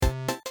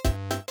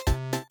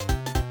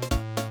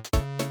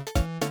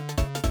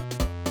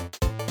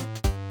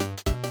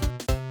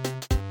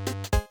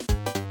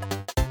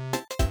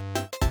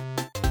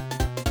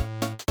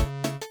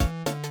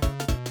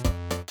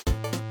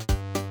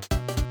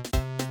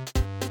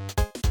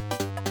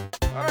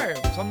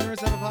Some Nerds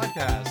Have a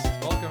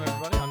Podcast. Welcome,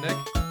 everybody. I'm Nick.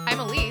 I'm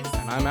Elise.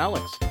 And I'm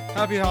Alex.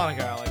 Happy Hanukkah,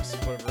 Alex.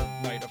 Whatever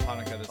night of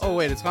Hanukkah this is. Oh,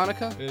 wait, it's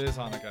Hanukkah? It is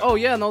Hanukkah. Oh,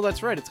 yeah, no,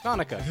 that's right. It's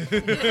Hanukkah.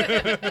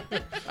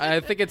 I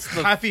think it's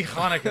the... Happy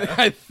Hanukkah.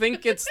 I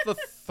think it's the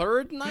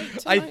third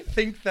night I tonight?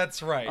 think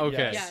that's right.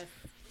 Okay. Yes.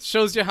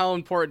 Shows you how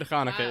important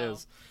Hanukkah Wow.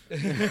 is.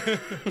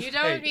 You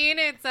don't mean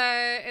it's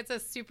a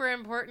super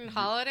important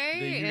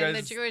holiday You in the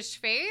guys- Jewish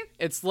faith?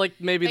 It's like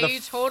maybe That the... you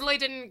totally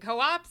didn't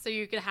co-op, so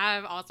you could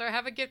also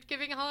have a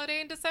gift-giving holiday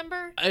in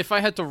December? If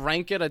I had to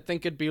rank it, I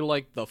think it'd be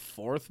like the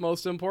fourth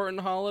most important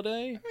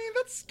holiday. I mean,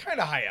 that's kind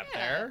of high up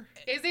there.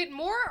 Is it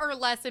more or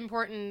less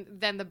important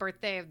than the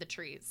birthday of the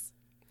trees?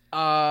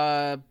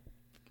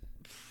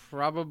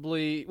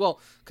 Probably...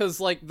 Well, because,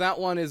 like, that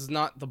one is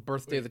not the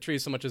birthday of the tree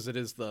so much as it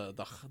is the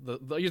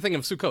you're thinking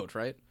of Sukkot,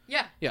 right?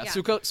 Yeah. Yeah,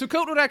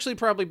 Sukkot would actually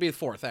probably be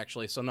fourth,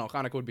 actually. So, no,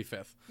 Hanukkah would be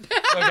fifth.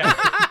 Okay.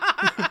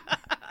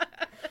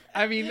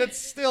 I mean, that's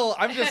still...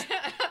 I'm just...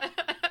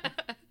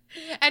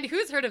 And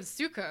who's heard of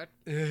Sukkot?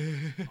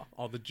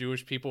 All the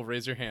Jewish people,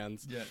 raise your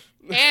hands. Yeah.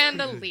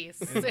 And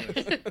Elise.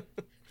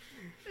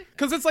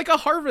 Because it's like a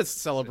harvest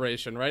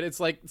celebration, right? It's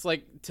like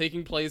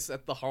taking place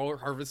at the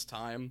harvest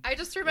time. I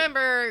just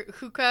remember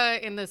hookah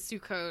in the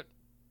Sukkot.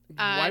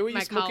 Why were you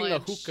my smoking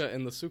college. a hookah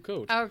in the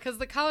Sukkot? Oh, because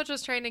the college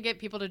was trying to get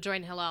people to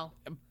join Hillel.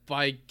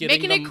 By getting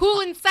Making them it cool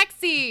and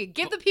sexy.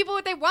 Give the people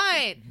what they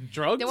want.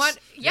 drugs? They want,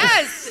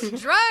 yes,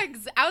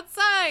 drugs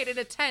outside in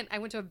a tent. I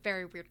went to a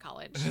very weird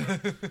college.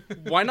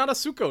 Why not a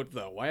Sukkot,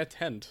 though? Why a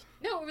tent?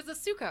 No, it was a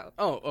Sukkot.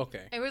 Oh,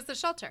 okay. It was the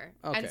shelter.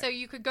 Okay. And so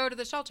you could go to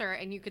the shelter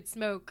and you could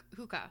smoke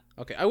hookah.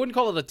 Okay, I wouldn't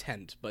call it a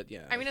tent, but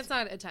yeah. I mean, it's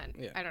not a tent.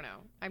 Yeah. I don't know.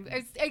 I'm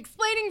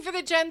explaining for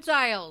the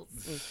Gentiles.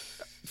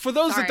 For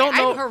those Sorry, that don't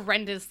know... I'm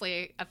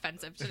horrendously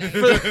offensive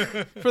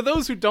today. For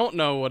those who don't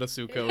know what a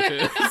Sukkot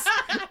is,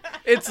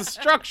 it's a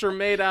structure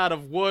made out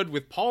of wood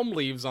with palm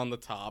leaves on the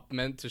top,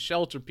 meant to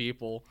shelter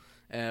people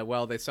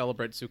while they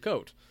celebrate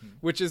Sukkot,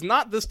 which is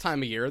not this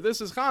time of year.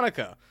 This is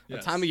Hanukkah,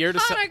 Yes. a time of year to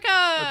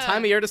Hanukkah! a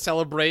time of year to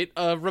celebrate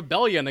a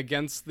rebellion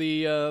against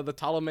the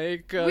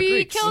Ptolemaic We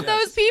Greeks. killed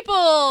Yes. those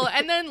people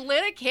and then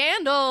lit a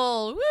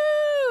candle.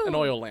 Woo! An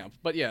oil lamp,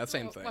 but yeah,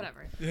 same thing.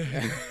 Whatever.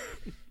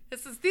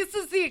 This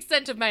is the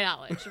extent of my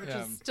knowledge, which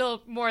Yeah. is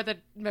still more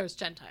than most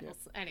Gentiles.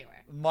 Anyway.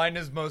 Mine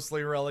is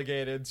mostly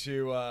relegated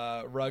to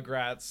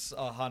Rugrats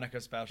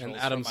Hanukkah specials And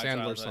Adam from my Sandler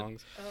childhood.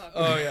 songs.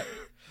 Oh yeah,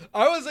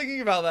 I was thinking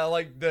about that,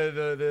 like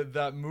the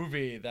that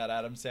movie that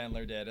Adam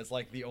Sandler did. It's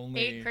like the only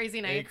Eight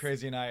Crazy Nights. 8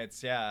 Crazy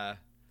Nights, yeah.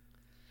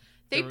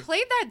 They There was-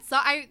 played that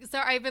song. So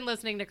I've been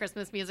listening to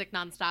Christmas music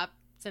nonstop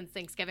since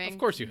Thanksgiving. Of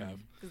course you have.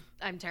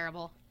 I'm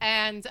terrible.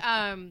 And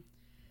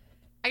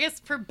I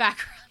guess for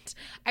background,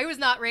 I was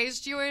not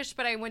raised Jewish,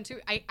 but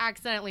I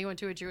accidentally went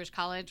to a Jewish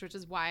college, which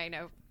is why I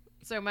know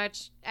so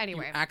much.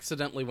 Anyway, You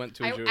accidentally went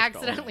to a I Jewish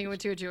accidentally college.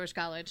 went to a Jewish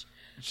college.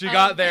 She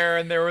got there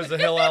and there was a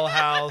Hillel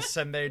house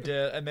and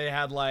they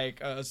had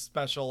like a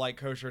special like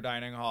kosher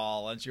dining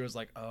hall and she was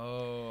like,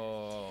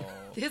 oh.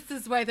 This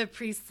is why the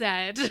priest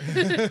said,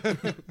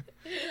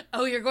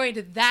 "Oh, you're going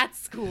to that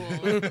school?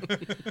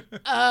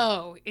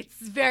 Oh, it's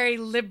very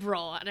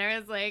liberal." And I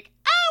was like,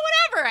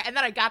 "Oh, whatever." And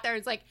then I got there and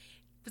it's like,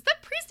 was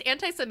that priest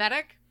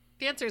anti-Semitic?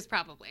 The answer is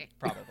probably.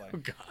 Oh, Probably.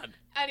 God.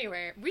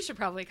 Anyway, we should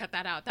probably cut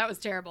that out. That was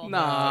terrible.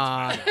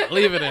 Nah,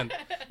 leave it in.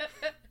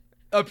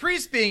 A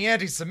priest being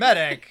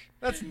anti-Semitic,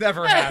 that's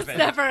never That happened.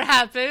 never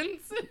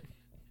happens.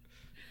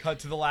 Cut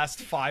to the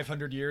last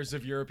 500 years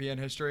of European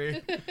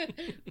history.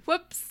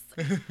 Whoops.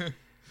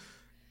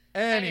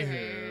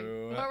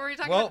 Anywho. What were we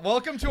talking well, about?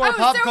 welcome to our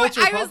pop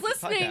culture I was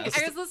listening.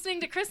 podcast. I was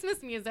listening to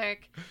Christmas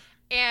music,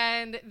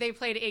 and they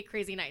played 8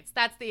 Crazy Nights.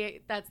 That's the end.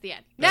 That's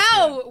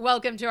Now,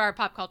 welcome to our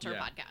pop culture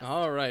Yeah. podcast.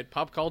 All right,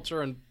 pop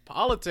culture and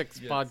politics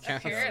Yes. podcast.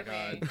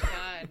 Apparently, God.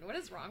 God, what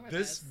is wrong with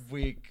This this?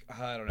 week,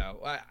 I don't know.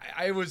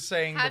 I was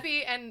saying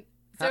Happy and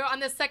so on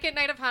the second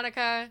night of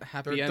Hanukkah.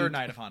 Happy the end. third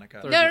night of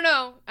Hanukkah. Third-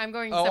 No. I'm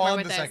going Oh, somewhere on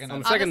with the this. second night.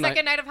 On the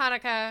second night of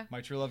Hanukkah. My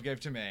true love gave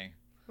to me.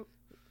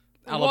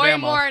 Roy Alabama.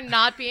 Moore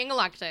not being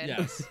elected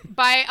Yes.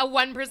 by a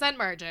 1%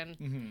 margin.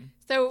 Mm-hmm.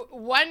 So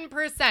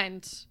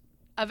 1%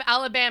 of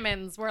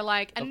Alabamans were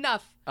like,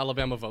 enough.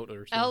 Alabama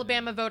voters.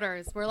 Alabama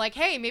voters were like,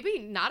 hey, maybe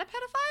not a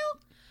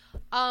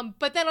pedophile.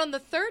 But then on the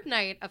third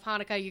night of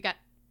Hanukkah, you got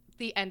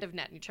the end of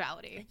net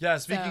neutrality. Yeah,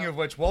 speaking So- of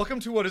which, welcome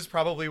to what is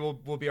probably will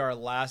be our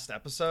last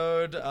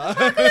episode.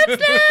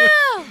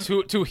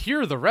 To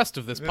hear the rest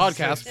of this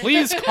podcast,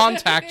 please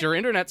contact your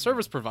internet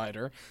service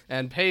provider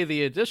and pay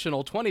the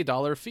additional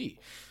 $20 fee.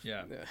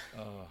 Yeah.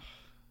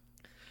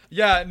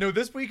 Yeah, no,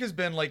 this week has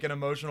been like an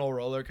emotional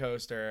roller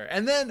coaster.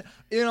 And then,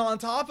 on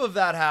top of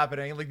that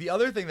happening, like the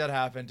other thing that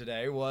happened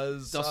today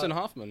was Dustin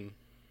Hoffman.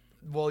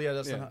 Well, yeah,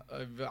 Dustin.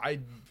 Yeah.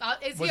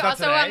 Is Was he that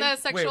also today? on the Wait,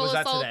 sexual was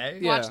that assault today?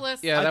 watch Yeah.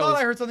 list? Yeah. I that thought was-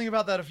 I heard something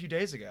about that a few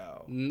days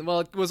ago.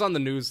 Well, it was on the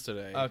news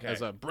today. Okay.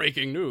 As a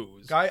breaking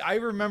news. I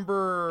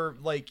remember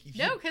like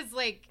No, because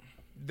like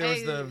there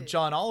was the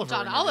John Oliver.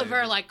 John interview.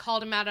 Oliver like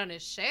called him out on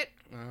his shit.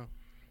 Oh.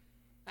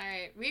 All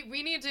right,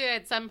 we need to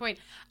at some point.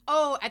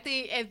 Oh,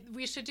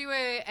 we should do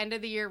a end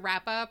of the year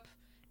wrap up,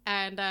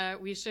 and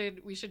we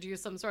should do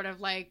some sort of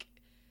like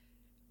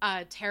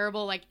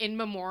terrible, like, in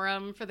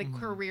memoriam for the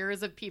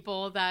careers of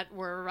people that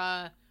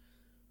were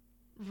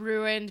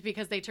ruined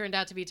because they turned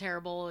out to be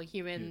terrible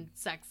human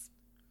sex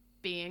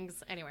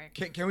beings. Anyway,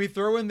 Can we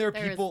throw in there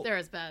people? There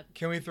is bad.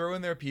 Can we throw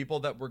in there people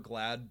that we're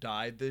glad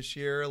died this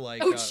year?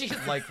 Like, Jesus.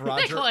 like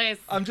Roger. Nicholas.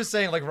 I'm just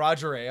saying, like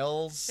Roger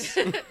Ailes.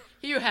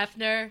 Hugh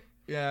Hefner.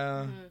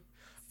 Yeah.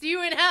 See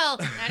you in hell.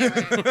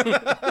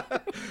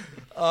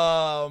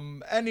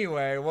 Anyway.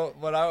 Anyway,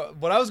 what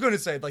I was going to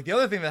say, like the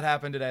other thing that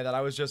happened today that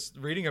I was just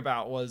reading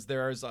about was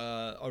there's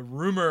a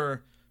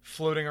rumor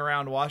floating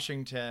around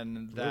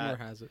Washington that Rumor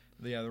has it.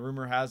 Yeah, the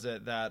rumor has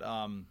it that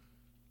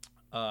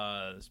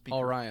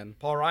Paul Ryan.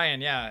 Paul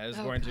Ryan, yeah, is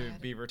Oh, going to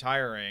God. be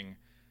retiring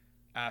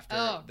after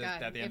Oh,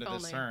 God, at the end if of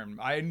this only. term.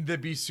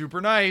 That'd be super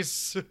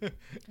nice.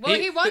 Well,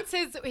 he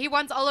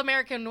wants all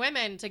American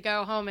women to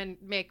go home and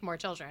make more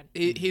children.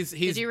 He's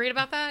Did you read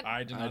about that?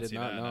 I did not see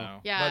that. know. No.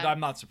 Yeah. But I'm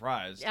not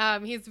surprised.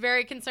 He's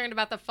very concerned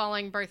about the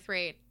falling birth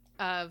rate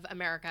of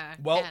America.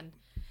 Well, and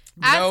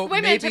ask no,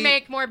 women to maybe-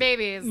 make more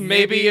babies. Maybe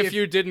Maybe if if-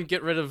 you didn't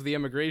get rid of the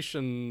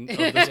immigration of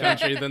this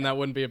country, then that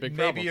wouldn't be a big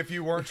problem. Maybe if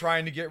you weren't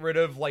trying to get rid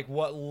of like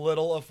what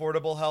little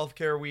affordable health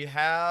care we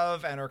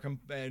have and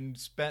and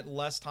spent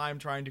less time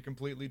trying to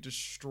completely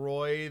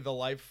destroy the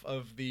life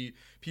of the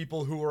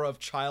people who are of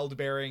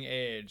childbearing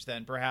age,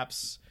 then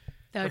perhaps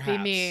That would be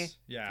me.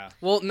 Yeah.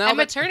 Well, now And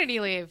that maternity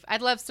leave.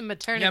 I'd love some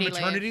maternity leave.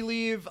 maternity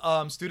leave,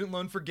 student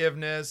loan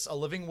forgiveness, a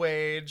living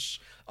wage,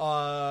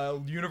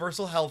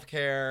 universal health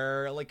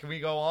care. Like, can we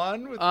go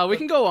on? we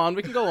can go on.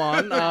 We can go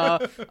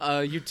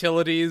on.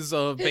 Utilities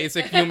of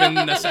basic human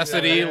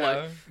necessity.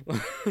 Yeah.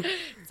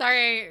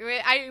 Sorry,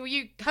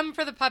 you come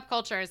for the pop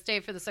culture, stay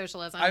for the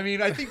socialism. I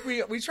mean, I think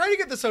we try to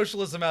get the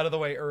socialism out of the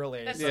way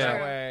early. That's so true.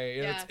 that way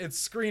Yeah. it's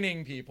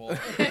screening people.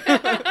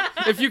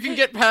 If you can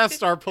get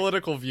past our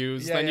political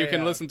views, Yeah, then yeah, you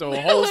can yeah. listen to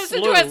a whole Listen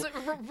slew to us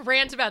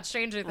rant about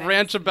Stranger Things.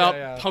 rant about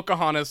Yeah, yeah.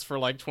 Pocahontas for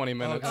like 20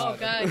 minutes. Oh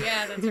God,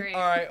 yeah, that's right.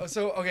 All right,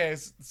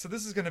 so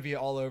this is gonna be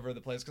all over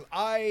the place because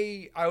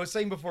I was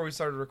saying before we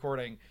started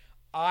recording,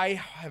 I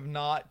have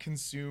not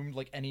consumed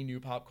like any new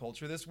pop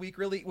culture this week,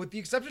 really, with the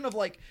exception of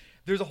like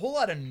there's a whole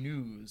lot of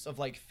news of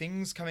like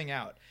things coming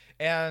out.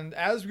 And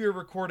as we are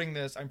recording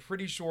this, I'm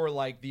pretty sure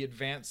like the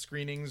advanced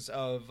screenings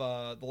of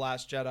The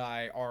Last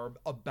Jedi are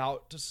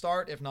about to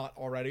start, if not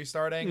already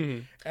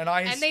starting. And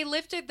And they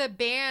lifted the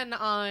ban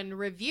on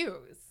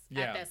reviews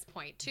Yeah. at this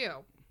point too.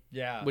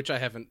 yeah. Which I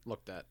haven't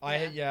looked at.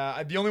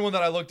 The only one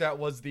that I looked at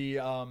was the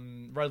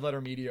Red Letter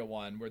Media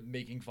one, where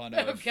making fun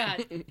of Oh God,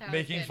 that was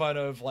making good. fun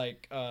of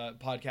like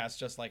podcasts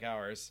just like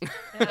ours.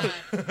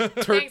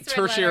 Thanks, Red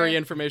Tertiary Letter.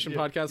 information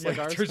podcasts like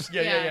ours.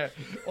 Yeah.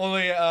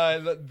 Only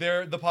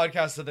the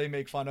podcasts that they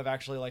make fun of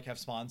actually like have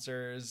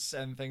sponsors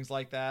and things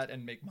like that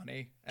and make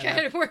money.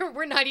 And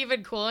we're not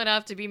even cool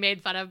enough to be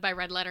made fun of by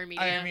Red Letter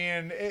Media. I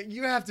mean,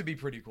 you have to be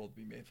pretty cool to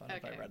be made fun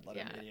of by Okay, Red Letter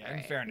yeah, Media. all In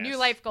right. fairness, New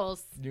life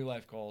goals. New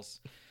life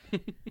goals.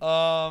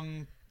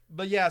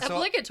 But yeah, so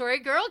Obligatory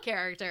girl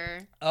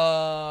character.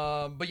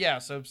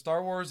 so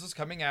Star Wars is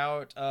coming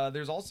out.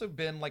 There's also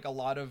been like a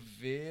lot of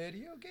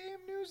video game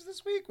news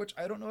this week, which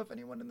I don't know if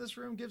anyone in this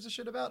room gives a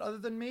shit about other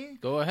than me.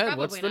 Go ahead.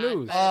 What's the Probably not,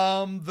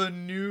 news? but- The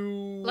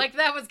new Like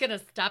that was gonna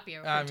stop you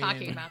from I mean-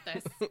 talking about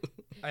this.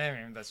 I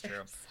mean, that's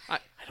true. I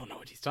don't know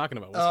what he's talking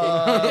about.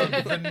 What's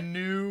going on? The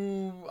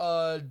new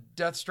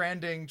Death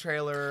Stranding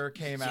trailer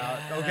came out.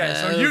 Okay,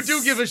 so you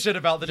do give a shit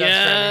about the Death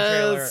Stranding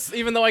trailer. Yes,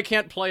 even though I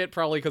can't play it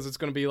probably because it's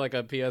going to be like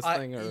a PS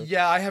thing. Or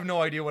Yeah, I have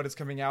no idea what it's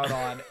coming out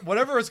on.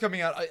 Whatever is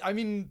coming out, I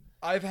mean,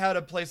 I've had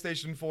a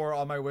PlayStation 4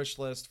 on my wish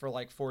list for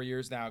like 4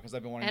 years now because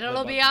I've been wanting And to play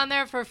it'll be Bugsy. on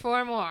there for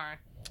 4 more.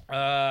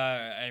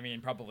 I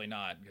mean, probably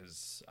not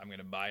because I'm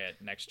gonna buy it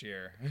next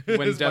year.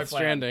 when is my Death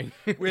plan.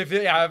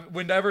 Stranding.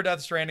 Whenever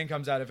Death Stranding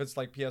comes out, if it's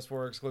like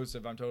PS4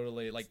 exclusive, I'm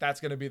totally like that's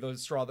gonna be the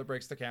straw that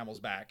breaks the camel's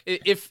back.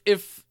 if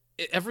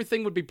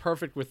everything would be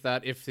perfect with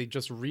that if they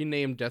just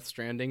renamed Death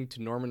Stranding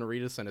to Norman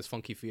Reedus and his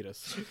funky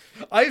fetus.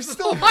 I'm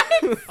still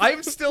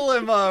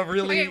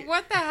really. Wait,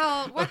 what the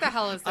hell? What the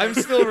hell is this? I'm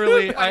still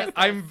really. What is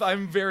this?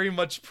 I'm very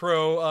much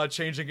pro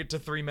changing it to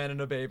 3 men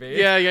and a baby.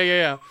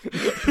 Yeah.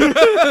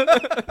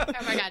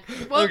 Oh my God.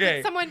 Well, Okay.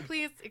 could someone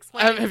please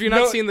explain? Have you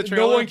not seen the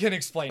trailer? No one can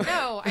explain it.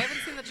 No, I haven't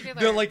seen the trailer.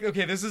 They're like,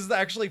 okay, this is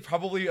actually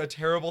probably a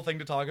terrible thing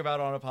to talk about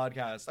on a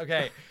podcast.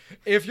 Okay,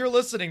 if you're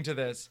listening to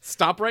this,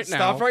 Stop right now.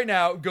 stop right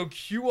now. Go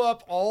queue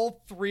up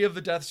all 3 of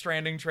the Death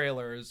Stranding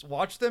trailers.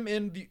 Watch them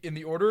in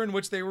the order in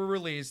which they were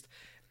released,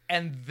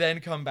 and then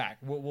come back.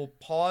 We'll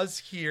pause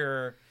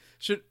here.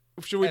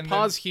 Should we And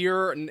pause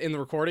here in the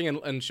recording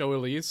and show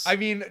Elise? I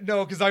mean,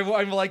 no, because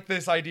I'm like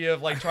this idea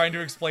of like trying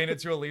to explain it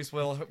to Elise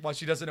while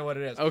she doesn't know what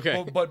it is.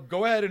 Okay. But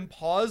go ahead and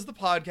pause the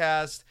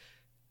podcast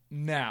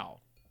now.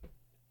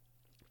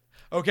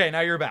 Okay,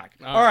 now you're back.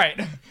 All right.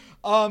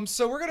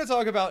 So we're going to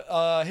talk about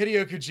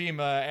Hideo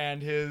Kojima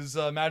and his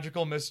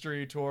magical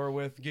mystery tour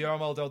with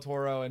Guillermo del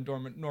Toro and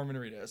Norman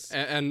Reedus.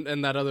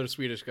 and that other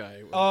Swedish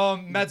guy.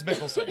 Mads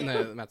Mikkelsen.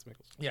 No, Mads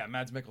Mikkelsen. Yeah,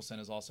 Mads Mikkelsen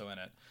is also in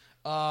it.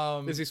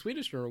 Is he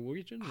Swedish or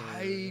Norwegian? Or...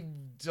 I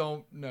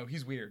don't know.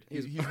 He's weird.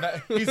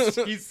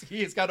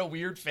 He's got a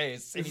weird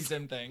face and he's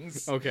in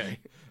things. Okay.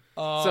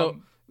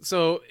 Um,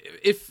 So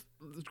if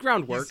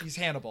groundwork, he's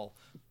Hannibal.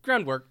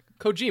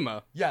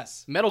 Kojima,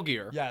 Yes. Metal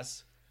Gear,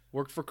 Yes.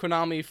 worked for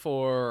Konami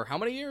for how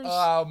many years?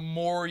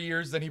 More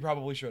years than he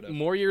probably should have.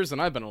 More years than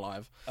I've been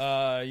alive.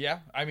 Yeah.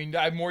 I mean,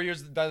 more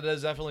years. That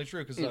is definitely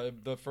true because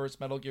the first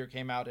Metal Gear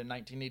came out in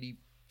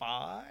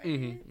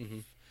 1985.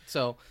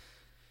 So,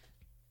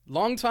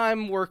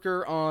 long-time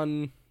worker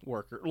on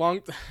worker.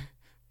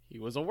 He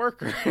was a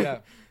worker. Yeah.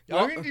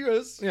 Well, I mean,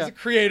 he's yeah. a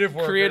creative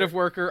worker. Creative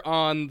worker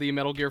on the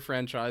Metal Gear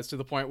franchise to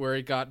the point where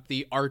he got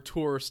the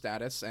Artur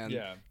status and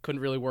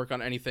couldn't really work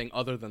on anything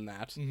other than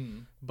that. Mm-hmm.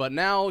 But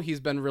now he's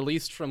been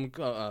released from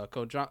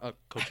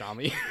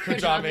Konami.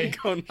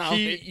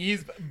 Konami.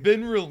 He's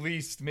been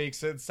released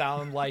makes it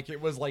sound like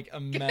it was like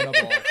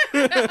amenable.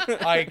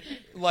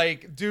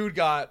 like dude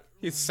got...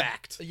 He's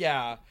sacked.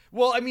 Yeah.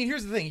 Well, I mean,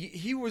 here's the thing.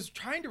 He was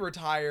trying to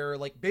retire,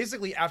 like,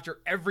 basically after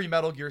every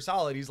Metal Gear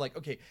Solid. He's like,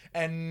 okay,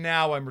 and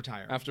now I'm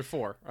retiring. After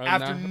 4.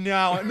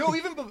 No,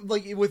 even,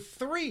 like, with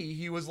 3,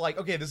 he was like,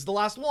 okay, this is the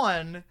last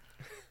one.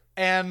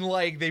 And,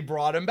 like, they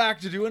brought him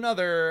back to do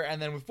another.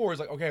 And then with 4, he's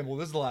like, okay, well,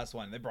 this is the last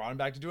one. They brought him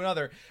back to do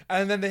another.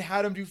 And then they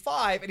had him do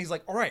 5. And he's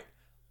like, all right,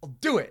 I'll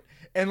do it.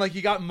 And, like,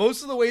 he got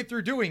most of the way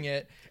through doing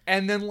it.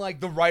 And then,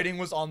 like, the writing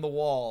was on the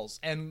walls.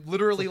 And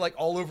literally, like,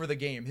 all over the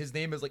game. His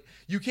name is, like,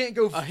 you can't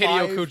go a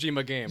Hideo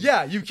Kojima game.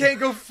 Yeah, you can't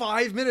go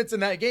 5 minutes in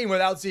that game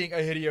without seeing a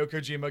Hideo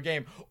Kojima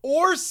game.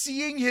 Or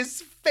seeing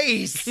his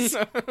face.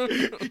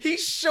 He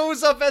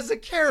shows up as a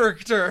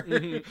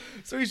character.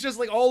 So he's just,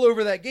 like, all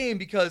over that game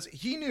because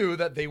he knew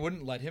that they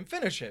wouldn't let him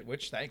finish it.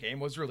 Which that game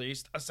was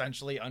released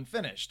essentially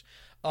unfinished.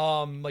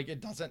 Like,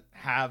 it doesn't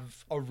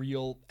have a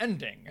real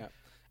ending. Yeah.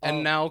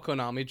 And now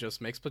Konami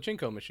just makes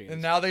pachinko machines.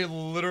 And now they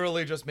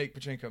literally just make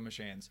pachinko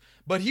machines.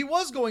 But he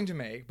was going to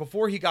make,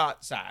 before he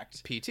got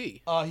sacked... PT.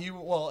 He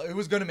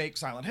was going to make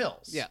Silent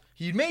Hills. Yeah.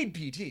 He made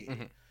PT.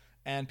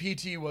 And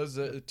PT was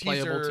a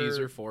playable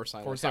teaser for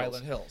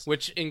Silent Hills.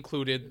 Which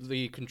included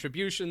the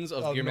contributions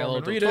of Guillermo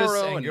del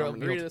Toro and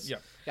Norman Reedus.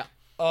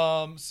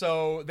 Yeah.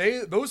 So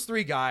those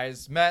 3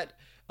 guys met...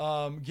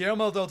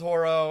 Guillermo del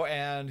Toro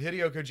and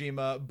Hideo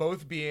Kojima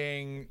both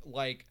being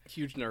like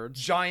huge nerds,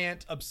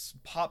 giant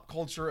pop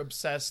culture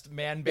obsessed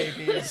man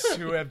babies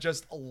who have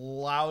just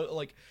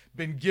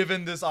been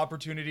given this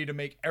opportunity to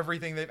make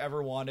everything they've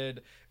ever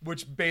wanted,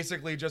 which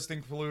basically just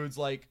includes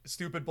like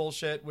stupid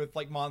bullshit with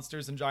like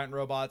monsters and giant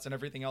robots and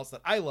everything else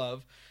that I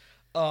love.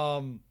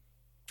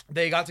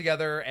 They got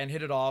together and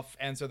hit it off,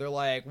 and so they're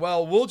like,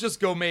 well, we'll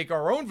just go make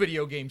our own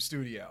video game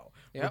studio.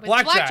 With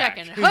blackjack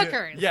and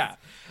hookers. Yeah.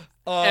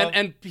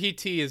 And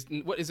PT is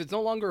what is it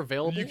no longer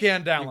available? You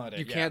can't download it.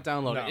 You can't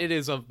download it. It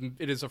is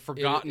a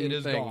forgotten it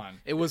is thing. Gone.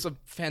 It was a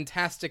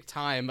fantastic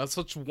time,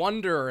 such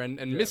wonder and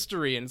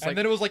mystery, and then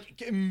it was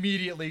like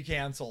immediately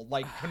canceled.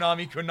 Like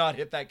Konami could not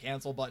hit that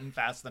cancel button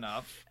fast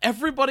enough.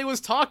 Everybody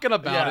was talking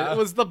about it. It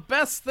was the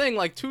best thing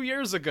like 2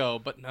 years ago,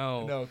 but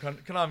no.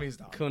 Konami's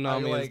done.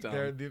 Konami is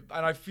done.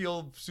 And I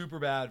feel super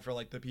bad for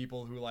like the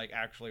people who like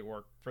actually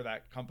work for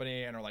that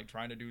company and are like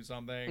trying to do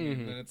something,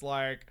 and it's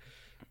like,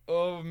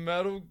 oh,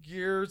 Metal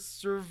Gear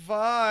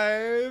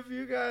Survive.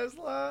 You guys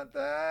want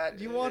that?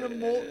 You want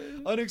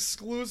an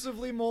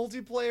exclusively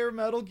multiplayer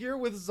Metal Gear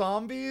with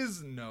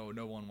zombies? No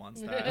one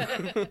wants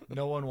that.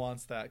 No one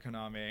wants that,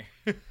 Konami.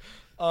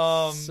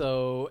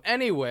 So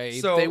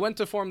anyway, they went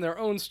to form their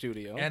own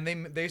studio, and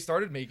they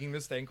started making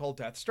this thing called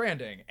Death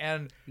Stranding,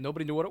 and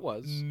nobody knew what it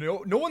was.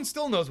 No one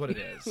still knows what it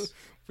is.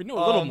 We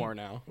know a little more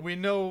now. We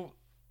know.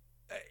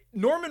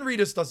 Norman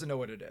Reedus doesn't know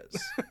what it is.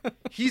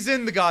 He's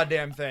in the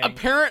goddamn thing.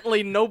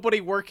 Apparently, nobody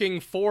working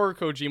for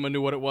Kojima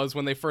knew what it was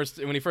when he first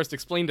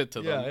explained it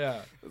to them.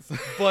 Yeah.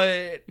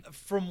 But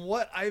from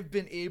what I've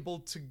been able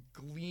to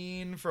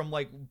glean from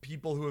like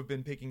people who have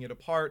been picking it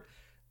apart,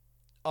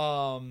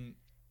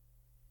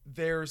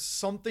 there's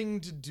something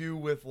to do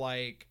with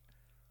like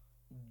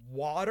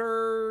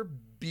water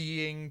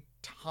being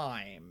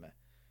time.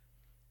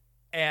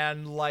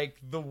 And, like,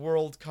 the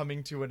world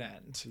coming to an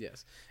end.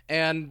 Yes.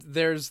 And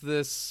there's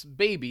this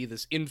baby,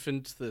 this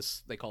infant,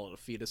 they call it a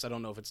fetus. I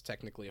don't know if it's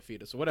technically a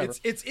fetus or whatever.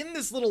 It's in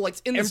this little, like,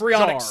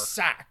 embryonic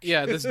sack.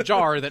 Yeah, this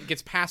jar that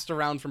gets passed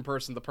around from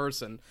person to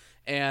person.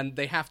 And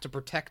they have to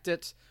protect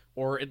it,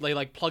 or they,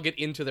 like, plug it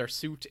into their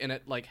suit, and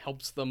it, like,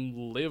 helps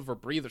them live or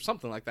breathe or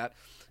something like that.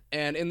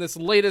 And in this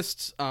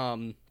latest...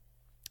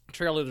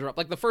 trailer drop,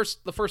 like the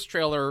first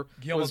trailer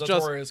Guillermo del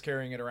Toro is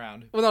carrying it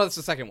around. Well, no, that's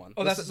the second one.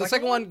 Oh, that's the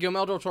second one.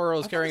 Guillermo del Toro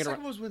is carrying it around. The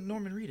second one was with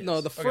Norman Reedus.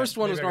 No, the first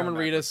one was Norman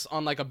Reedus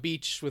on like a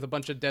beach with a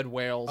bunch of dead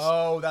whales.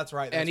 Oh, that's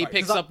right. And he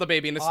picks up the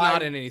baby, and it's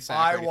not in any sack.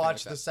 I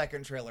watched the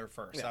second trailer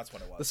first. Yeah. That's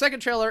what it was. The second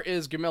trailer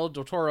is Guillermo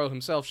del Toro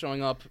himself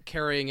showing up,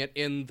 carrying it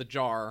in the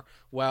jar,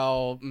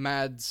 while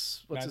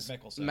Mads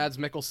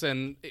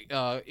Mikkelsen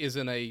is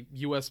in a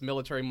U.S.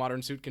 military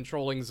modern suit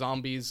controlling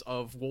zombies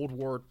of World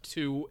War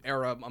II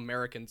era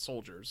American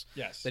soldiers.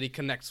 Yes. That he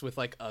connects with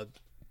like a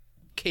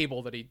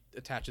cable that he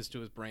attaches to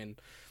his brain.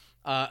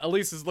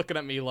 Elise is looking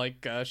at me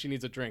like she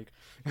needs a drink.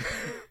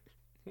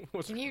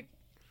 Can you?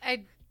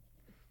 I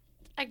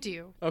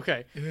do.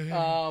 Okay.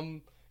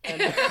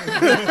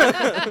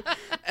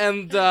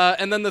 And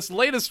then this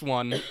latest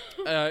one,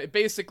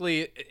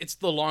 basically, it's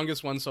the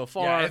longest one so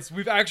far. Yeah,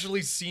 we've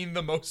actually seen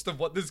the most of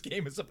what this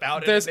game is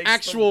about. There's and it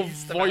makes the actual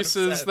least amount of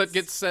voices that sense.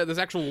 get said. There's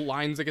actual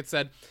lines that get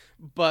said.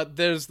 But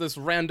there's this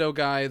rando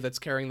guy that's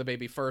carrying the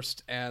baby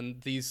first,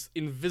 and these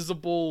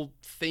invisible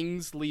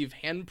things leave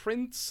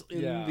handprints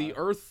in the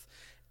earth.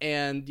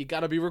 And you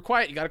gotta be real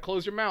quiet. You gotta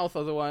close your mouth,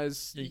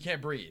 otherwise Yeah, you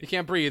can't breathe. you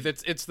can't breathe.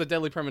 It's the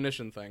deadly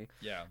premonition thing.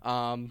 Yeah.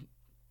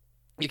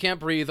 You can't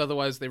breathe,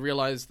 otherwise they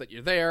realize that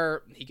you're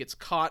there. He gets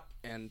caught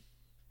and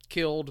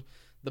killed.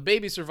 The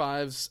baby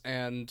survives,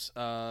 and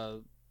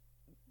Norman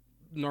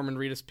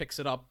Reedus picks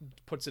it up,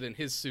 puts it in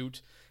his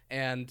suit,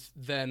 and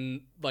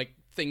then like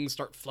things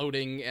start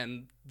floating,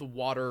 and the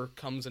water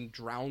comes and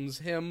drowns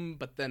him,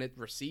 but then it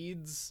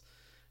recedes.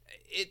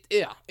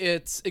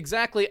 It's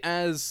exactly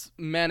as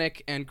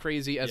manic and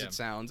crazy as it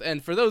sounds.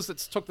 And for those that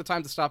took the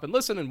time to stop and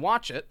listen and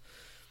watch it,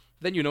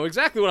 then you know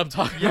exactly what I'm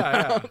talking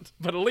about. Yeah.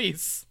 But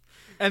Elise.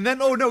 And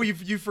then, oh no,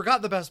 you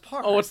forgot the best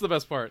part. Oh, what's the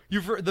best part?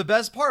 The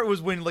best part was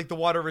when like the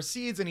water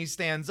recedes and he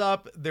stands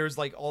up. There's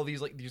like all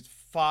these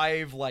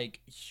 5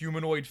 like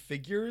humanoid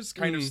figures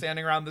kind of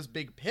standing around this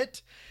big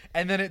pit,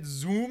 and then it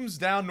zooms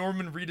down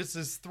Norman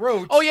Reedus's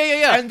throat. Oh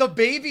yeah. And the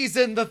baby's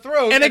in the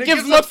throat, and it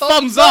gives him a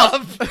thumbs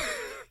up.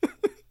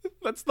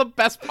 That's the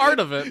best part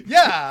of it.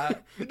 Yeah.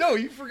 No,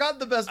 you forgot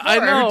the best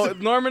part. I know.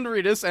 Norman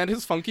Reedus and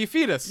his funky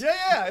fetus.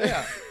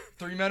 Yeah.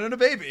 3 men and a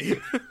baby.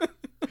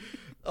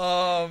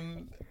 I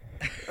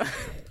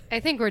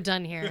think we're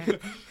done here.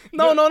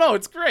 No,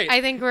 it's great.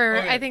 I think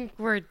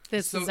we're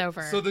this is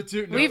over. So the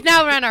two We've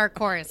now run our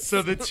course.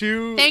 So the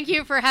two Thank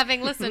you for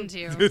having listened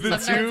to Some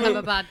Nerds Have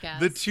a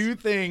Podcast. The two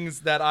things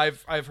that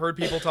I've heard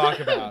people talk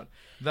about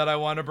that I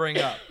want to bring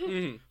up.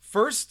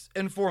 First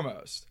and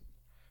foremost,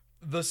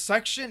 the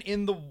section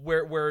in the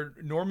where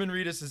Norman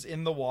Reedus is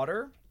in the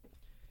water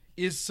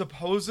is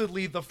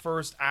supposedly the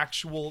first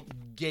actual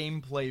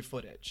gameplay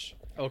footage.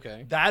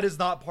 Okay. That is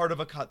not part of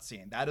a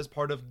cutscene. That is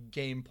part of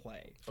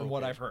gameplay, from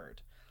what I've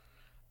heard.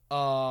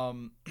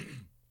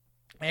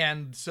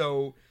 And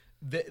so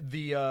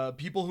the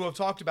people who have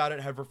talked about it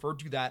have referred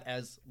to that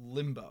as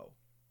Limbo.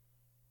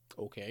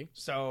 Okay.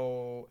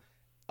 So,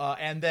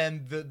 and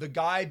then the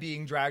guy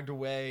being dragged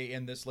away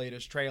in this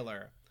latest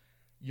trailer,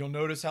 you'll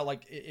notice how,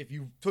 like, if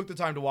you took the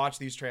time to watch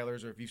these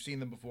trailers or if you've seen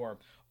them before,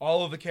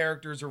 all of the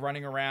characters are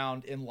running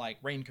around in like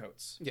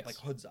raincoats, like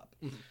hoods up.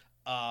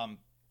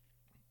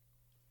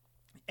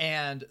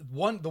 And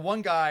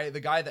the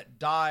guy that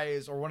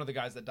dies, or one of the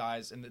guys that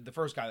dies, and the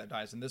first guy that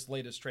dies in this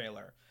latest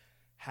trailer,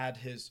 had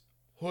his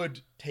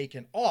hood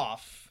taken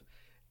off,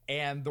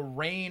 and the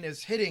rain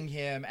is hitting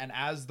him, and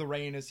as the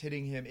rain is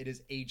hitting him, it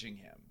is aging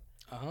him.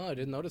 Oh, I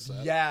didn't notice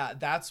that. Yeah,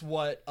 that's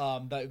what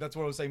that's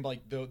what I was saying.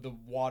 Like the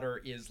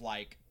water is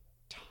like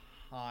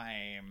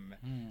time.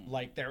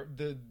 Like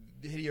the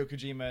Hideo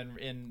Kojima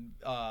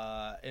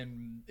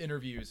in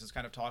interviews has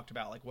kind of talked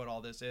about like what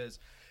all this is,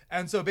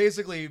 and so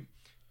basically,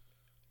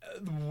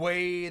 the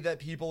way that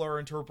people are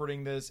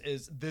interpreting this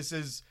is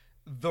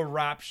the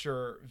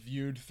Rapture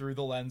viewed through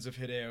the lens of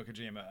Hideo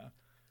Kojima.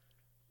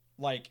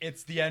 Like,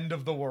 it's the end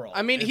of the world.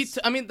 I mean,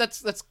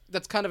 that's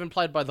kind of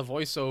implied by the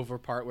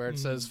voiceover part where it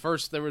says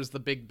first there was the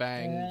Big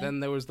Bang,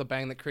 then there was the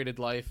bang that created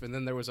life, and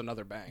then there was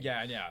another bang.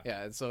 Yeah.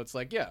 Yeah, so it's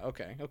like, yeah,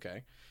 okay.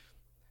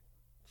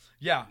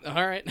 Yeah.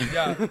 All right.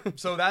 Yeah.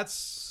 So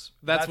that's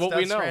what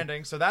we know.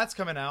 Stranding. So that's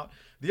coming out.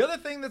 The other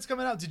thing that's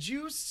coming out, did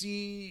you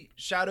see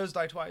Shadows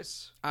Die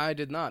Twice? I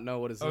did not know.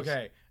 What is this?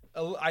 Okay.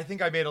 I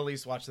think I made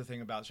Elise watch the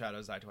thing about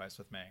Shadows Die Twice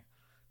with me.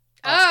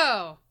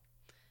 Oh.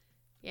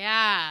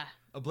 Yeah.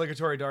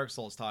 Obligatory Dark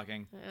Souls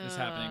talking is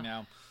happening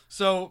now.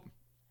 So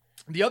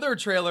the other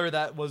trailer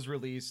that was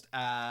released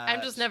at...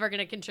 I'm just never going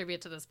to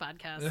contribute to this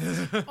podcast.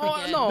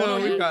 No,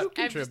 we've got...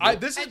 contribute.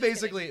 This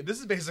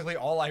is basically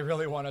all I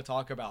really want to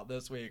talk about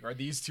this week are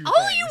these two all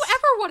things. you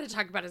ever want to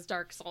talk about is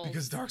Dark Souls.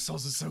 Because Dark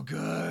Souls is so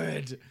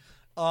good.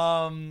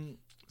 I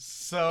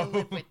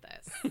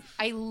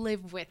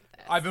live with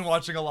this. I've been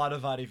watching a lot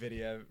of Vadi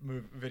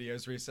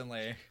videos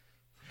recently.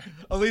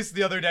 At least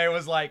the other day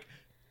was like,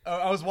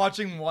 I was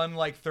watching one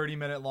like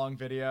 30-minute long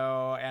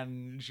video,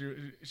 and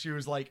she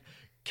was like,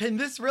 can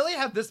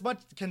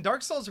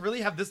Dark Souls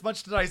really have this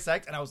much to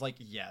dissect? And I was like,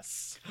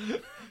 yes.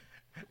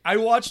 I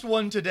watched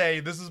one today.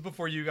 This is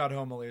before you got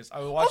home, Elise.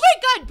 Oh my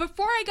god,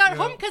 before I got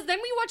home, because then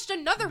we watched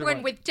another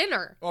one with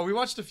dinner. Well, we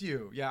watched a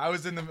few. Yeah,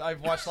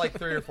 I've watched like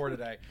 3 or 4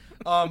 today.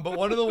 But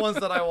one of the ones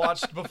that I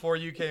watched before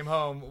you came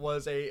home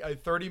was a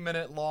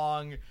 30-minute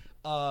long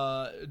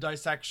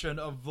dissection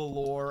of the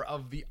lore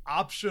of the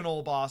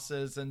optional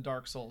bosses in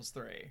Dark Souls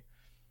 3.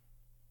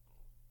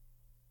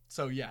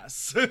 So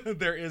yes,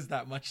 there is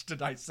that much to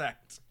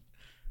dissect.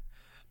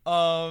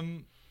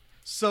 So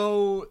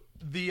so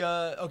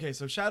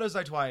Shadows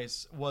Die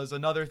Twice was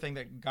another thing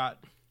that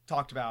got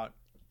talked about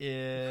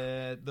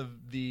in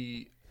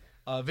the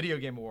Video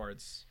Game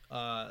Awards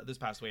this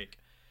past week.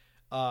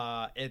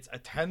 It's a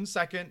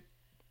 10-second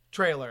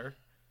trailer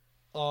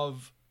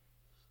of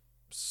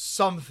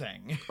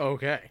something.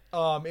 Okay.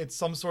 It's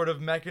some sort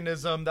of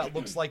mechanism that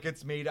looks like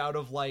it's made out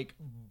of like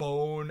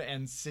bone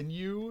and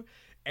sinew,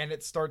 and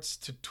it starts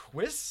to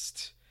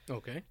twist.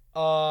 Okay.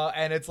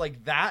 And it's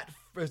like that.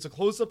 It's a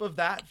close up of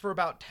that for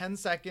about 10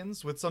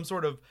 seconds with some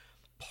sort of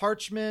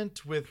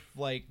parchment with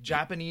like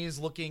Japanese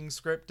looking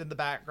script in the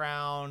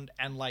background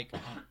and like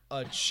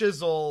a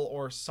chisel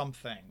or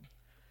something.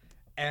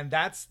 And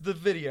that's the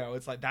video.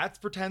 It's like that's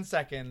for 10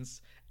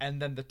 seconds.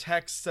 And then the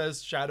text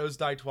says Shadows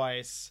Die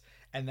Twice.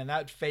 And then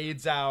that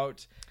fades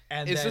out.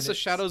 And Is then this a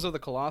Shadows of the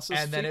Colossus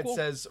And then sequel? it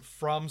says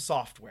From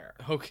Software.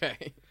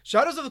 Okay.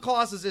 Shadows of the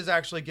Colossus is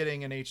actually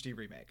getting an HD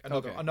remake.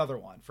 Another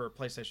one for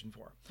PlayStation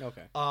 4.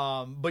 Okay.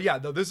 But yeah,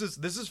 no, this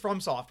is From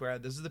Software.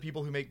 This is the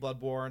people who make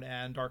Bloodborne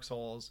and Dark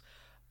Souls.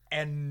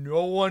 And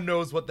no one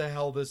knows what the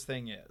hell this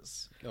thing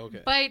is.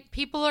 Okay. But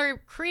people are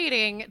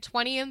creating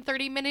 20 and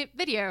 30-minute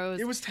videos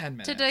It was 10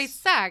 minutes. to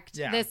dissect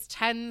Yeah. this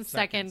 10-second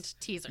Seconds.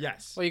 teaser.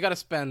 Yes. Well, you got to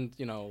spend,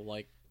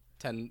 like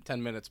 10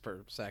 minutes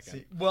per second.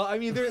 See, well, I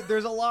mean,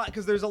 there's a lot,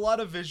 because there's a lot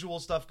of visual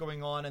stuff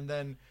going on, and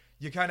then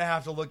you kind of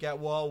have to look at,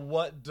 well,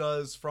 what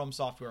does From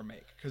Software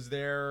make? Because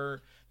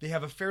they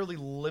have a fairly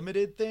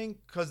limited thing,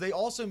 because they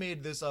also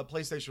made this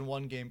PlayStation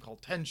 1 game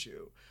called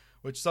Tenchu,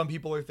 which some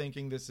people are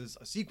thinking this is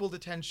a sequel to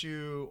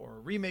Tenchu or a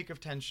remake of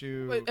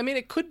Tenchu. But, I mean,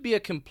 it could be a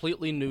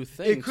completely new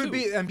thing. It could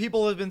be, and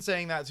people have been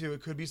saying that too.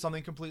 It could be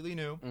something completely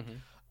new.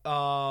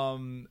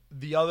 Mm-hmm.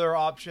 The other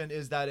option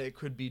is that it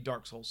could be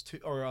Dark Souls 2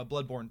 or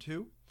Bloodborne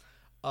 2.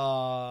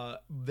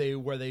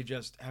 They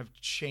just have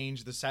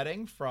changed the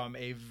setting from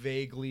a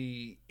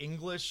vaguely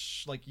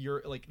English, like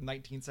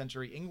 19th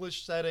century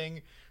English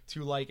setting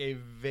to like a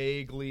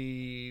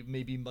vaguely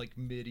maybe like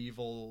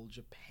medieval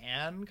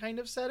Japan kind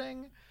of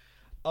setting,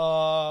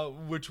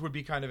 which would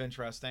be kind of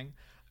interesting.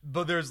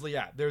 But there's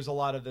a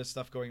lot of this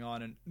stuff going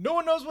on, and no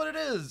one knows what it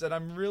is, and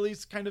I'm really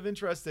kind of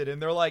interested.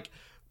 And they're like,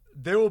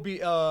 there will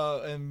be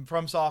and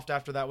FromSoft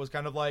after that was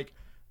kind of like,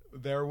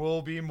 there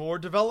will be more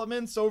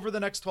developments over the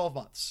next 12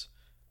 months.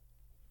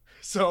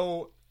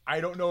 So I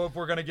don't know if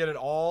we're going to get it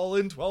all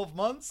in 12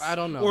 months. I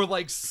don't know. Or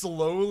like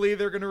slowly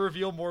they're going to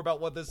reveal more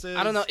about what this is.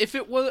 I don't know. If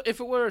it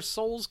were a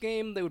Souls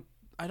game, they would.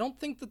 I don't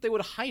think that they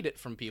would hide it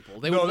from people.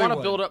 They No, would they want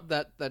to wouldn't. build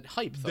up that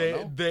hype,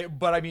 though.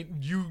 But I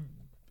mean,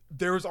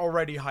 there's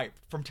already hype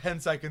from 10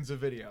 seconds of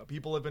video.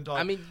 People have been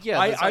talking. I mean,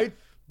 yeah.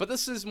 But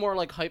this is more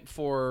like hype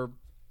for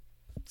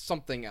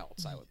something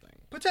else, I would think.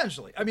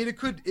 Potentially. I mean, it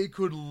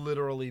could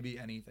literally be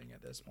anything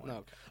at this point.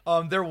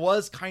 Okay. There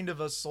was kind of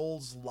a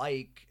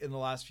Souls-like in the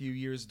last few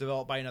years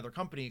developed by another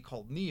company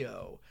called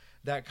Neo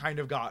that kind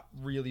of got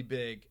really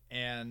big,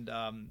 and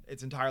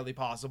it's entirely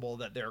possible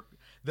that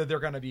they're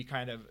going to be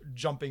kind of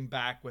jumping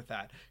back with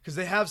that, because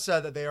they have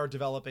said that they are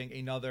developing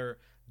another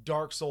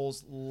Dark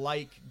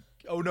Souls-like.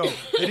 Oh no,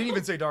 they didn't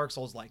even say Dark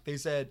Souls-like. They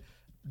said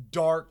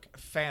dark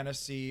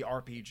fantasy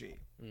RPG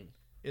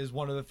is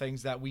one of the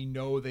things that we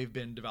know they've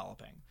been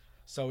developing.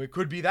 So it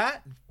could be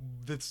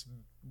that's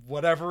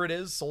whatever it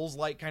is,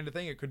 Souls-like kind of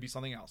thing. It could be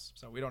something else.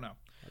 So we don't know.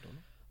 I don't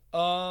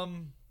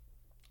know.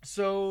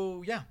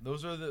 So yeah,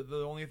 those are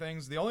the only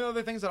things. The only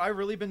other things that I've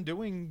really been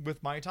doing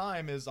with my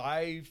time is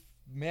I've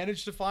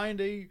managed to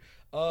find a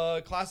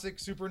classic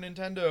Super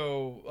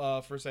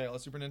Nintendo for sale, a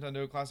Super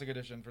Nintendo Classic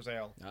Edition for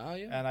sale. Oh,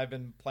 yeah. And I've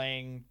been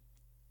playing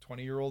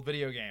 20-year-old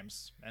video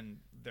games, and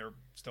they're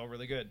still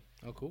really good.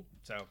 Oh, cool.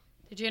 So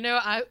Did you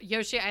know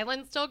Yoshi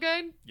Island's still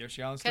good?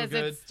 Yoshi Island's still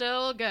Because good. it's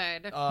still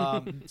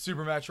good.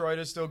 Super Metroid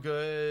is still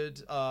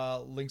good.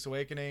 Link's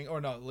Awakening,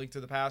 or no, Link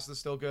to the Past is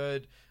still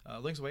good.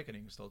 Link's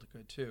Awakening is still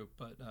good too,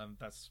 but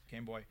that's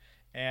Game Boy.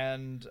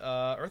 And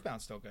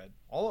Earthbound's still good.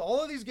 All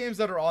of these games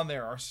that are on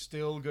there are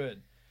still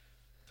good.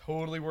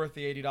 Totally worth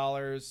the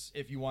 $80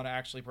 if you want to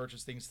actually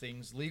purchase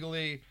things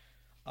legally,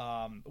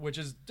 which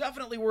is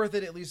definitely worth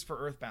it, at least for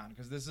Earthbound,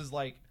 because this is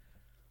like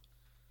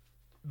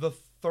the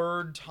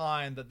third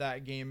time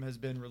that game has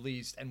been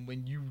released, and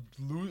when you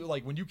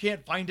when you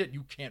can't find it,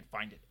 you can't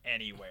find it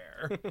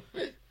anywhere.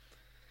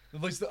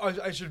 At least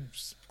I should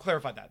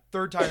clarify that.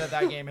 Third time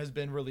that game has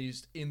been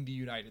released in the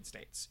United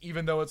States,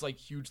 even though it's like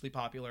hugely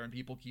popular and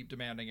people keep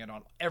demanding it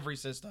on every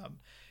system.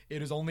 It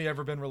has only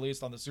ever been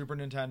released on the Super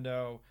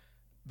Nintendo,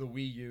 the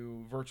Wii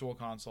U, Virtual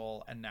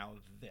Console, and now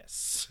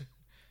this.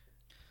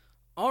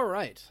 All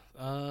right.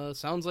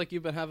 Sounds like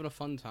you've been having a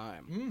fun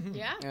time. Mm-hmm.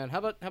 Yeah. And how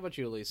about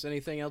you, Elise?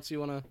 Anything else you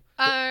want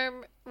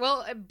to?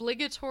 Well,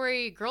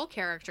 obligatory girl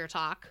character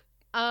talk.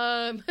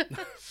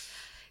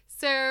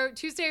 So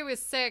Tuesday I was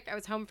sick. I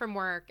was home from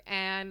work,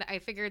 and I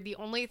figured the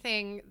only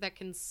thing that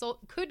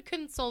could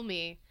console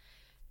me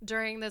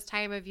during this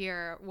time of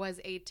year was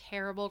a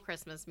terrible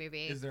Christmas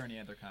movie. Is there any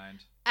other kind?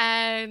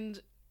 And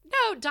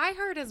no, Die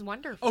Hard is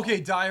wonderful. Okay,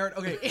 Die Hard.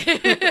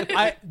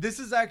 Okay, this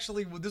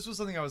was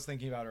something I was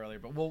thinking about earlier,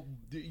 but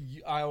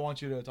I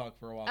want you to talk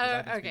for a while because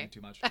I've been speaking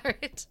too much. All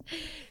right.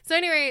 So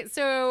anyway,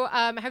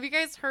 have you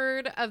guys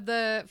heard of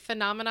the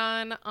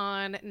phenomenon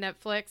on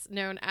Netflix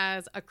known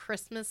as A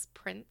Christmas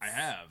Prince? I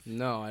have.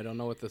 No, I don't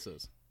know what this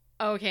is.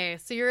 Okay,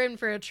 so you're in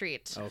for a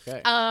treat.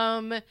 Okay.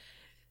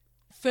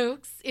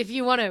 Folks, if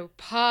you want to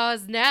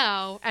pause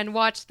now and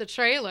watch the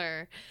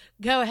trailer,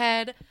 go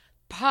ahead,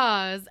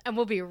 pause, and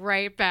we'll be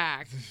right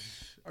back.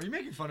 Are you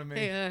making fun of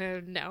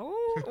me? No.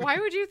 Why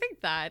would you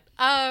think that?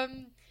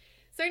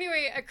 So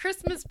anyway, A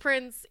Christmas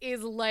Prince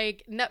is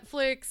like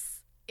Netflix.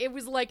 It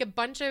was like a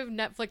bunch of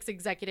Netflix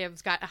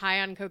executives got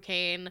high on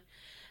cocaine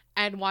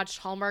and watched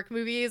Hallmark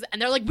movies,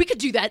 and they're like, we could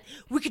do that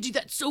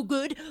so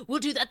good, we'll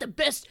do that the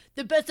best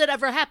that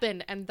ever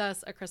happened, and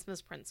thus A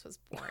Christmas Prince was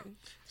born.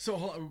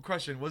 So,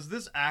 question, was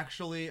this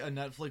actually a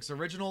Netflix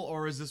original,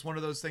 or is this one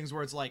of those things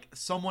where it's like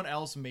someone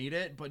else made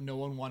it but no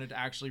one wanted to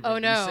actually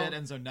release it,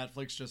 and so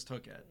Netflix just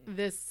took it?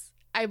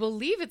 I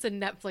believe it's a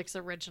Netflix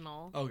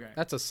original. Okay.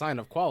 That's a sign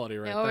of quality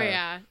right there. Oh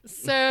yeah.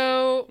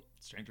 So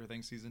Stranger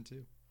Things season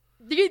 2.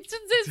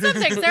 Some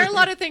things. There are a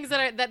lot of things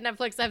that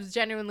Netflix has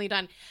genuinely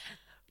done.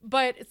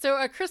 But so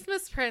A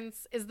Christmas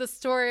Prince is the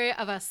story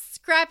of a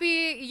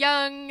scrappy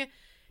young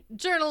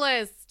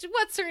journalist,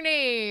 what's her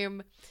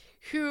name,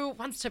 who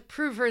wants to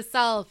prove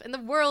herself in the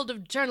world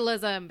of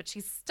journalism, but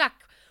she's stuck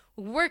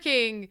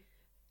working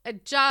a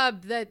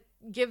job that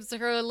gives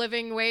her a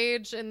living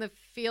wage in the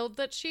field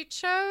that she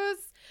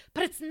chose.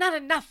 But it's not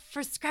enough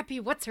for scrappy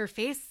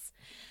what's-her-face.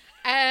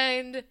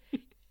 And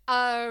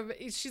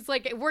she's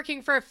like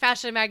working for a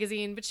fashion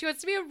magazine, but she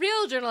wants to be a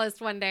real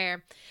journalist one day.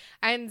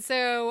 And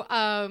so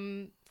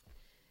her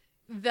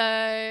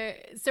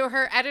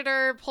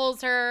editor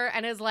pulls her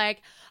and is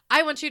like,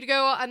 I want you to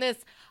go on this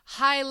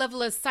high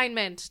level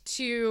assignment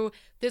to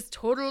this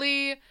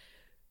totally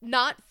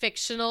not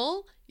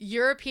fictional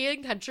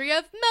European country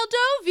of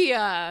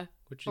Moldova,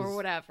 or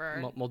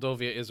whatever.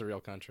 Moldova is a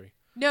real country.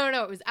 No,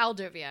 it was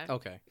Aldovia.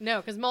 Okay.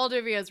 No, because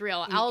Moldova is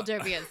real.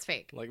 Aldovia is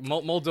fake. Like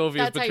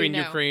Moldova is between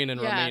Ukraine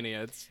and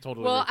Romania. It's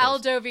totally well, real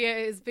place.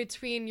 Aldovia is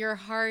between your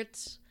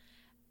heart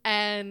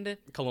and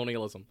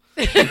colonialism.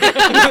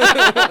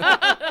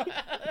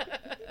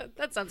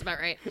 That sounds about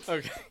right.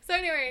 Okay. So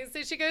anyway,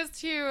 so she goes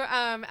to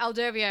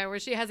Aldovia, where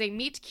she has a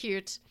meet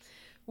cute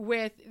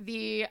with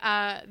the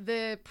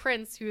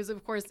prince, who is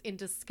of course in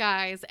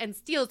disguise, and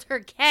steals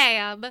her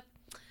cab.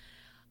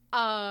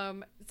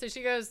 So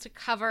she goes to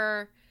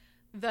cover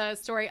the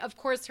story. Of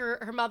course,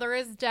 her mother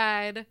is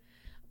dead.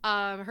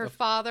 Her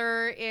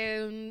father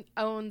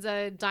owns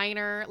a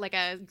diner, like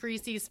a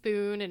Greasy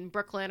Spoon in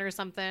Brooklyn or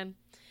something.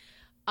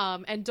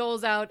 And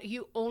doles out, he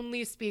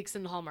only speaks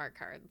in Hallmark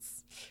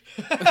cards.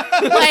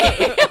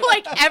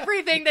 like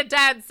everything that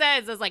dad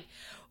says is like,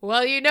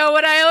 well, you know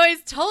what I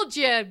always told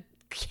you,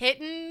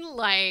 kitten,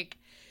 like,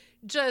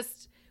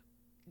 just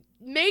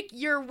make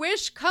your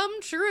wish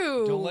come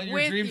true. Don't let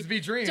your dreams be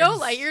dreams. Don't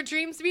let your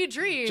dreams be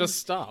dreams. Just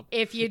stop.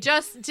 If you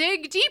just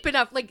dig deep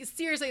enough. Like,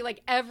 seriously,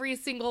 like, every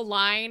single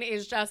line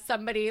is just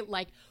somebody,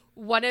 like,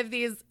 one of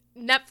these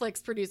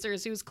Netflix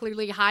producers who's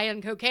clearly high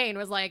on cocaine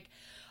was like,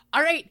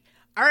 all right,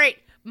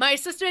 my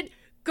assistant,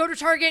 go to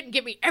Target and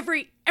get me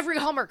every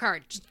Hallmark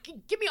card. Just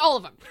give me all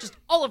of them. Just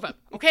all of them,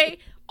 okay?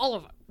 All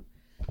of them.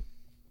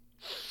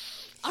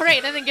 All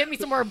right, and then get me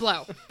some more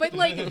blow. But,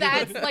 like,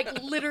 that's,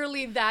 like,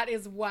 literally that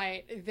is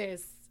what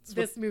this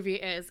movie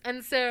is.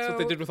 And so... That's what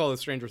they did with all the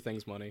Stranger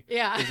Things money.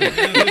 Yeah.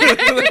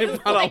 They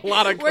bought a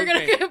lot of cocaine. We're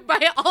going to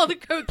buy all the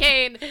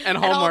cocaine and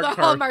Hallmark all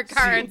the Hallmark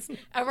cards,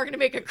 and we're going to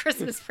make A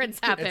Christmas Prince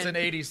happen. It's an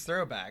 80s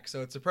throwback,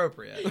 so it's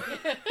appropriate.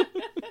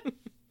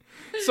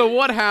 So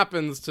what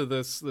happens to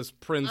this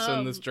prince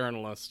and this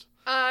journalist?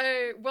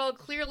 Well,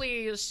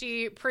 clearly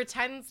she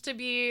pretends to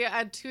be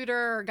a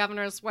tutor or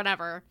governess,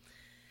 whatever.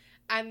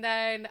 And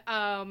then,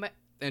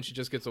 and she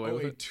just gets away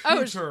with a it.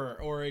 tutor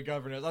or a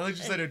governess. I thought you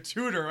said a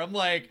tutor. I'm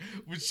like,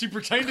 was she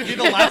pretending to be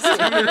the last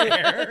tutor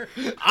here?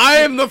 I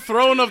am the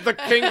throne of the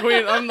king,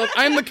 queen.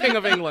 I'm the king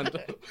of England.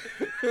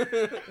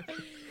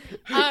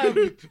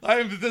 I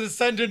am the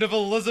descendant of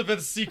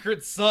Elizabeth's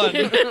secret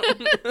son.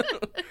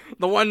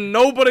 The one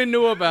nobody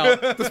knew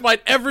about,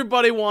 despite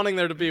everybody wanting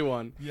there to be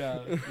one. Yeah.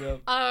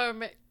 So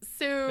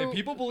hey,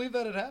 people believe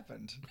that it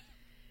happened.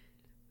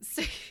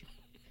 So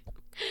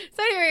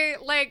anyway,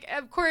 like,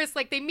 of course,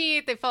 like, they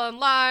meet, they fall in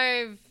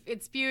love,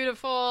 it's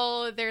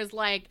beautiful. There's,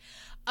 like,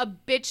 a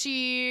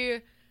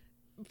bitchy,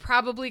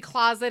 probably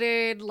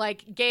closeted,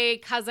 like, gay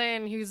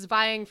cousin who's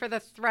vying for the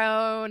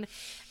throne,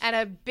 and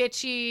a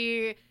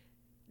bitchy,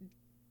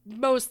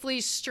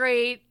 mostly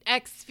straight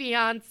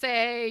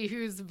ex-fiance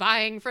who's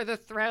vying for the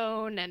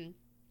throne, and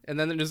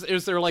then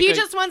is there like he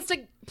just wants to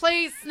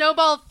play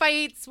snowball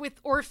fights with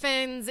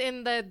orphans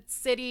in the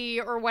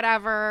city or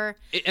whatever.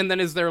 And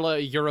then is there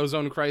like a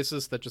Eurozone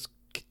crisis that just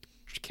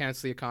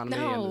cancels the economy?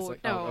 No, and it's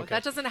like, no,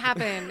 that doesn't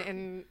happen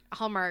in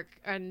Hallmark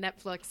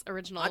Netflix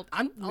original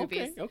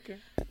movies.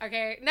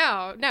 Okay,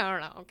 no,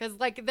 because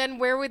like then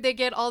where would they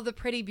get all the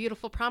pretty,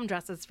 beautiful prom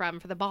dresses from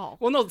for the ball?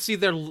 Well, no, see,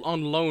 they're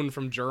on loan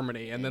from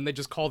Germany, and then they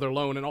just call their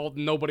loan, and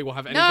nobody will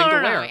have anything to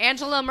wear. No,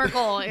 Angela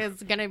Merkel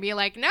is gonna be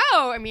like, no,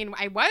 I mean,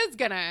 I was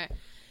gonna,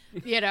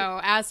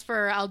 ask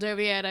for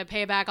Aldovia to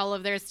pay back all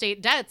of their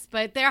state debts,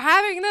 but they're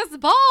having this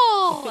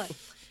ball.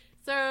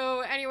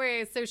 So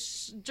anyway,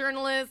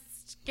 journalist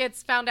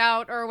gets found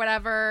out or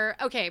whatever.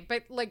 Okay,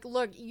 but like,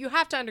 look, you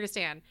have to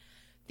understand,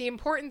 the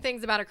important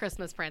things about A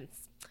Christmas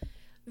Prince.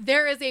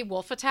 There is a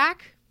wolf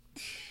attack.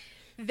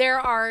 There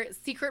are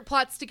secret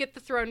plots to get the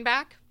throne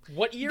back.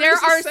 What year There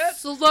is this are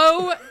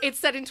set? It's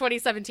set in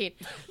 2017.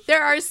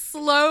 There are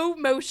slow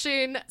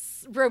motion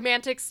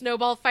romantic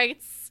snowball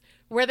fights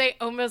where they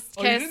almost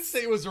kiss. Oh, you didn't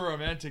say it was a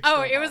romantic. Oh,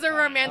 snowball it was a fight.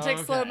 romantic Oh,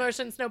 okay. slow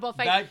motion snowball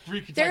fight. That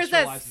There's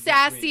a recontextualizes it,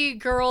 sassy sweet.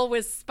 girl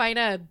with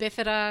spina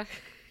bifida.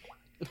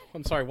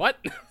 I'm sorry, what?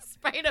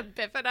 Spina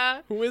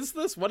bifida. Who is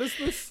this? What is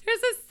this? There's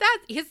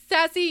his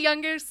sassy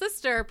younger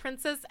sister,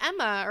 Princess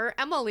Emma or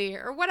Emily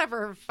or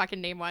whatever her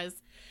fucking name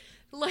was.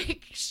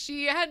 Like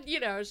she had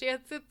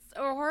a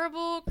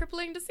horrible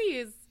crippling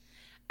disease.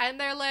 And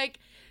they're like,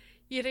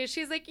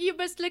 she's like, you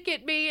must look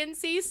at me and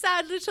see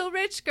sad little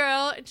rich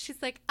girl. And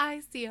she's like,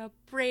 I see a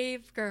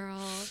brave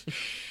girl.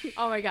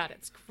 Oh my God,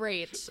 it's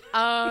great.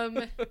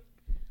 And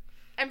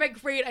by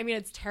great, I mean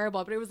it's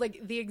terrible, but it was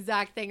like the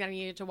exact thing I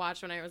needed to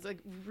watch when I was like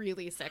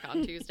really sick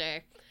on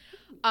Tuesday.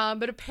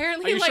 But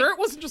apparently, Are you sure it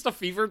wasn't just a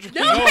fever dream?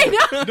 No, I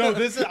know.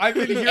 No, I've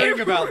been hearing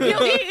It about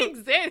really this.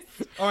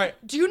 exists. All right.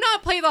 Do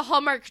not play the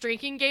Hallmark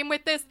drinking game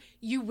with this.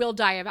 You will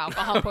die of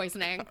alcohol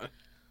poisoning.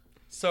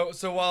 So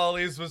while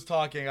Elise was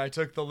talking, I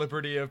took the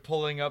liberty of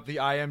pulling up the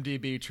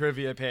IMDb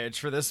trivia page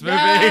for this movie.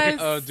 Yes.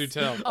 Oh, do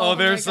tell. Oh, Oh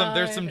there's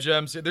my some God.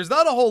 gems here. There's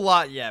not a whole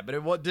lot yet, but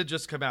it did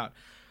just come out.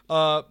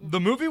 The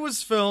movie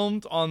was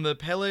filmed on the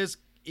Pele's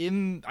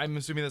I'm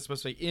assuming that's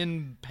supposed to be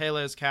in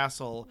Pele's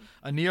Castle,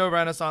 a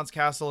neo-Renaissance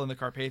castle in the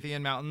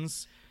Carpathian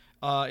Mountains,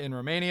 in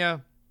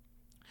Romania.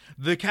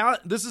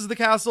 This is the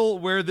castle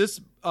where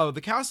this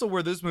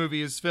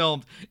movie is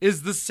filmed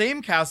is the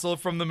same castle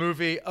from the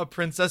movie A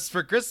Princess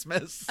for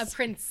Christmas. A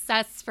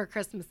princess for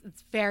Christmas.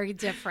 It's very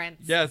different.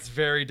 Yeah, it's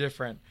very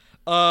different.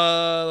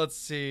 Let's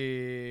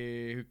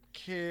see. Who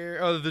cares?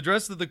 Oh, the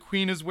dress that the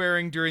queen is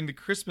wearing during the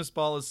Christmas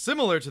ball is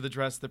similar to the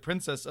dress the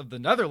Princess of the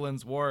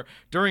Netherlands wore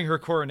during her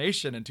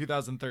coronation in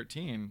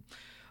 2013.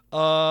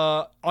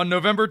 On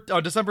December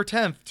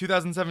 10th,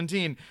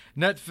 2017,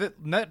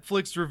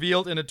 Netflix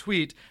revealed in a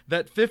tweet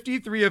that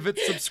 53 of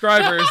its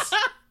subscribers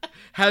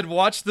had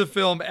watched the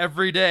film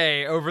every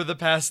day over the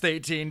past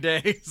 18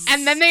 days.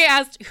 And then they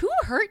asked, who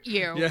hurt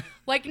you? Yeah.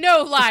 Like,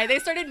 no lie. They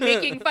started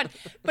making fun.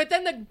 But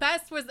then the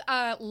best was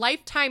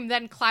Lifetime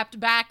then clapped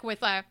back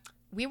with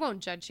we won't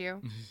judge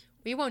you.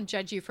 We won't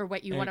judge you for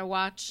what you want to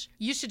watch.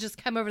 You should just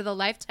come over to the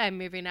Lifetime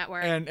Movie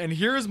Network. And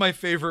here's my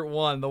favorite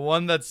one, the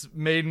one that's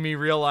made me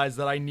realize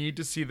that I need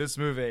to see this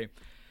movie.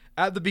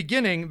 At the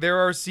beginning, there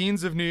are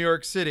scenes of New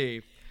York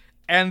City,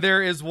 and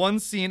there is one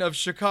scene of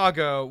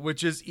Chicago,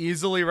 which is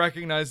easily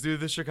recognized through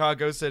the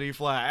Chicago City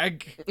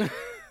flag.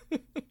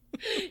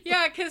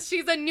 Yeah, because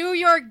she's a New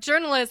York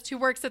journalist who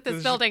works at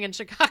this building in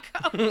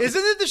Chicago.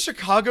 Isn't it the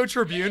Chicago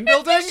Tribune It's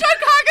building? the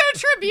Chicago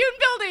Tribune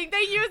building.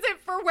 They use it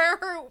for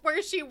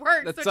where she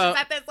works, That's which is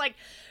at this like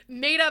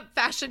made up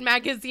fashion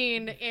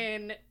magazine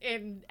in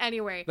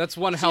anyway. That's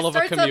one She hell of a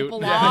starts commute.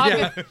 blog.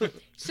 Yeah.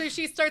 So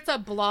she starts a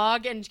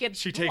blog and gets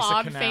She takes a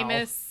blog canal.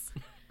 famous.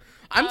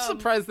 I'm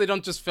surprised they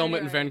don't just film it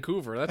in anyway.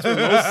 Vancouver. That's where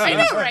most I know,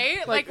 scenes are.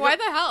 right? Like why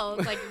the hell?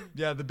 Like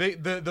Yeah, the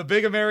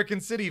big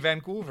American city,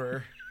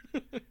 Vancouver.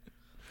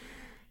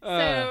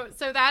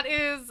 so that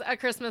is A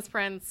Christmas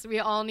Prince. We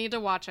all need to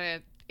watch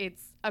it.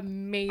 It's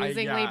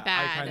amazingly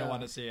bad. I kind of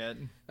want to see it.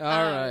 All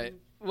right.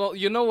 Well,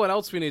 you know what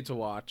else we need to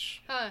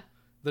watch? Huh.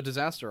 The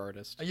Disaster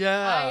Artist.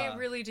 Yeah. I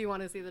really do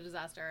want to see The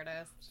Disaster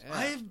Artist.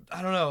 I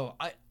don't know.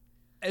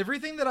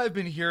 Everything that I've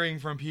been hearing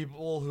from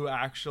people who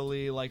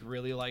actually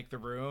really like The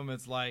Room,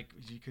 it's like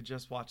you could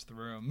just watch The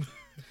Room.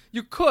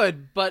 You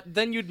could, but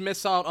then you'd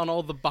miss out on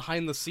all the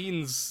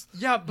behind-the-scenes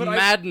but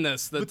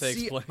madness that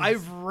takes place.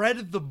 I've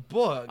read the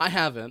book. I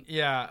haven't.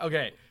 Yeah.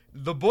 Okay.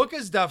 The book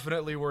is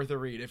definitely worth a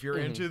read if you're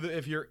into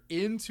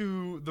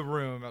The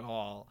Room at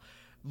all.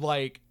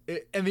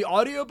 And the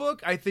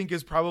audiobook I think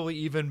is probably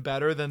even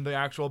better than the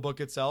actual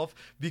book itself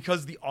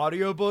because the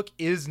audiobook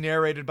is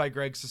narrated by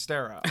Greg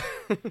Sestero.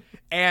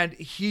 And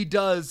he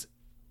does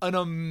an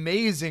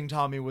amazing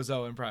Tommy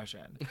Wiseau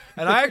impression.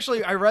 And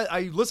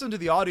I listened to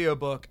the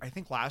audiobook I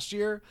think last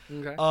year.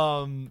 Okay.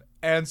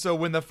 And so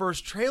when the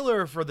first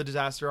trailer for The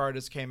Disaster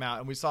Artist came out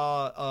and we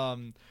saw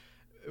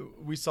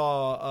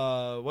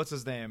what's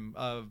his name?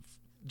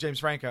 James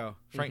Franco.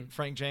 Frank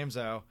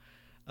Jameso.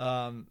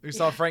 We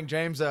saw Frank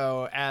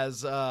Jameso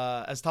as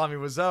Tommy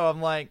Wiseau.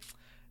 I'm like,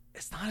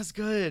 it's not as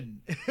good.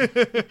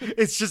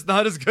 It's just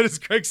not as good as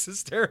Greg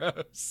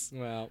Sesteros.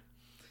 Well,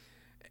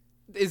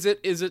 is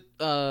it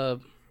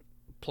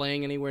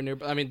playing anywhere near?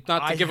 I mean,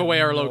 not to give have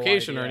away our no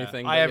location or idea.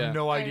 anything. I but have yeah.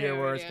 no idea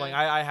where it's playing.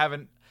 I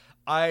haven't.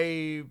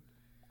 My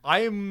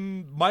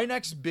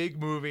next big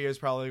movie is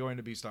probably going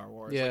to be Star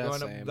Wars. Yeah,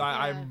 same.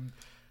 I'm.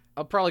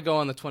 I'll probably go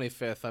on the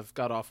 25th. I've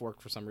got off work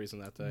for some reason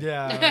that day.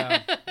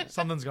 Yeah.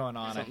 Something's going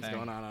on. Something's I think.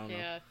 going on. I don't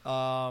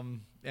know.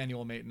 Yeah.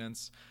 Annual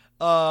maintenance.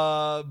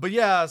 But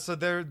yeah, so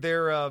they're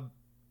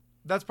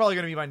that's probably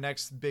going to be my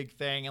next big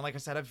thing. And like I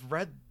said, I've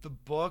read the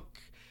book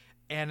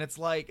and it's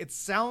like, it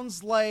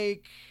sounds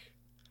like,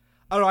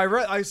 I don't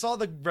know. I saw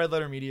the Red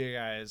Letter Media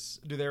guys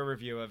do their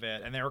review of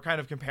it, and they were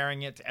kind of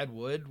comparing it to Ed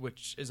Wood,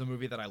 which is a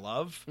movie that I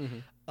love.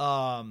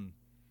 And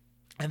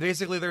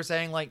basically they're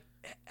saying like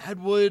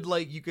Ed Wood,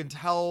 like you can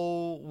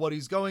tell what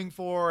he's going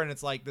for, and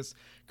it's like this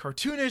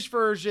cartoonish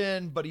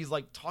version, but he's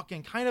like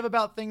talking kind of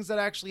about things that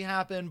actually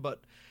happened,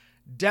 but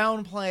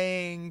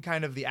downplaying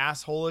kind of the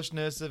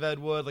assholishness of Ed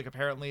Wood. Like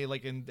apparently,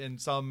 like in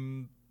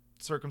some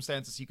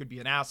circumstances, he could be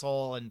an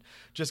asshole, and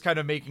just kind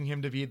of making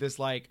him to be this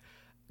like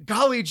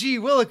golly gee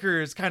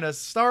Willikers kind of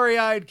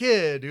starry-eyed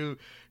kid who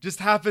just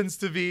happens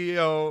to be, you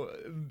know,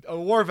 a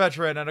war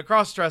veteran and a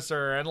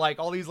cross-dresser and like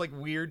all these like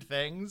weird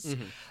things.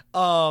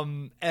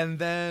 And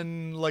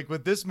then like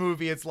with this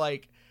movie, it's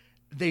like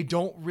they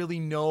don't really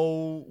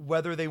know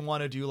whether they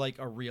want to do like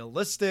a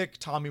realistic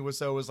Tommy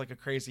Wiseau is like a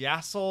crazy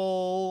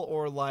asshole,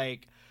 or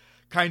like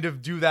kind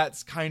of do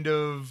that kind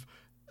of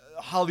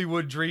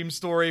Hollywood dream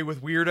story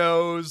with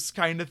weirdos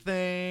kind of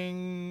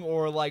thing,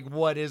 or like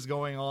what is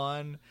going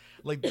on.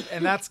 Like,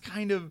 and that's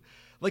kind of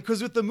like,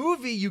 because with the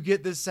movie you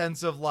get this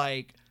sense of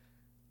like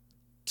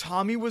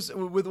Tommy was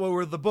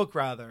or the book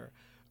rather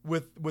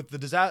with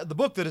the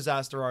book The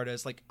Disaster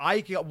Artist. Like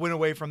I went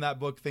away from that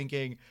book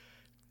thinking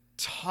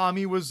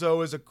Tommy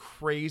Wiseau is a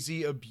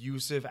crazy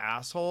abusive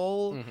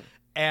asshole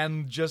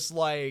and just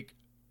like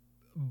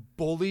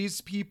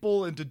bullies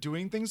people into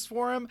doing things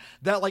for him,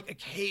 that like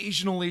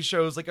occasionally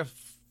shows like a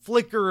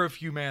flicker of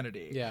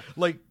humanity. Yeah,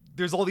 like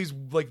there's all these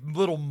like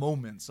little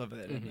moments of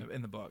it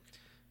in the book.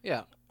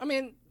 Yeah, I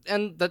mean,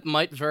 and that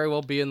might very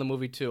well be in the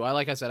movie too.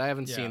 Like I said, I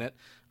haven't seen it.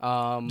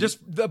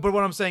 But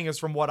what I'm saying is,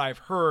 from what I've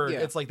heard,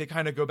 it's like they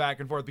kind of go back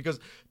and forth because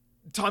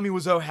Tommy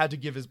Wiseau had to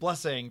give his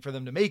blessing for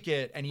them to make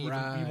it, and he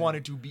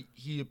wanted to be.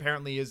 He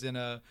apparently is in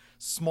a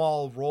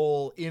small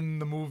role in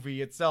the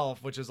movie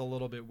itself, which is a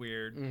little bit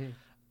weird.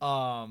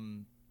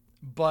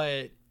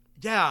 But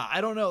yeah, I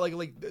don't know.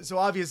 Like so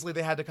obviously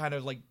they had to kind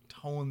of like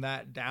tone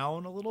that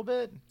down a little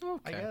bit.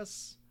 I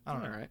guess I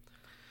don't know. All right.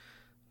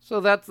 So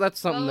that's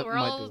something that we're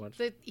might all be watched.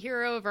 the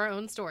hero of our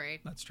own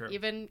story. That's true.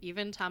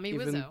 Even Tommy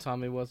Wiseau. Even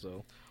Tommy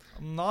Wiseau.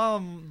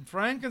 I'm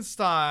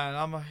Frankenstein.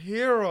 I'm a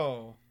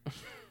hero.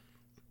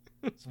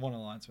 It's one of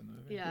the lines from the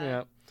movie.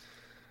 Yeah.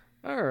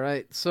 All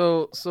right.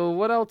 So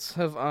what else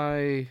have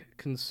I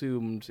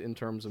consumed in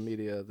terms of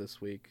media this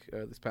week?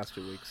 These past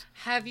 2 weeks.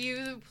 Have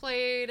you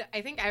played?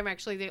 I think I'm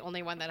actually the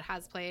only one that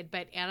has played,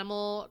 but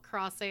Animal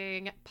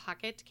Crossing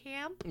Pocket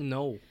Camp.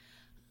 No.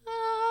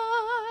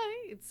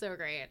 It's so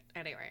great.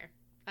 Anyway,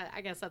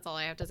 I guess that's all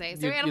I have to say.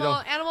 So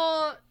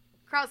Animal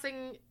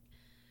Crossing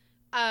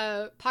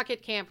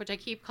Pocket Camp, which I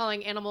keep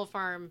calling Animal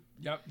Farm.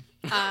 Yep.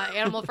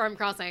 Animal Farm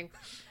Crossing.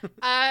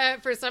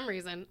 For some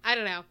reason, I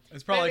don't know.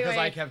 It's probably because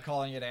I kept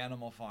calling it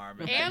Animal Farm.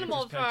 And Animal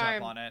just picked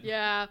Farm. Up on it.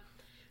 Yeah.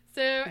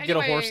 So anyway, get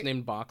a horse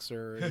named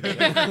Boxer.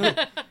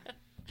 A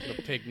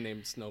pig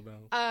named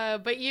Snowbell.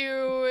 But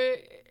you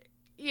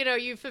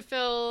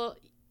fulfill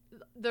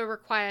the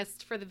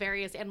request for the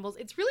various animals.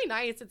 It's really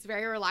nice. It's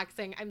very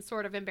relaxing. I'm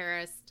sort of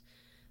embarrassed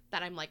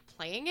that I'm like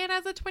playing it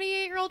as a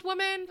 28-year-old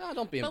woman. Oh,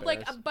 don't be embarrassed. But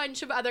like a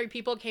bunch of other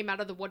people came out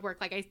of the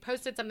woodwork. Like I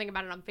posted something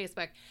about it on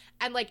Facebook,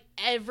 and like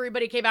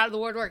everybody came out of the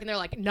woodwork and they're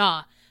like,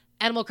 nah,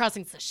 Animal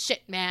Crossing's the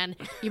shit, man.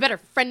 You better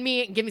friend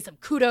me and give me some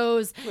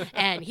kudos,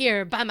 and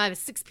here, buy my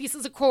 6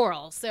 pieces of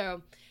coral.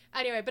 So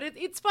anyway, but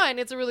it's fun.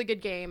 It's a really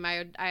good game.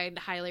 I'd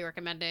highly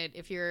recommend it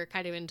if you're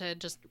kind of into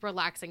just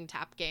relaxing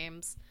tap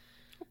games.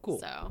 Cool.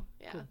 So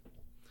yeah. Cool.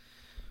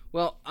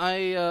 Well,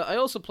 I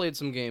also played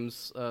some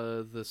games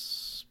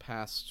this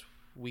past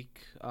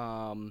week.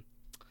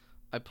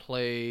 I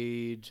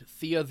played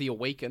Thea the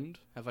Awakened.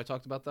 Have I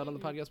talked about that on the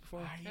podcast before?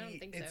 I don't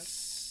think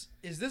so.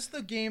 Is this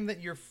the game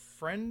that your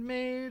friend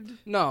made?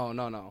 No.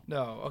 No.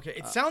 Okay.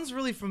 It sounds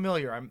really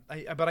familiar.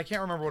 But I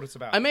can't remember what it's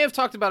about. I may have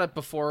talked about it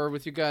before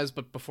with you guys,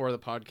 but before the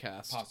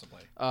podcast.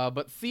 Possibly.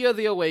 But Thea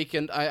the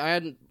Awakened, I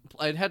hadn't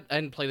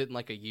played it in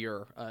like a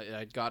year.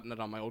 I'd gotten it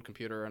on my old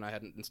computer, and I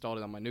hadn't installed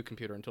it on my new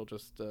computer until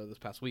just this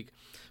past week.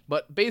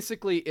 But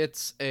basically,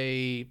 it's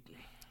a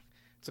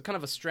kind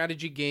of a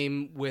strategy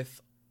game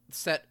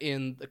set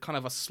in kind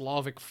of a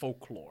Slavic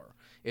folklore.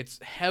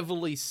 It's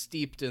heavily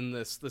steeped in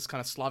this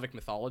kind of Slavic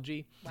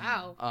mythology.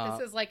 Wow,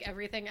 this is like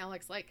everything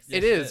Alex likes.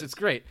 It is. It's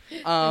great.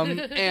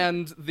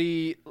 And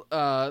the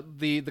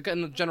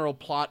general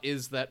plot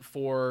is that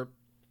for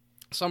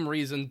some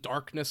reason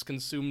darkness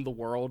consumed the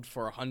world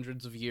for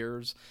hundreds of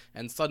years,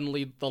 and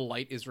suddenly the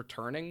light is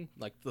returning.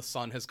 Like the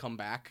sun has come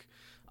back.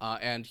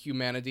 And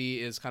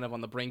humanity is kind of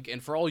on the brink.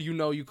 And for all you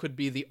know, you could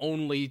be the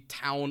only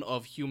town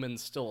of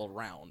humans still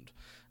around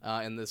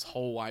in this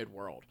whole wide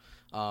world.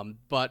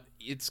 But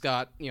it's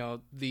got,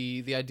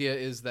 the idea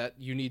is that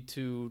you need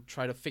to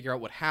try to figure out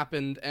what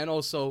happened and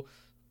also,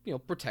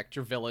 protect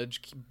your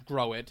village,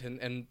 grow it,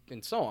 and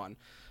so on.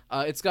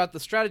 It's got the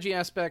strategy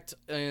aspect,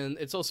 and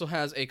it also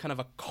has a kind of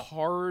a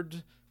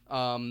card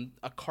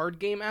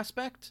game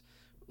aspect.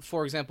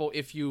 For example,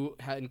 if you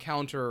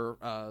encounter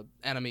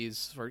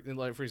enemies, for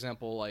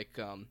example,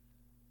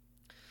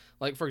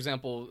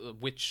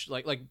 witch,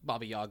 like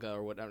Baba Yaga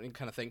or whatever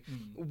kind of thing.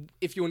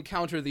 If you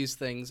encounter these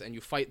things and you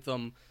fight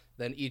them,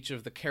 then each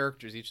of the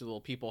characters, each of the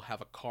little people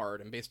have a card,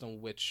 and based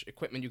on which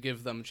equipment you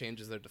give them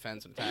changes their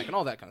defense and attack and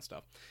all that kind of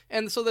stuff.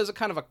 And so there's a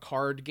kind of a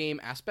card game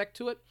aspect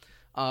to it,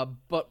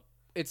 but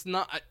it's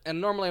not, and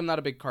normally I'm not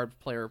a big card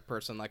player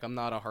person, like I'm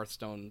not a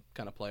Hearthstone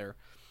kind of player,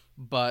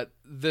 but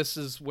this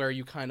is where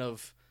you kind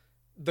of,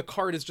 the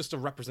card is just a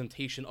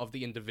representation of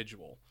the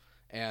individual.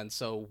 And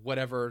so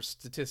whatever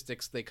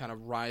statistics they kind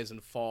of rise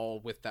and fall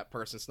with that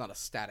person, it's not a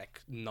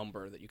static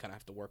number that you kind of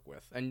have to work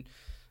with. And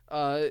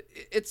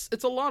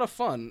it's a lot of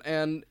fun,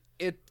 and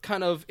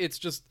it's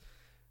just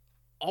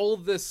all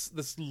of this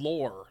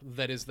lore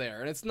that is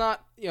there. And it's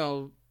not,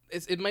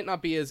 it might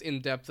not be as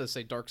in-depth as,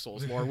 say, Dark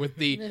Souls lore with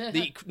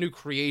the new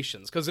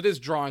creations, because it is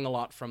drawing a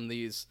lot from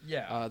these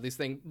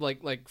things,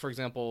 like for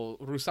example,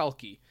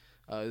 Rusalki.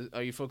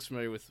 Are you folks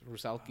familiar with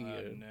Rusalki?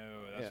 No,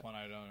 that's one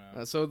I don't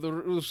know. So the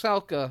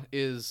Rusalka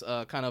is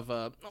kind of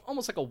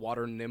almost like a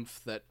water nymph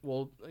that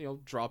will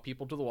draw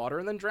people to the water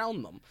and then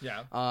drown them. Yeah,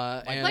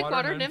 and like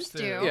water nymphs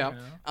do.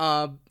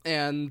 Yeah,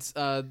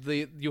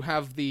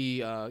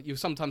 you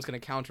sometimes can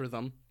encounter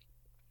them.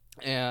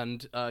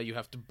 And you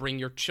have to bring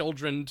your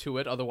children to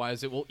it,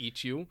 otherwise it will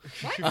eat you.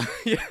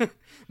 What?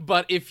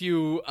 But if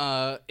you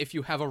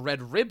have a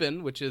red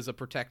ribbon, which is a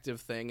protective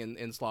thing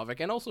in Slavic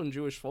and also in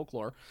Jewish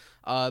folklore,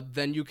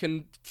 then you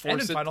can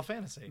force it. Final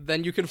Fantasy.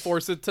 Then you can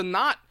force it to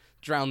not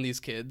drown these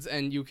kids,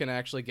 and you can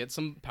actually get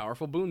some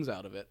powerful boons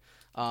out of it.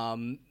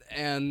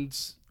 And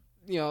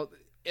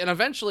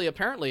eventually,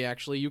 apparently,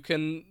 actually, you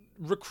can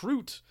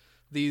recruit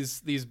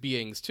these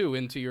beings too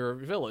into your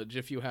village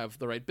if you have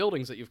the right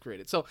buildings that you've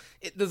created. So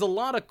there's a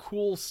lot of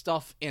cool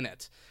stuff in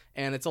it,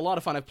 and it's a lot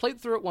of fun. I've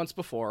played through it once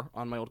before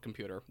on my old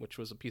computer, which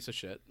was a piece of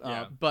shit.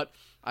 But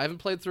I haven't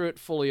played through it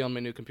fully on my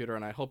new computer,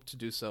 and I hope to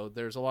do so.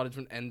 There's a lot of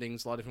different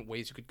endings, a lot of different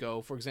ways you could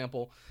go. For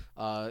example,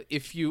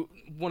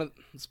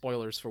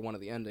 spoilers for one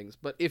of the endings,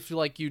 but if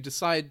you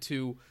decide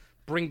to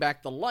bring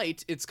back the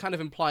light, it's kind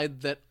of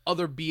implied that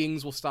other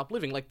beings will stop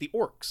living, like the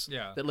orcs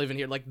that live in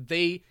here. Like,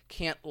 they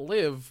can't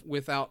live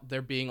without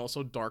there being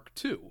also dark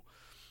too.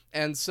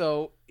 And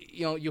so,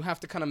 you have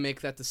to kind of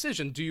make that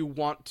decision. Do you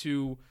want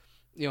to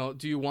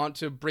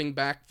bring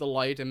back the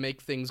light and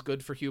make things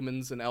good for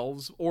humans and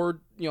elves?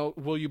 Or,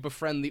 will you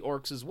befriend the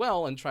orcs as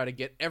well and try to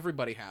get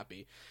everybody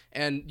happy?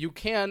 And you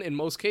can, in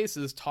most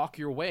cases, talk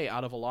your way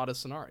out of a lot of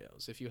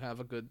scenarios. If you have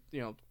a good,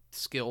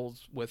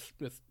 skills with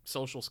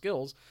social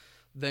skills,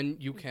 then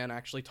you can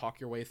actually talk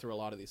your way through a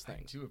lot of these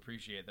things. I do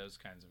appreciate those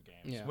kinds of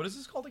games. Yeah. What is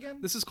this called again?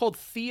 This is called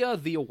Thea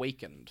the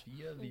Awakened.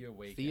 Thea the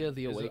Awakened. Thea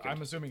the Awakened.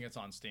 I'm assuming it's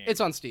on Steam. It's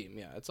on Steam,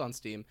 yeah. It's on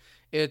Steam.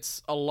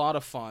 It's a lot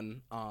of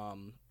fun,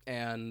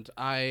 and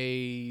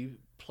I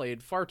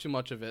played far too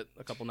much of it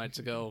a couple nights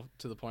ago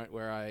to the point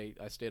where I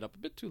stayed up a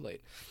bit too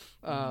late.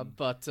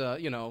 But,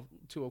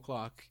 2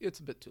 o'clock, it's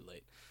a bit too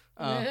late.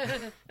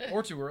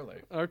 Or too early.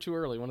 Or too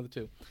early, one of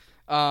the two.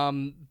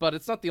 But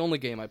it's not the only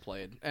game I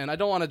played, and I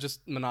don't want to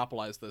just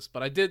monopolize this,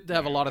 but I did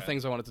have a lot of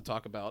things I wanted to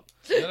talk about.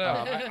 No.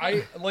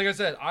 I like I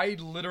said, I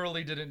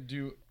literally didn't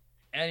do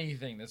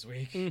anything this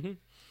week.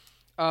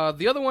 Mm-hmm.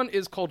 The other one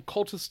is called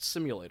Cultist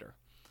Simulator.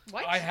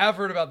 What? I have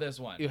heard about this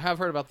one. You have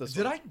heard about this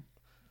Did one. I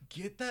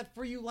get that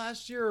for you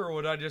last year, or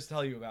would I just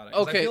tell you about it?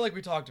 Okay. I feel like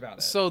we talked about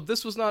it. So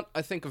this was not,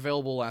 I think,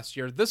 available last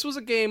year. This was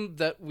a game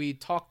that we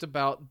talked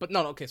about, but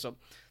no, okay, so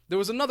there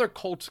was another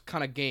cult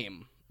kind of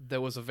game that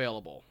was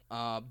available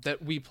that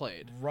we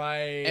played,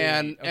 right?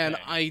 And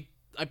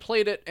I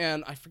played it,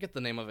 and I forget the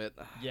name of it.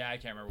 Yeah, I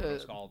can't remember what it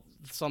was called.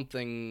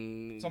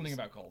 Something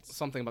about cults.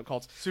 Something about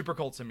cults. Super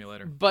Cult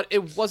Simulator. But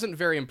it wasn't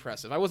very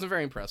impressive. I wasn't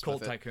very impressed Cult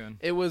with it. Tycoon.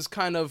 It was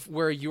kind of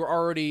where you're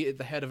already at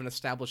the head of an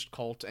established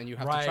cult, and you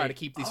have to try to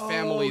keep these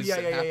families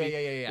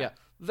happy.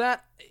 Yeah.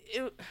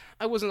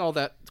 I wasn't all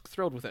that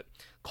thrilled with it.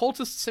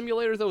 Cultist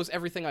Simulator, though, is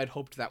everything I'd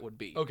hoped that would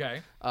be.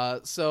 Okay.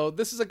 So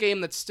this is a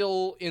game that's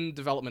still in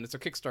development. It's a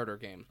Kickstarter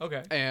game.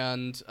 Okay.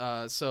 And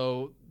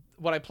so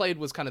what I played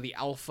was kind of the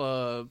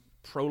alpha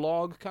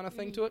prologue kind of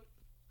thing to it.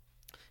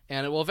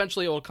 And it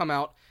will come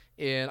out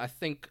in, I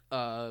think,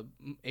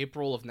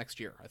 April of next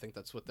year. I think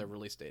that's what their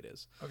release date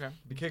is. Okay.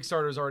 The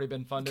Kickstarter's already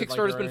been funded.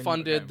 Kickstarter's been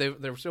funded. Okay.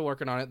 They're still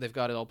working on it. They've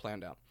got it all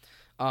planned out.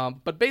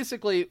 But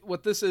basically,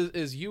 what this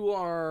is you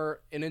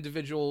are an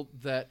individual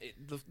that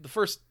the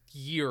first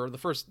year, the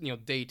first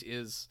date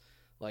is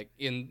like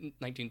in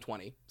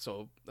 1920.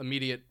 So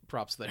immediate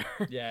props there.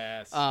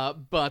 Yes.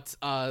 But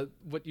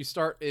what you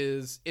start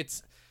is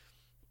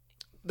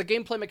the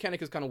gameplay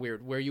mechanic is kind of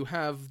weird, where you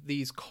have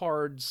these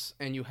cards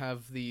and you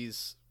have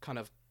these kind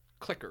of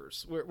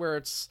clickers, where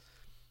it's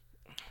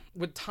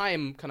with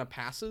time kind of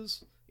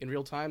passes in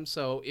real time.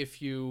 So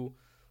if you,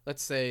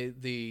 let's say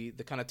the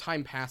kind of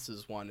time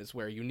passes one is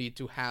where you need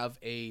to have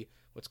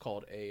what's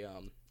called a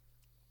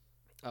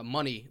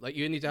money, like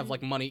you need to have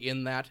like money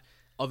in that,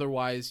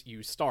 otherwise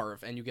you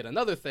starve. And you get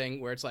another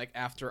thing where it's like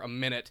after a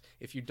minute,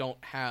 if you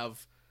don't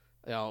have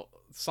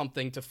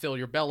something to fill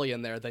your belly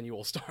in there, then you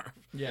will starve.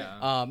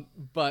 Yeah.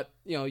 But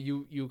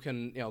you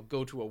can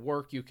go to a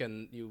work, you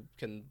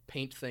can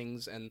paint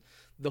things, and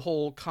the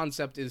whole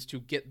concept is to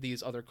get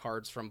these other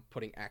cards from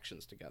putting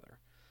actions together.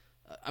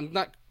 I'm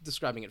not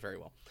describing it very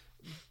well.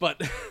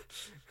 but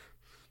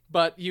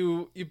but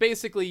you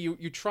basically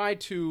you try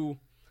to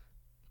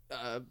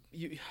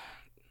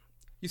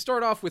you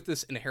start off with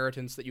this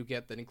inheritance that you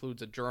get that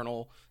includes a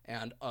journal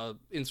and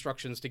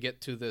instructions to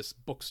get to this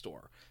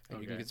bookstore.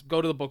 And you can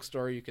go to the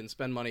bookstore, you can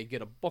spend money,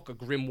 get a book, a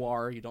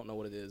grimoire, you don't know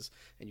what it is,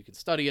 and you can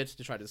study it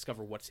to try to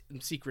discover what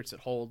secrets it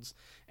holds.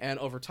 And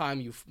over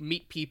time, you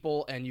meet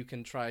people, and you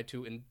can try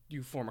to,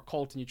 you form a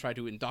cult, and you try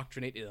to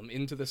indoctrinate them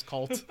into this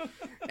cult.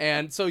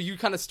 And so you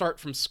kind of start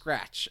from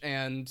scratch,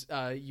 and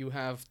you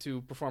have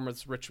to perform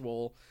this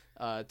ritual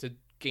to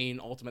gain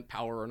ultimate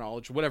power or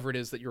knowledge, or whatever it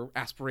is that your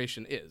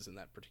aspiration is in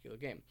that particular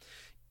game.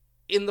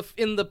 In the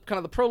kind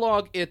of the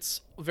prologue,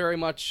 it's very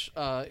much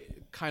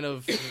kind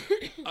of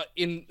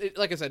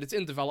like I said, it's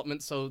in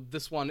development. So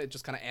this one, it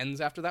just kind of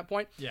ends after that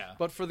point. Yeah.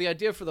 But for the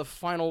idea for the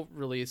final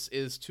release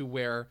is to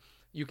where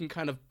you can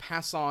kind of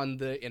pass on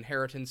the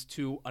inheritance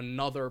to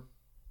another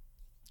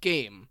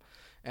game,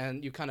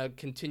 and you kind of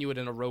continue it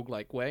in a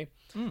roguelike way.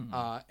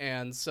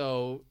 And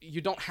so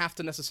you don't have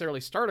to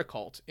necessarily start a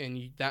cult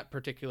in that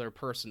particular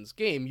person's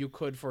game. You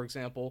could, for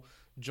example,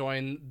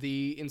 join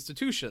the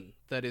institution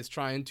that is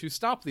trying to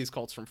stop these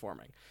cults from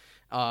forming.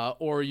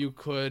 Or you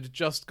could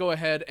just go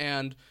ahead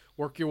and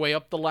work your way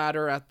up the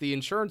ladder at the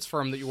insurance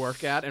firm that you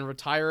work at and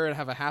retire and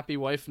have a happy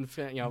wife and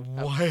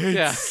What?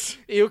 Yeah,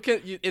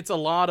 it's a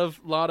lot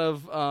of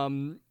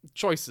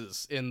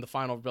choices in the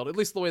final build, at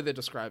least the way they're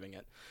describing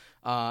it.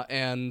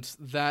 And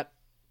that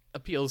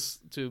appeals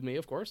to me,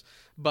 of course.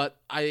 But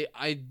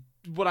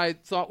what I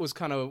thought was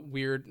kind of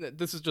weird,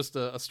 this is just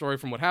a story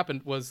from what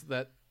happened, was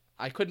that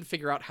I couldn't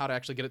figure out how to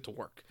actually get it to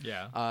work.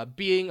 Yeah.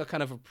 Being a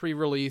kind of a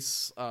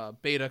pre-release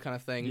beta kind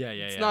of thing,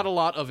 it's not a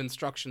lot of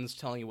instructions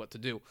telling you what to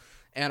do.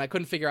 And I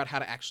couldn't figure out how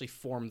to actually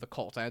form the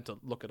cult. I had to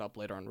look it up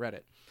later on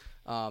Reddit.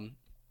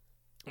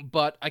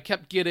 But I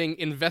kept getting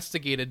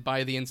investigated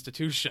by the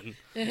institution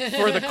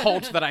for the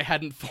cult that I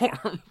hadn't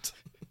formed.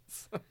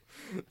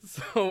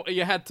 So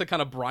you had to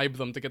kind of bribe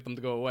them to get them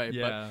to go away.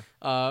 Yeah.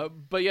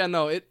 But yeah,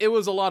 no, it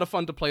was a lot of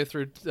fun to play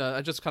through.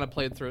 I just kind of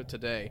played through it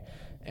today,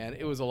 and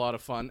it was a lot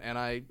of fun, and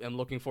I am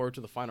looking forward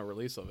to the final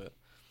release of it.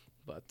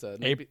 But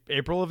maybe,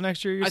 April of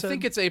next year, you said? I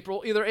think it's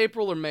either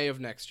April or May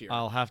of next year.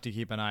 I'll have to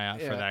keep an eye out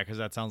for that, because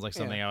that sounds like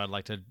something I would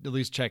like to at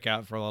least check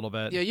out for a little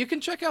bit. Yeah, you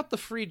can check out the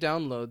free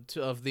download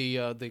of the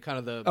kind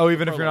of the... Oh,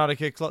 even if you're not a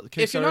Kickstarter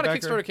If you're not a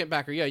backer? Kickstarter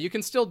backer, yeah, you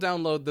can still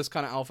download this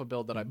kind of alpha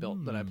build that I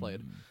built, that I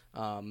played.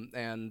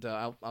 And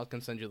I can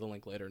send you the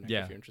link laiter, Nick,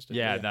 if you're interested.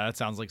 Yeah, that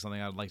sounds like something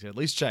I'd like to at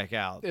least check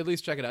out. At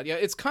least check it out. Yeah,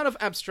 it's kind of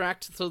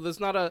abstract, so there's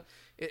not a...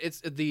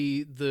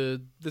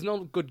 There's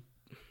no good...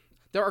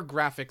 There are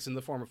graphics in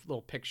the form of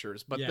little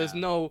pictures, but there's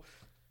no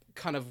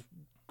kind of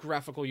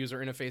graphical user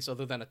interface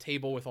other than a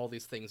table with all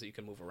these things that you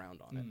can move around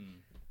on it.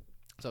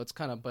 So it's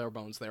kind of bare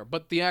bones there.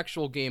 But the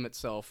actual game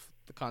itself,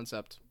 the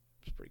concept,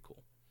 is pretty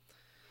cool.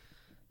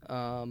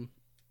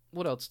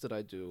 What else did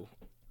I do?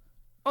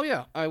 Oh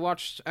yeah, I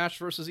watched Ash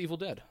vs. Evil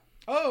Dead.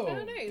 Oh,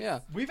 nice. Yeah.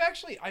 We've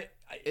actually...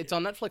 It's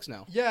on Netflix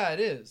now. Yeah, it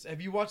is. Have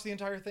you watched the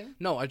entire thing?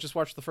 No, I just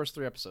watched the first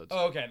 3 episodes.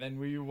 Oh, okay. Then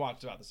we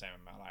watched about the same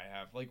amount I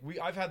have. Like,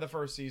 I've had the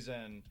first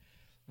season...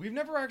 We've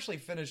never actually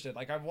finished it.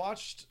 Like, I've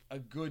watched a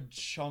good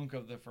chunk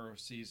of the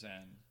first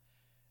season.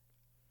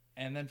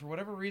 And then for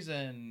whatever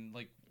reason,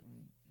 like,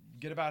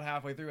 get about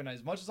halfway through. And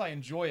as much as I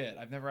enjoy it,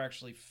 I've never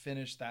actually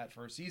finished that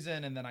first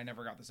season. And then I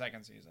never got the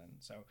second season.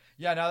 So,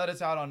 yeah, now that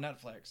it's out on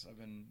Netflix, I've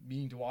been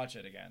meaning to watch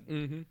it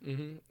again.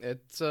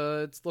 It's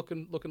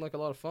looking like a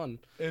lot of fun.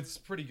 It's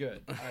pretty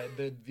good.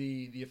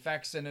 The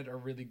effects in it are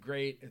really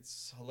great.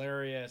 It's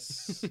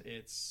hilarious.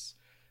 It's...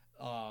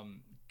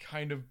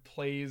 kind of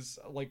plays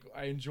like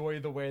I enjoy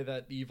the way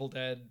that Evil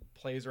Dead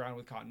plays around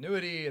with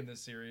continuity, and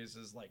this series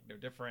is like no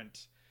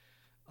different.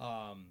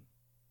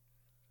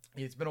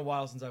 It's been a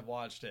while since I've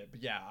watched it,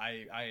 but yeah,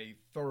 I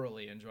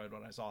thoroughly enjoyed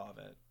what I saw of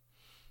it.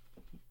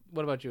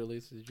 What about you,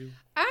 Elise? Did you?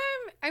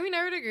 I mean,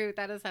 I would agree with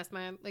that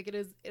assessment. Like, it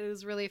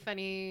is really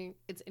funny.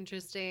 It's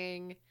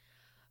interesting.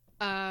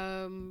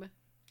 The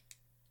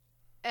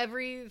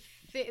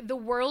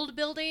world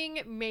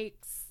building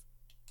makes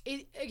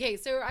it okay.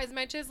 So as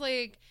much as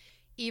like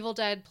Evil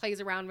Dead plays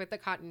around with the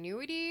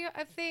continuity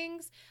of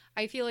things,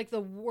 I feel like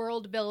the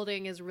world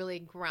building is really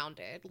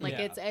grounded. Like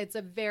it's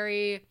a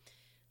very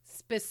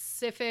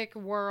specific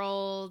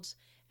world,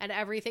 and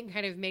everything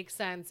kind of makes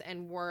sense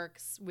and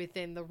works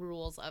within the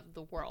rules of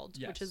the world,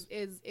 which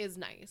is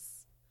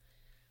nice.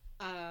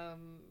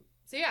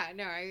 So yeah,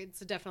 no, it's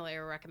definitely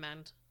a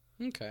recommend.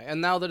 Okay, and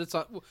now that it's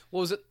on,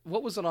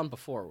 what was it on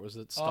before? Was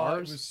it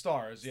Stars? It was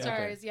Stars, yeah.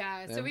 Stars,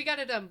 yeah. So we got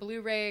it on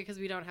Blu-ray because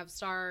we don't have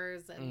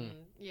Stars, and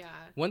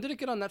When did it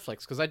get on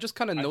Netflix? Because I just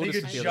kind of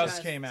noticed I think it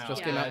just came out.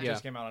 Just came out, It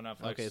just came out on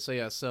Netflix.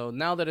 Okay, so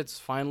now that it's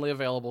finally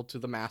available to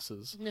the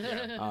masses,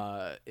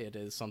 it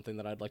is something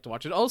that I'd like to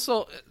watch. It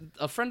also,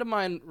 a friend of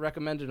mine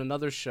recommended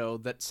another show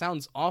that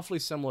sounds awfully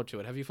similar to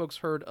it. Have you folks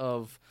heard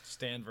of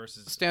Stand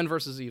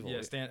versus Evil?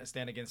 Yeah,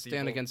 Stand Against Evil.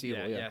 Stand Against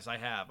Evil. Yeah. Yes, I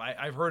have.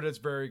 I've heard it's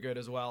very good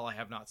as well. I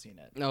have not seen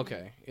it.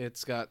 Okay,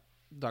 it's got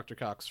Dr.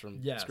 Cox from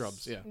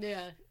Scrubs.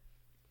 Yeah.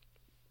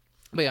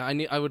 But yeah,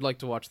 I would like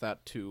to watch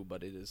that too,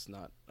 but it is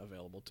not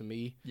available to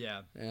me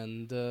Yeah.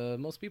 and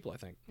most people, I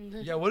think.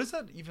 Yeah, what is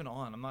that even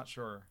on? I'm not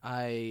sure.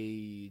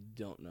 I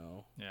don't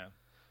know. Yeah.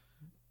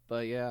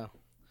 But yeah.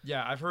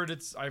 Yeah, I've heard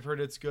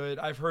it's good.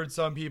 I've heard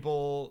some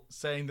people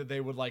saying that they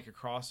would like a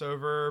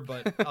crossover,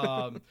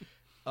 but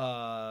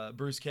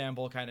Bruce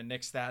Campbell kind of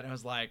nixed that and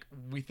was like,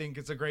 we think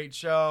it's a great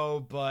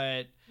show,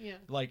 but Yeah.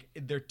 like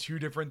they're two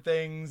different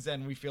things,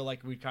 and we feel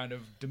like we kind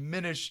of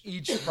diminish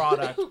each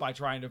product by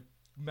trying to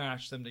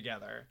mash them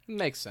together.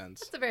 Makes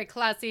sense. It's a very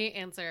classy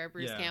answer,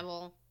 Bruce Yeah.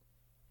 Campbell.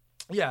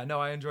 Yeah, no,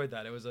 I enjoyed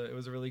that. It was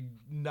a really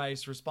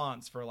nice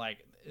response for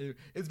like,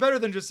 it's better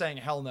than just saying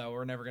hell no,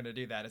 we're never going to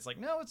do that. It's like,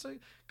 no, it's a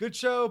good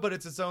show, but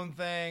it's its own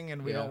thing,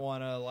 and we Yeah. don't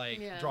want to like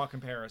Yeah. draw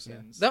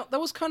comparisons. That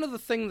was kind of the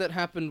thing that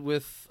happened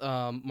with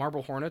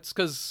Marble Hornets,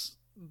 because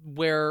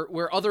where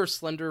other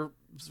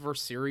Slenderverse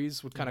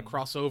series would kind of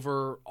cross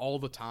over all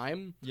the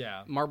time,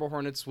 Yeah. Marble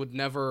Hornets would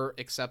never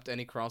accept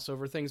any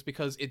crossover things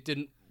because it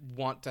didn't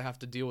want to have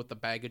to deal with the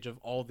baggage of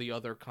all the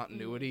other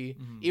continuity.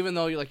 Even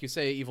though, like you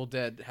say, Evil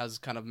Dead has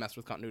kind of messed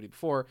with continuity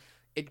before,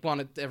 it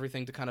wanted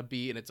everything to kind of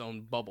be in its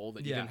own bubble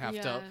that you Yeah. didn't have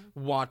Yeah. to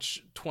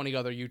watch 20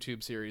 other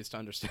YouTube series to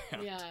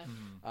understand.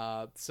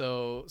 Yeah.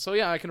 So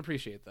yeah, I can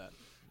appreciate that.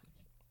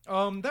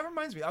 That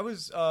reminds me, I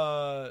was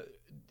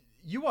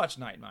you watched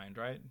Nightmind,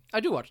 right?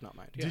 I do watch Not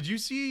Mind. Yeah. Did you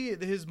see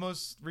his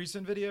most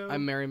recent video?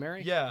 I'm Mary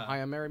Mary? Yeah.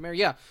 Hi, I'm Mary Mary.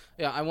 Yeah.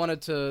 Yeah, I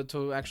wanted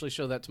to actually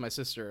show that to my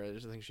sister. I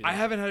just think she I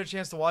haven't had a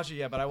chance to watch it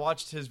yet, but I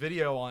watched his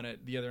video on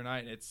it the other night,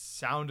 and it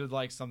sounded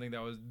like something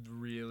that was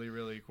really,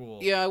 really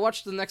cool. Yeah, I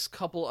watched the next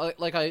couple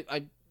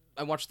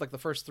I watched like the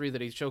first 3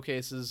 that he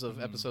showcases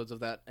of episodes of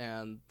that,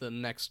 and the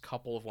next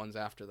couple of ones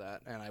after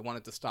that, and I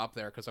wanted to stop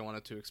there because I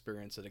wanted to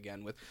experience it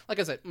again with, like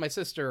I said, my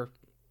sister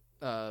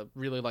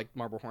really liked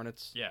Marble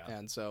Hornets. Yeah.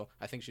 And so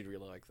I think she'd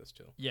really like this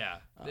too. Yeah.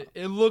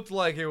 It looked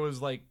like it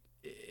was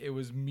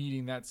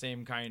meeting that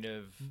same kind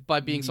of By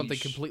being something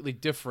niche. completely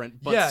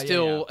different, but Yeah, yeah,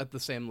 still yeah. at the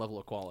same level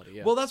of quality.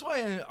 Yeah. Well, that's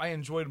why I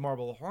enjoyed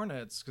Marble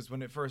Hornets, because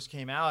when it first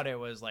came out, it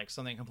was like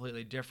something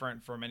completely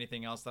different from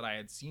anything else that I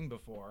had seen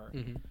before.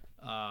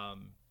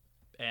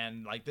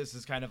 And like this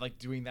is kind of like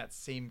doing that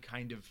same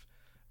kind of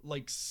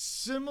like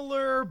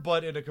similar,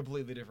 but in a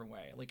completely different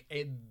way. Like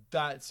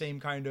that same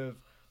kind of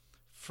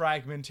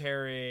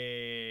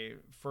fragmentary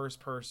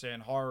first-person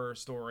horror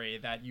story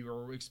that you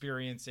are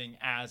experiencing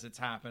as it's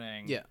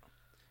happening. Yeah,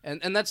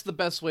 and that's the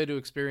best way to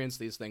experience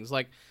these things.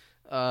 Like,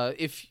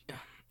 if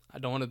I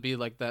don't want to be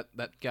like that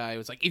guy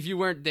who's like, if you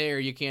weren't there,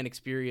 you can't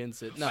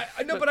experience it. No,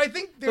 I know, but I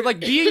think but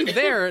like being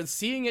there,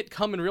 seeing it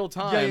come in real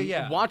time,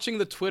 yeah. watching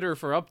the Twitter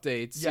for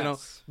updates, you know,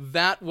 Yes.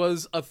 that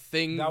was a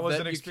thing That was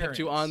an you kept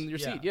you experience. on your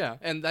Yeah. seat. Yeah,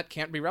 and that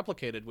can't be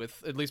replicated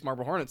with at least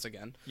Marble Hornets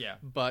again. Yeah.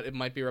 But it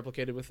might be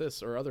replicated with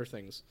this or other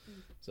things.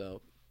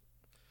 So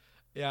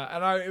Yeah,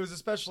 and it was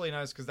especially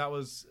nice because that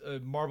was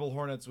Marble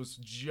Hornets was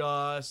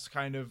just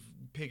kind of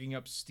picking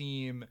up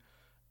steam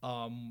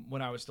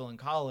when I was still in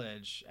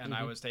college, and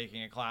I was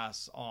taking a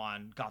class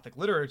on Gothic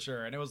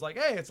literature, and it was like,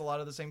 hey, it's a lot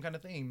of the same kind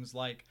of themes,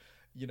 like,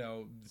 you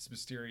know, this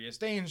mysterious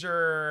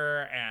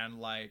danger, and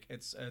like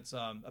it's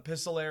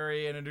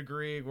epistolary in a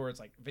degree where it's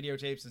like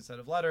videotapes instead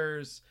of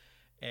letters.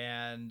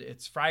 And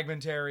it's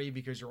fragmentary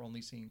because you're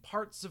only seeing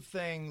parts of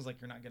things, like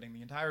you're not getting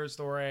the entire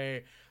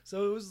story.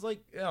 So it was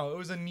like, you know, it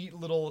was a neat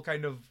little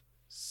kind of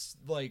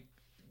like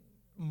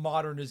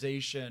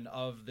modernization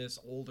of this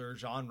older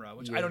genre,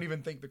 which I don't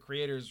even think the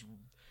creators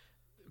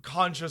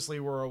consciously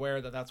were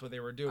aware that that's what they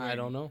were doing. I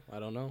don't know.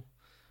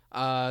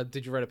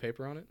 Did you write a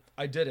paper on it?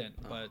 I didn't,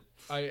 but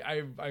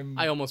I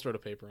almost wrote a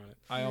paper on it.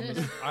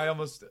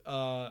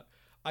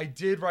 I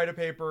did write a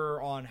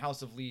paper on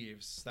House of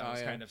Leaves that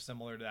was kind of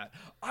similar to that.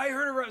 I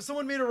heard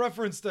someone made a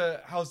reference to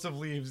House of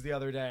Leaves the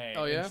other day.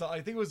 Oh, yeah? So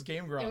I think it was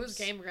Game Grumps. It was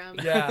Game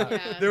Grumps. Yeah.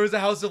 There was a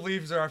House of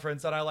Leaves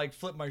reference, and I like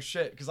flipped my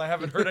shit because I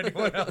haven't heard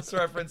anyone else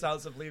reference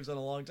House of Leaves in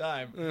a long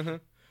time.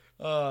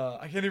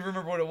 I can't even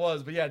remember what it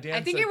was, but yeah, Dan.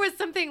 I think said, it was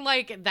something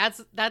like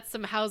that's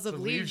some House of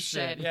Some Leaves Leaves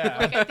shit. shit, yeah.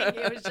 Like, I think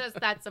it was just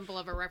that simple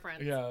of a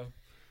reference. Yeah.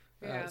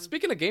 Yeah.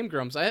 Speaking of Game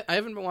Grumps, I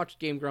haven't been watching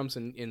Game Grumps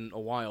in a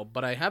while,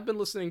 but I have been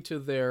listening to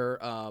their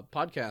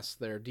podcast,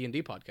 their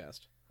D&D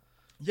podcast.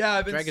 Yeah,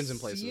 I've been Dragons in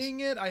Places.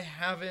 seeing it. I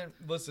haven't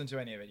listened to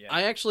any of it yet.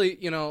 I actually,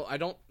 you know, I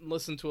don't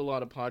listen to a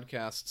lot of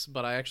podcasts,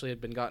 but I actually had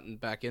been gotten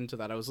back into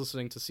that. I was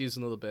listening to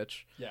Season of the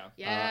Bitch. Yeah.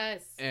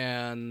 Yes.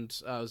 And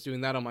I was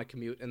doing that on my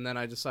commute, and then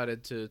I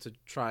decided to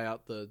try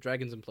out the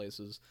Dragons in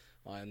Places,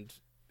 and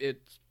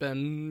it's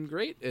been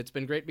great. It's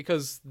been great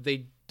because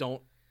they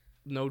don't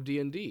know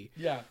D&D.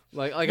 Yeah.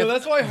 Like No,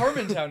 that's why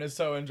Harmontown is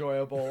so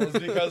enjoyable, is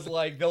because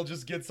like they'll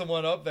just get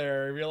someone up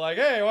there and be like,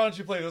 hey, why don't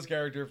you play this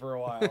character for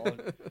a while?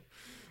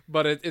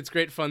 But it's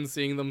great fun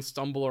seeing them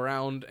stumble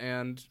around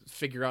and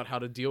figure out how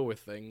to deal with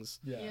things.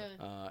 Yeah.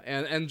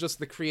 And just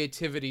the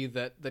creativity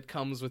that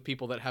comes with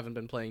people that haven't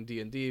been playing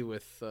D&D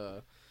with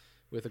a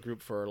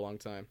group for a long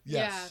time.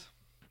 Yes.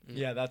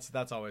 Yeah,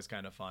 that's always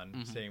kind of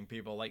fun, seeing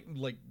people like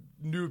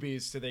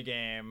newbies to the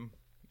game.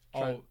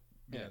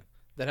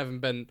 That haven't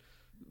been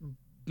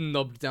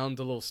nubbed down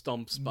to little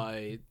stumps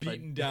by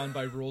Beaten down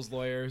by rules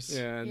lawyers.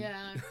 yeah,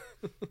 Yeah.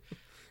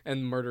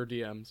 and murder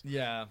DMs.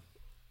 Yeah.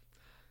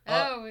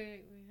 Oh,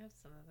 we have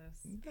some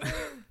of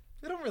those.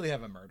 They don't really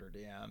have a murder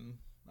DM.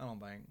 I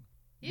don't think.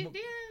 Yeah.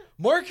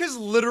 Mark has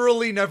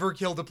literally never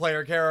killed a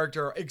player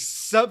character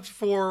except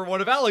for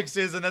one of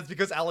Alex's, and that's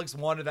because Alex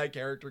wanted that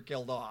character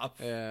killed off.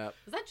 Yeah,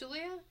 Is that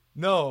Julia?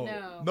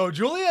 No. No.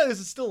 Julia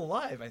is still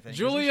alive, I think. isn't she?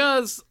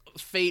 Julia's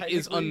fate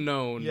is Technically,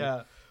 unknown.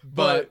 Yeah.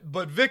 But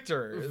But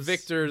Victor's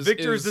Victor's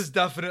is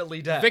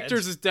definitely dead.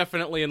 Victor's is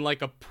definitely in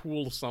like a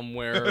pool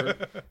somewhere,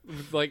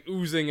 like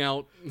oozing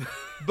out.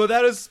 But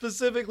that is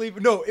specifically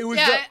no, it was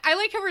Yeah, de- I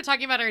like how we're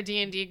talking about our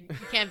D&D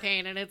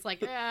campaign, and it's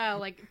like,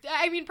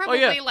 I mean,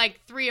 probably yeah. like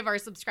 3 of our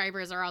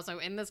subscribers are also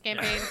in this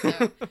campaign.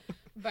 So,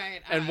 but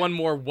And one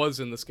more was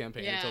in this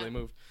campaign Yeah. until they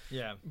moved.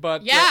 Yeah.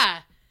 But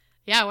yeah,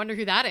 I wonder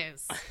who that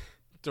is.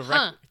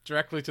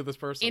 directly to this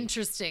person.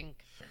 Interesting.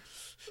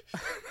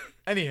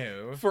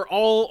 Anywho. For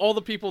all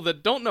the people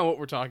that don't know what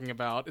we're talking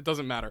about, it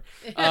doesn't matter.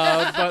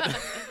 But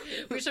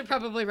We should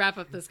probably wrap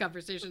up this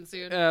conversation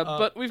soon.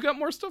 but we've got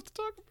more stuff to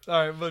talk about.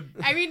 All right, but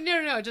I mean,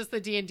 no, just the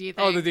D&D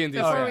thing. Oh, the D&D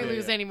Before thing. we Yeah,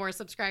 lose yeah. any more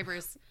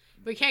subscribers.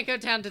 We can't go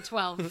down to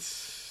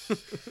 12.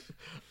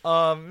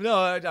 no,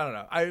 I don't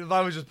know.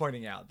 I was just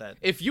pointing out that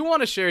If you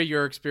want to share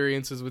your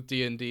experiences with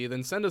D&D,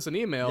 then send us an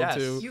email Yes.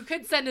 to You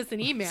could send us an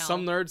email.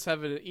 some nerds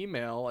have an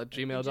email at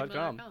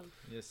gmail.com.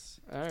 yes.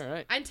 All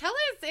right. And tell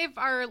us if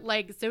our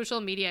like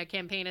social media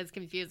campaign is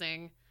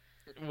confusing.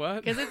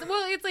 What? Because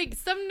it's like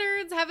some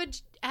nerds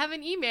have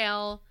an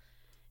email,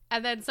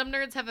 and then some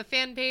nerds have a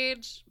fan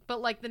page, but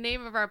like the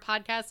name of our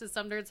podcast is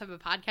Some Nerds Have a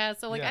Podcast.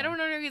 So like Yeah. I don't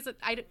know.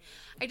 I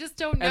just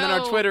don't know. And then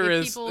our Twitter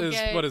if is people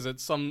get what is it?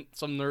 Some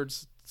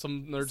nerds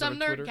some have a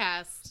Twitter.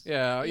 nerdcast.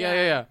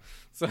 Yeah.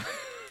 So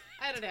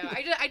I don't know.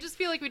 I just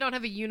feel like we don't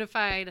have a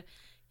unified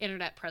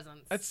internet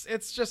presence.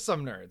 It's just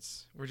some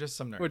nerds. We're just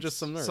some nerds. We're just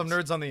some nerds. Some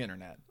nerds on the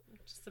internet.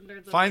 Just some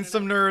nerds. Find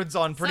some nerds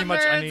on pretty some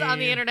much nerds any on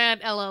the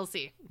internet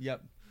LLC.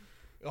 Yep.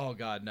 Oh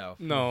God, no.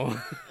 no.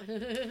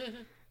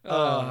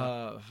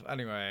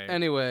 Anyway.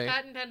 Anyway,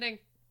 Patent pending.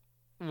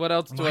 what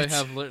else do I What?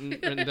 have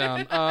written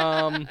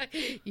down?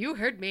 You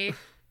heard me.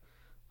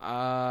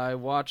 I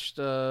watched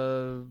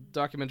a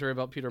documentary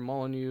about Peter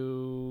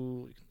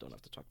Molyneux. We don't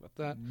have to talk about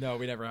that. No,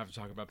 we never have to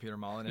talk about Peter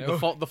Molyneux.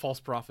 The false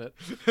prophet.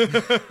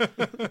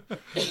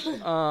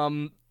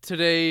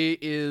 Today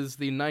is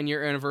the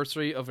 9-year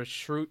anniversary of a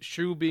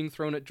shoe being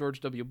thrown at George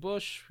W.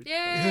 Bush.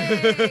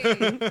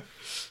 Yay!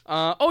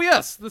 Oh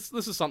yes, this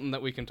is something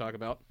that we can talk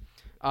about.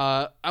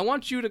 I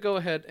want you to go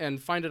ahead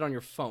and find it on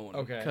your phone.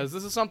 Okay. Because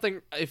this is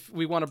something if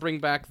we want to bring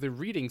back the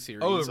reading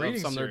series. Oh, of the reading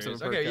Some Nerds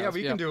series. Have a Okay, yeah, Podcast.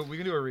 we can do it. We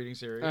can do a reading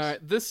series. All right,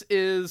 this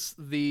is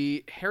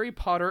the Harry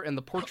Potter and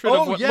the portrait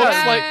Oh, of what yes!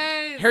 looks like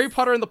Yes! Harry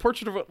Potter and the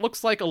portrait of what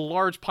looks like a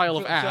large pile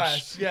of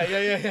ash.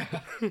 Yeah.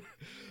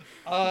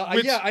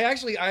 Which- I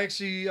actually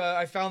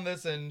found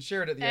this and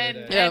shared it the and,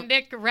 other day. Yeah. and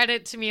Nick read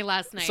it to me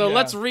last night. So Yeah.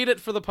 let's read it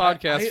for the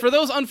podcast. I- For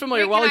those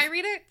unfamiliar, Wait, while can he- I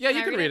read it? yeah,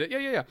 you can read it.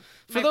 Yeah.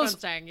 For My those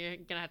phone's dying. You're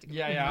gonna have to.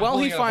 Yeah. I'm while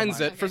pulling he it up on finds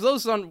mine. it, for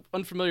those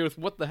unfamiliar with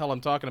what the hell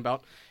I'm talking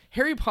about,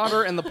 Harry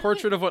Potter and the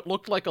Portrait of What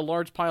Looked Like a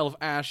Large Pile of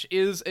Ash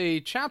is a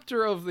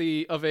chapter of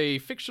a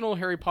fictional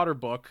Harry Potter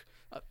book.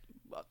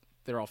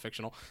 They're all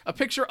fictional. A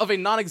picture of a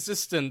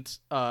non-existent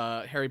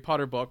Harry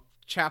Potter book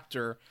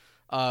chapter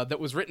that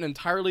was written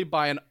entirely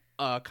by an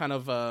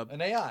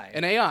an AI.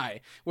 an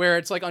AI, where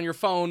it's like on your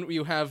phone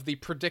you have the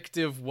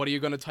predictive "what are you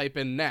going to type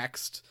in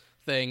next"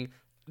 thing.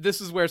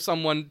 This is where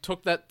someone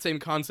took that same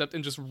concept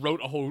and just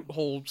wrote a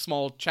whole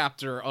small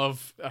chapter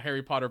of a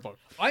Harry Potter book.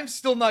 I'm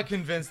still not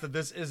convinced that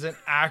this isn't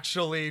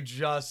actually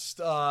just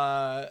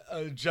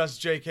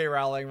J.K.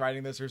 Rowling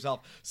writing this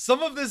herself.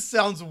 Some of this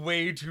sounds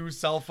way too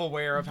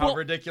self-aware of how Well-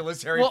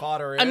 ridiculous Harry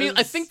Potter is. I mean,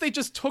 I think they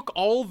just took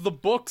all the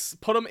books,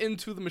 put them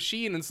into the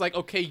machine, and it's like,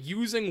 okay,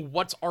 using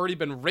what's already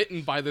been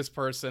written by this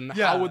person,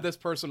 Yeah. how would this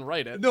person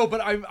write it? No,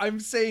 but I'm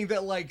saying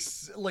that like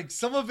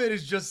some of it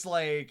is just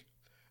like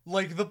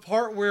the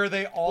part where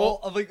they all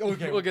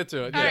okay. We'll get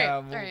to it. All Yeah. right, Yeah,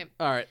 all right.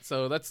 All right,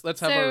 so let's have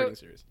So- our reading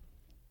series.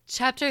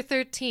 Chapter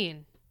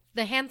 13,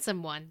 The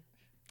Handsome One.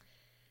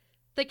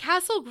 The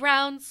castle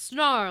grounds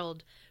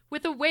snarled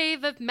with a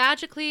wave of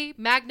magically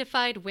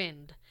magnified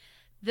wind.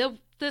 The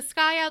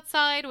sky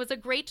outside was a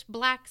great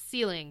black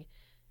ceiling,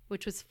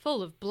 which was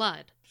full of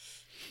blood.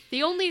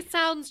 The only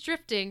sounds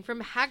drifting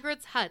from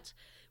Hagrid's hut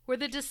were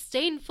the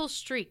disdainful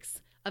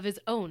shrieks of his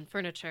own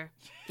furniture.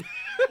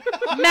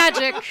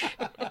 Magic!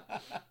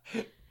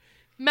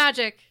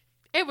 Magic.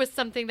 It was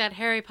something that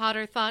Harry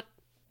Potter thought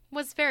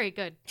was very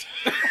good.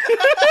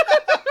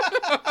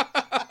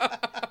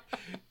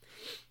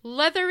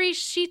 Leathery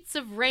sheets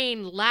of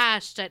rain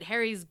lashed at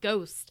Harry's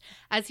ghost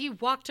as he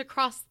walked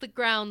across the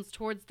grounds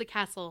towards the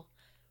castle.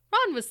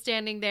 Ron was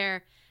standing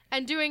there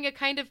and doing a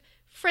kind of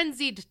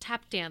frenzied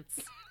tap dance.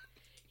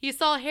 He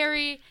saw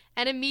Harry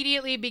and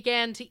immediately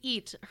began to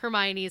eat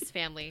Hermione's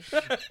family.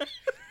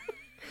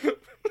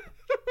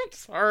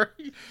 Sorry.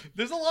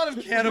 There's a lot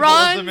of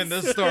cannibalism in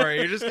this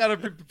story. You just gotta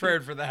be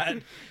prepared for that.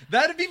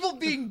 That and people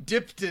being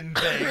dipped in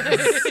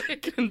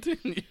things.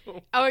 Continue.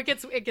 Oh, it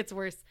gets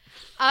worse.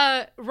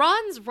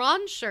 Ron's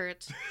Ron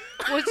shirt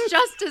was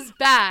just as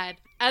bad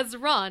as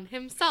Ron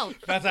himself.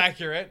 That's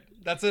accurate.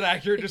 That's an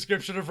accurate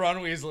description of Ron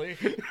Weasley.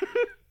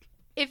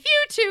 If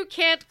you two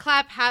can't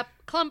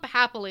clump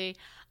happily,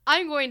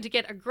 I'm going to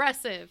get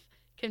aggressive,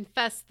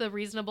 confessed the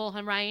reasonable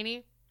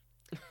Hermione.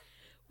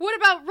 What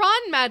about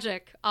Ron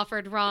magic?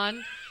 Offered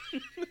Ron.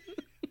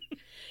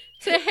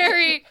 To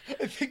Harry.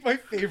 I think my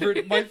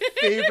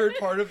favorite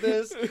part of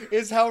this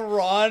is how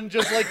Ron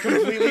just like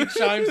completely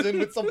chimes in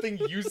with something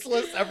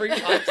useless every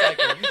 5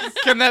 seconds.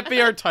 Can that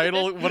be our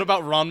title? What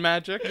about Ron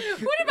magic?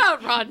 What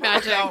about Ron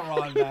magic? About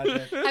Ron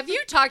magic. Have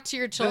you talked to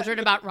your children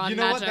about Ron You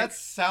know magic? what? That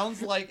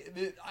sounds like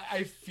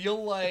I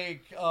feel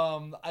like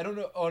I don't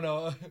know. Oh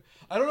no,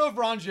 I don't know if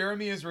Ron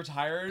Jeremy is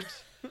retired.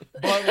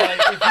 But like,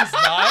 if he's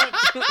not,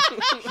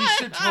 he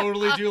should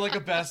totally do like a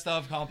best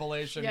of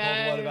compilation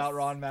called "What About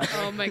Ron Magic?"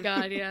 Oh my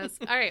god, yes.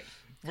 All right.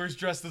 Where he's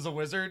dressed as a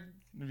wizard.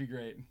 It'd be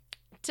great.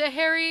 To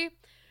Harry,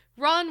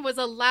 Ron was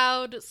a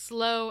loud,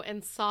 slow,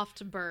 and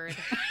soft bird.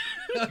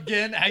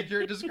 Again,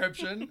 accurate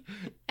description.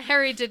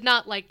 Harry did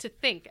not like to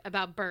think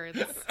about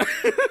birds.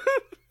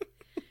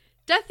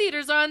 Death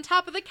Eaters are on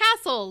top of the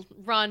castle,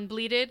 Ron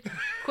bleated,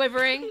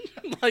 quivering.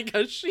 Like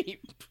a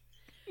sheep.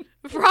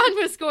 Ron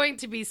was going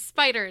to be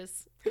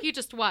spiders. He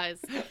just was.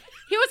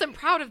 He wasn't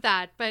proud of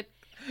that, but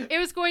it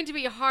was going to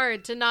be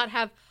hard to not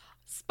have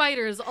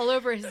spiders all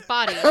over his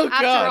body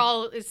after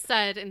all is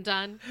said and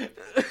done.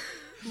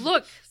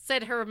 Look,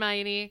 said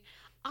Hermione.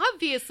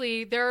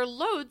 Obviously, there are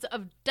loads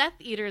of Death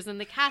Eaters in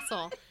the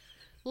castle.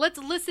 Let's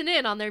listen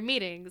in on their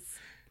meetings.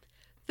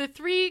 The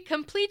 3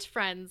 complete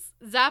friends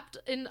zapped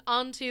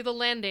onto the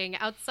landing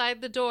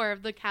outside the door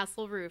of the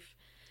castle roof.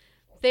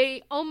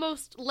 They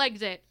almost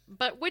legged it,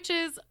 but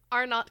witches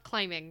are not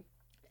climbing.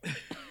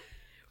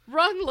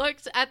 Ron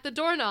looked at the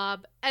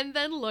doorknob and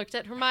then looked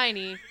at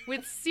Hermione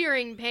with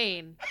searing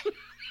pain.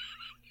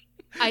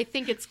 I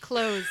think it's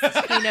closed,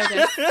 he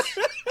noticed.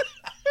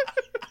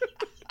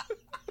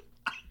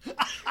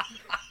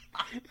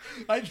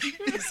 I think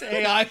this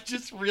AI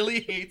just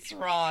really hates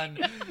Ron.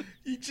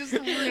 He just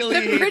really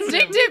The hates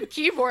predictive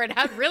keyboard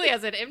really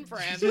has it in for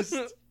him.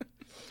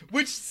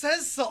 Which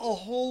says a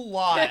whole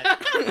lot,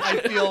 I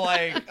feel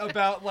like,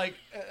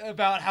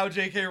 about how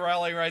J.K.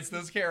 Rowling writes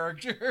this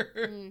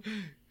character.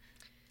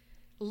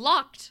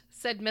 Locked,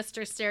 said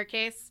Mr.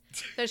 Staircase,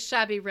 the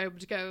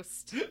shabby-robed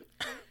ghost.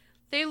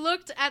 They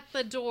looked at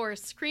the door,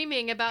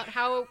 screaming about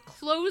how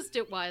closed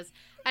it was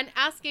and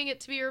asking it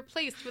to be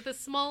replaced with a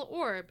small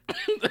orb.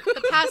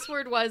 The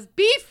password was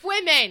Beef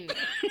Women!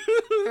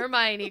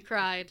 Hermione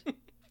cried.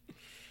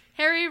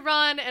 Harry,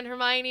 Ron, and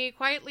Hermione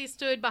quietly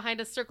stood behind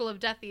a circle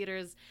of Death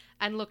Eaters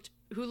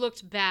who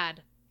looked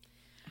bad.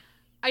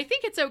 I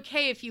think it's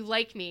okay if you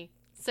like me,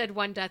 said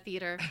one Death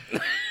Eater.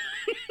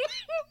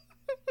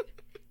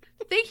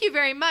 Thank you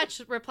very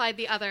much, replied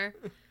the other.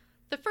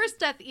 The first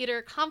Death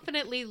Eater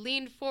confidently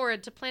leaned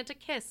forward to plant a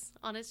kiss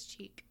on his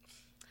cheek.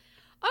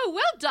 Oh,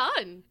 well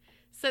done,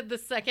 said the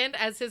second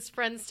as his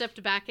friend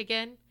stepped back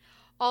again.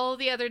 All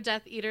the other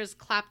Death Eaters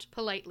clapped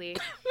politely.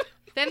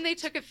 Then they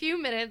took a few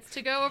minutes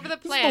to go over the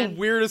plan. This is the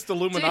weirdest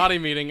Illuminati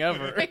meeting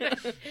ever.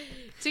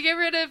 To get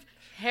rid of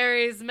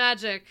Harry's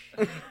magic.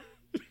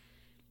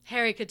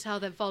 Harry could tell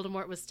that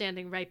Voldemort was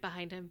standing right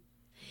behind him.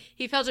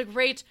 He felt a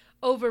great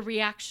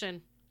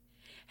overreaction.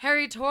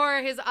 Harry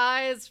tore his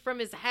eyes from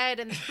his head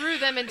and threw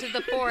them into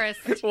the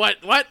forest. What?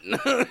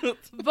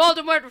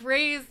 Voldemort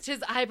raised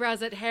his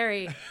eyebrows at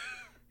Harry,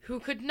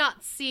 who could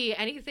not see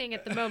anything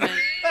at the moment.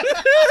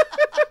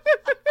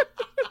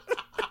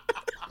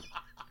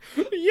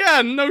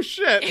 Yeah, no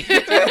shit.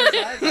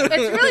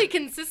 It's really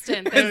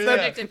consistent.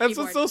 That's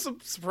what's so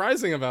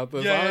surprising about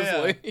this,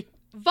 honestly. Yeah.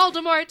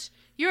 Voldemort,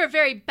 you're a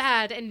very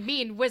bad and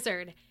mean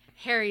wizard,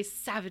 Harry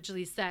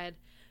savagely said.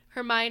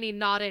 Hermione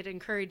nodded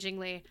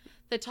encouragingly.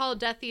 The tall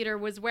Death Eater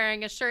was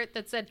wearing a shirt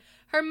that said,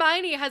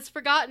 Hermione has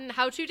forgotten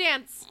how to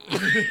dance.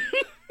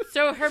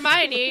 So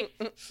Hermione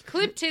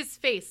clipped his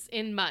face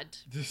in mud.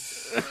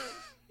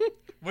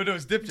 What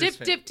was dipped his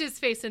face? Dipped his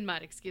face in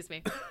mud, excuse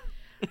me.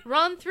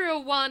 Ron threw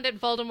a wand at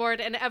Voldemort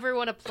and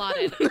everyone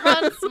applauded.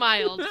 Ron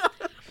smiled.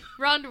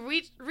 Ron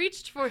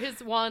reached for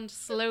his wand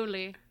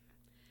slowly.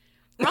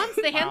 Ron's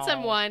the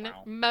handsome one,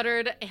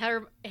 muttered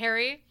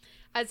Harry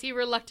as he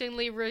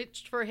reluctantly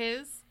reached for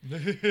his.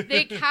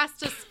 They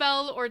cast a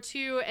spell or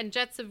two and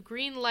jets of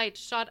green light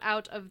shot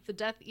out of the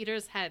Death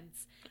Eaters'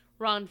 heads.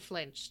 Ron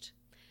flinched.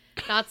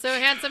 Not so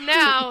handsome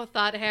now,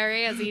 thought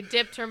Harry as he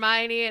dipped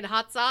Hermione in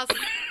hot sauce.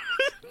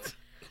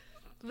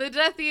 The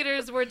Death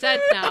Eaters were dead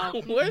now.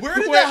 Where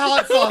did the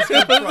hot sauce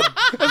come from?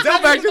 Let's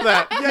go back to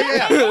that.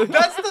 Yeah.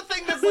 That's the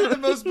thing that's like the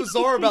most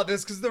bizarre about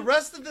this, because the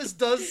rest of this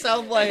does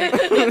sound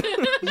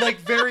like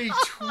very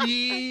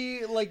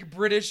twee, like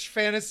British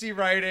fantasy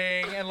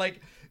writing, and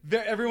like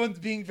everyone's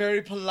being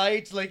very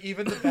polite, like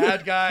even the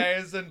bad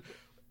guys, and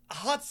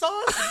hot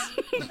sauce?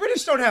 The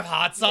British don't have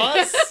hot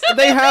sauce.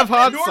 They have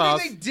hot Nor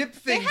sauce. do they dip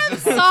They things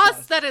have in hot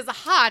sauce that is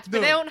hot, but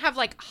No. they don't have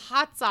like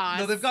hot sauce.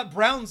 No, they've got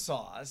brown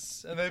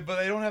sauce, but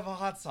they don't have a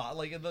hot sauce.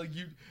 Like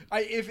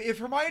if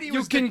Hermione You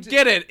was can to-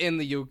 get it in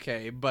the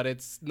UK, but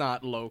it's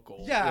not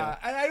local. Yeah,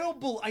 and I don't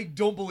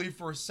believe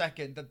for a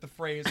second that the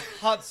phrase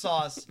hot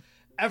sauce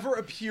ever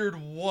appeared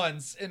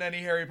once in any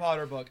Harry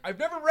Potter book. I've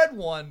never read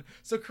one,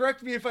 so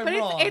correct me if I'm but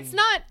wrong. it's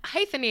not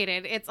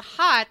hyphenated. It's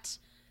hot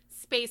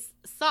space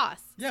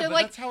sauce. Yeah, so but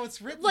like, that's how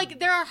it's written. like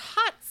there are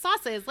hot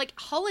sauces. Like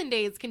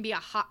hollandaise can be a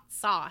hot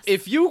sauce.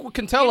 If you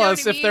can tell You know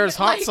us what I if there's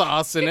mean? hot Like-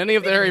 sauce in any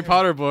of the Harry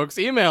Potter books,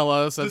 email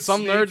us at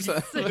some nerds.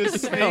 The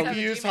Snape Email.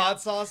 used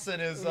hot sauce in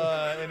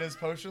his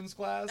potions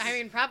class. I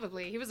mean,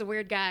 probably he was a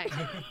weird guy.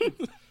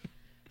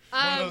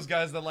 one of those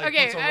guys that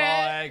okay, puts a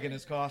raw egg in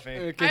his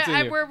coffee.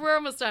 Continue. We're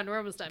almost done. We're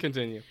almost done.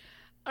 Continue.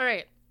 All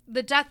right.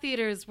 The Death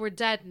Eaters were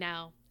dead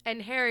now,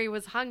 and Harry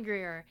was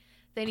hungrier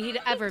than he'd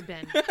ever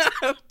been.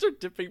 After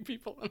dipping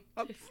people in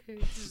hot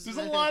sauce. There's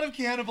a lot of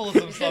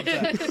cannibalism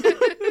subjects.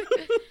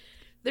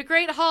 The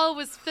great hall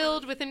was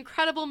filled with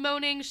incredible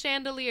moaning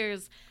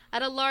chandeliers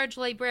at a large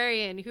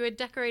librarian who had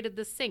decorated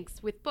the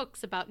sinks with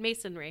books about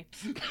masonry.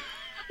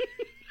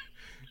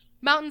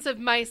 Mountains of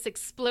mice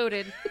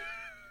exploded.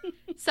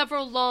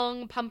 Several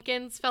long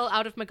pumpkins fell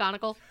out of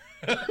McGonagall.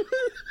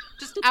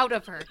 Just out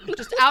of her.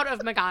 Just out of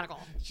McGonagall.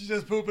 She's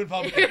just pooping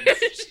pumpkins.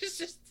 She's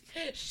just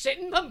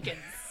shitting pumpkins.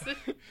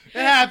 It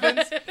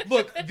happens.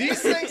 Look,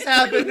 these things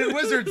happen in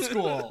wizard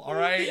school, all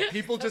right?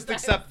 People just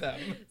accept them.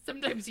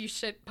 Sometimes you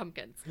shit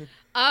pumpkins.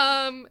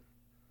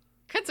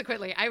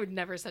 Consequently, I would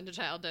never send a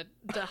child to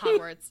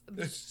Hogwarts.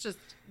 It's just,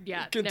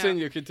 yeah.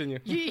 Continue.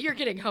 You're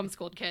getting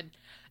homeschooled, kid.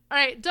 All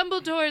right,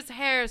 Dumbledore's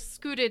hair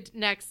scooted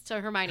next to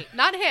Hermione.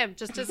 Not him,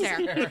 just his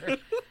hair.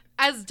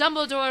 As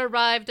Dumbledore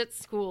arrived at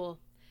school,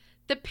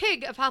 the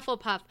pig of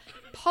Hufflepuff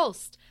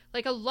pulsed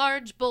like a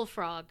large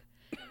bullfrog.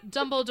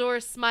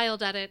 Dumbledore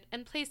smiled at it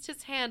and placed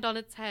his hand on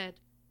its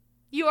head.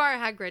 You are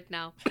Hagrid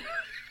now.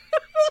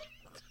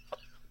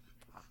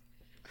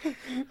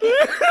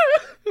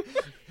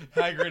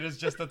 Hagrid is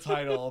just a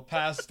title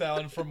passed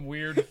down from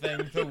weird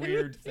thing to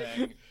weird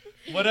thing.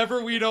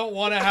 Whatever we don't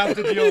want to have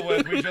to deal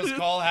with, we just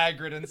call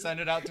Hagrid and send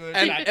it out to a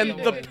And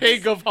the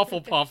pig of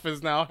Hufflepuff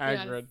is now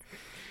Hagrid.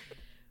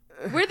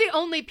 We're the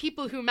only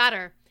people who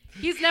matter.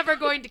 He's never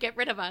going to get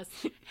rid of us.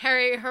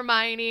 Harry,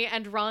 Hermione,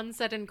 and Ron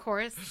said in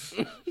chorus.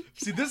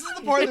 See, this is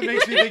the part that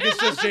makes me think it's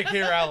just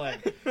J.K. Rowling.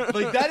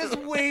 Like, that is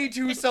way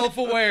too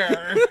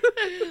self-aware.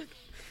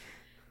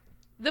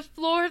 The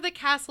floor of the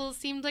castle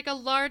seemed like a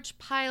large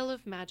pile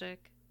of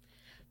magic.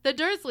 The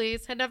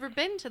Dursleys had never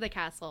been to the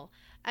castle,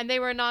 and they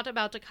were not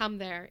about to come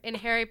there in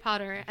Harry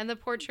Potter and the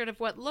portrait of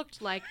what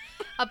looked like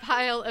a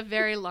pile of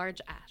very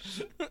large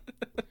ash.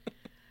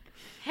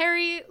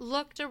 Harry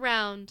looked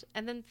around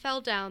and then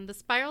fell down the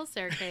spiral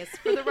staircase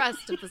for the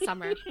rest of the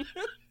summer.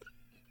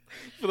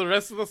 For the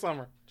rest of the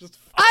summer. Just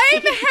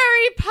I'm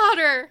Harry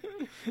Potter!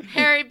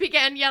 Harry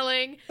began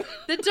yelling.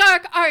 The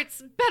dark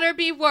arts better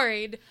be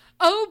worried.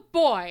 Oh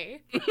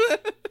boy.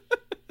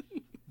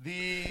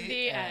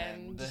 The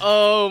end.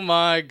 Oh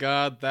my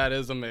god, that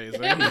is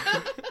amazing. I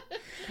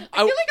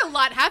feel like a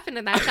lot happened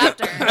in that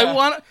chapter. I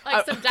want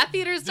Like some Death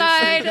Eaters Did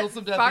somebody died. kill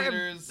some Death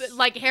Eaters?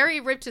 Like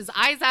Harry ripped his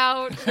eyes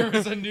out. There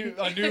was a new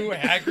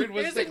Hagrid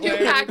was There's a new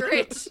declared.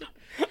 Hagrid.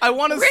 I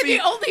want to We're see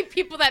the only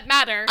people that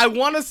matter. I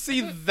want to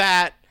see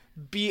that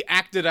be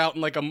acted out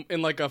in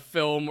like a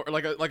film or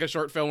like a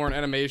short film or an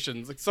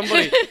animation. Like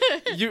somebody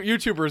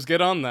YouTubers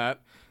get on that.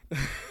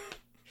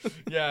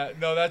 Yeah,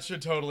 no, that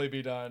should totally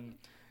be done.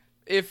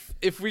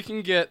 If we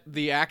can get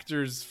the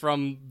actors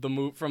from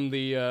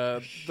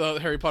the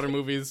Harry Potter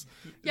movies,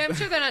 Yeah, I'm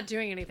sure they're not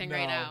doing anything No.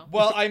 right now.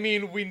 Well, I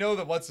mean, we know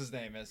that what's his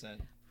name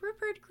isn't.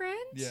 Rupert Grint,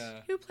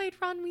 Yeah. who played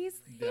Ron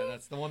Weasley. Yeah,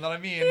 that's the one that I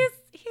mean.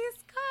 He's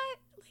got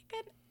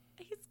like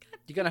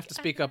you're gonna have to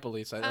speak up,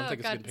 Elise. I don't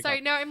think it's gonna pick Sorry,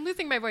 up. no, I'm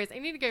losing my voice. I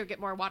need to go get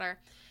more water.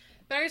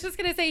 But I was just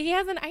gonna say he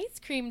has an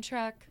ice cream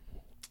truck.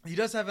 He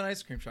does have an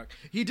ice cream truck.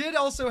 He did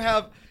also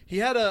have. He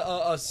had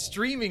a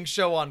streaming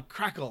show on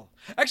Crackle.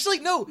 Actually,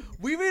 no,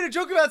 we made a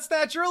joke about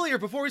Snatch earlier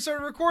before we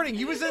started recording.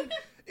 He was in.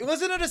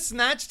 Wasn't it a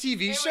Snatch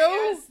TV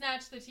show?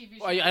 Snatch the TV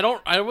show.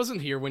 I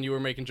wasn't here when you were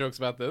making jokes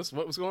about this.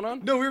 What was going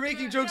on? No, we were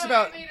making jokes No,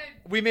 about. I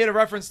We made a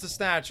reference to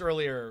Snatch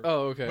earlier.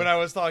 Oh, okay. When I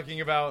was talking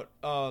about.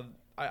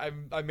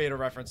 I made a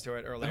reference to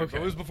it earlier. Okay.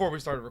 But it was before we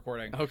started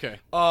recording. Okay.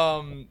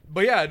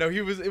 But yeah, no,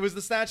 it was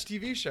the Snatch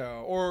TV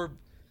show or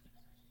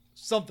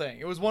something.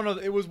 It was one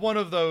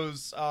of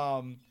those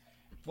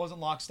wasn't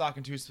Lock, Stock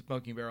and Two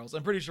Smoking Barrels.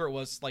 I'm pretty sure it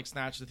was like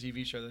Snatch the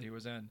TV show that he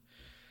was in.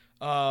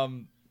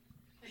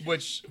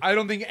 Which I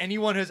don't think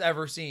anyone has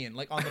ever seen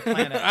like on the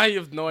planet. I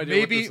have no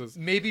idea what this is.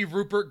 Maybe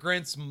Rupert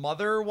Grint's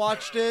mother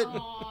watched it.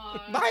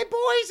 Aw. My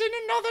boy's in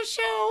another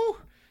show.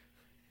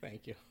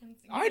 Thank you.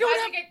 I don't had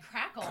have- to get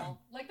Crackle.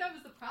 Like that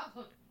was the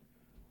problem.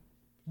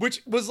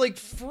 Which was like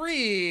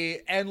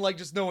free and like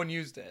just no one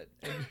used it.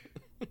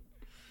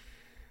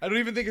 I don't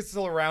even think it's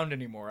still around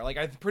anymore. Like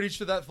I'm pretty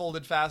sure that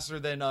folded faster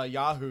than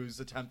Yahoo's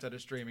attempt at a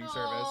streaming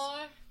service.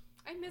 Aw,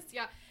 I miss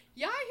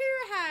Yahoo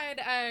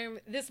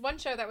had this one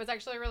show that was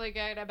actually really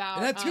good about.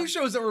 It had two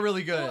shows that were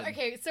really good. Well,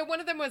 okay, so one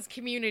of them was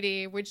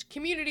Community, which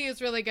Community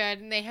is really good,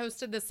 and they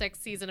hosted the 6th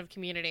season of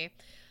Community.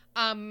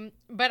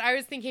 But I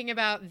was thinking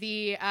about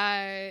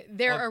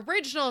their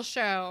original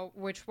show,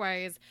 which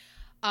was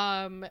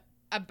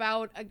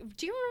about.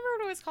 Do you remember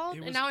what it was called?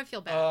 And now I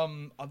feel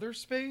bad. Other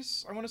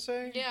Space, I want to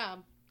say. Yeah.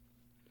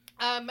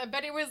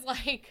 But it was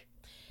like.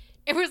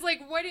 It was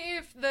like, what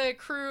if the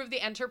crew of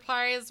the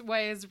Enterprise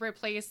was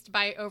replaced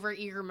by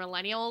overeager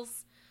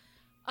millennials?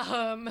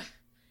 And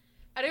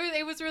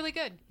it was really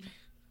good.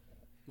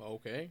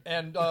 Okay.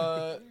 And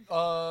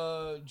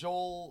Joel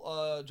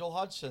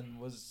Hodgson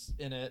was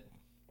in it,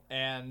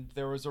 and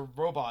there was a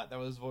robot that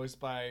was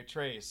voiced by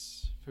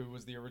Trace, who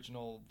was the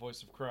original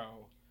voice of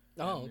Crow,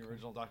 the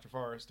original Dr.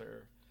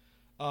 Forrester.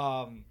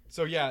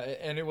 So yeah,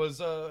 and it was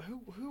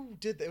who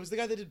did that? It was the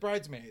guy that did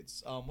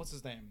Bridesmaids. What's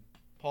his name?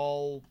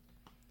 Paul.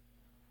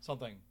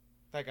 Something.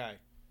 That guy.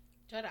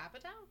 Judd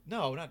Apatow?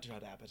 No, not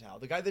Judd Apatow.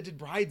 The guy that did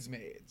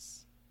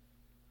Bridesmaids.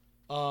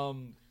 I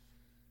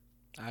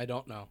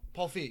don't know.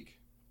 Paul Feig.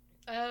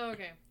 Oh,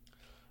 okay.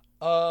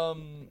 All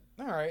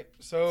right.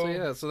 So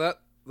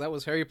that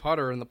was Harry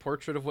Potter and the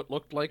Portrait of What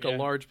Looked Like a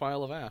Large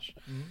Pile of Ash.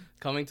 Mm-hmm.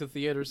 Coming to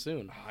theaters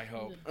soon. I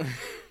hope.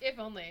 If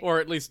only.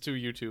 Or at least to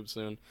YouTube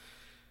soon.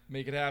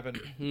 Make it happen.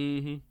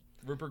 Mm-hmm.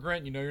 Rupert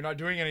Grint, you know you're not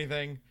doing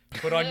anything.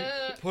 Put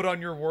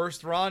on your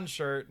worst Ron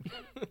shirt.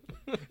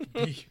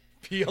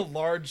 Be a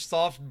large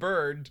soft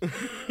bird.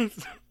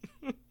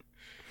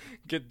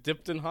 Get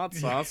dipped in hot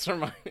sauce,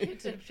 Hermione.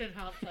 Dipped in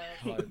hot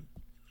sauce.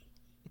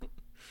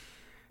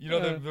 You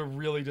know, the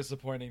really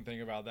disappointing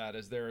thing about that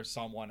is there is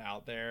someone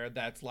out there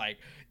that's like,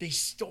 they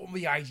stole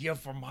the idea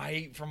from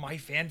my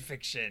fan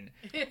fiction,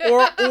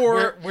 or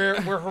where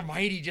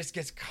Hermione just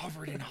gets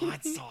covered in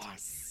hot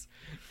sauce.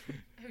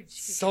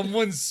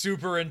 Someone's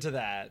super into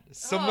that.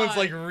 Someone's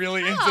like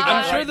really into that.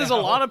 I'm sure right there's now.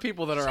 a lot of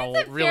people that are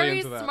She's a really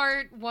into that. very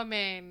smart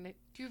woman.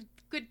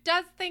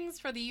 Does things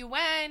for the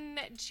UN.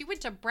 She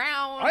went to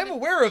Brown. I'm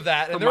aware of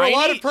that, and there are a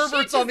lot of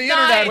perverts on the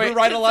internet who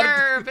write a lot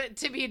of.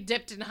 To be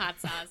dipped in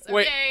hot sauce. Okay?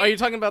 Wait, are you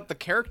talking about the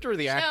character or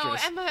the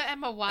actress? No,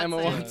 Emma Watson.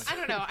 Emma Watson. I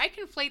don't know. I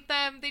conflate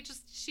them.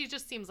 She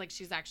just seems like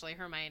she's actually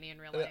Hermione in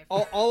real life.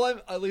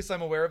 At least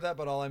I'm aware of that,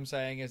 but all I'm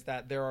saying is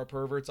that there are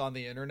perverts on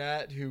the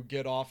internet who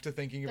get off to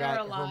thinking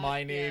about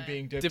Hermione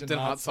being dipped in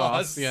hot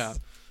sauce. Yeah.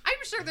 I'm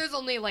sure there's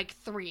only like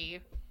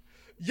 3.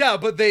 Yeah,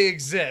 but they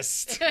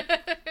exist.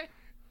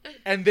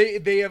 And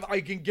they have,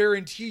 I can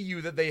guarantee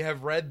you that they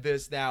have read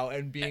this now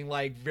and being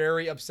like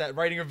very upset,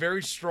 writing a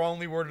very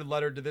strongly worded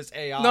letter to this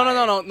AI.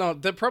 No.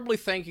 They're probably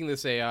thanking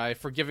this AI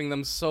for giving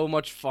them so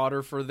much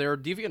fodder for their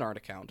DeviantArt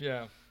account.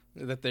 Yeah.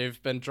 That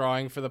they've been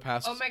drawing for the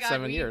past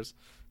 7 years.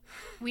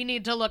 We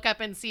need to look up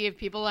and see if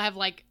people have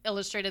like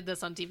illustrated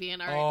this on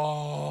DeviantArt.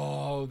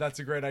 Oh, that's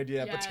a great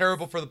idea, Yes. but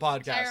terrible for the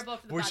podcast. Terrible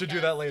for the We should do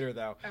podcast. that later,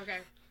 though.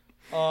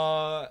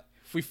 Okay.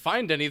 If we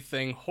find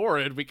anything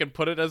horrid, we can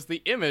put it as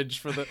the image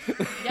for the...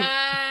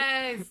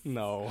 Yes.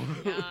 No.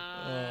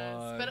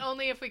 Yes. But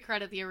only if we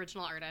credit the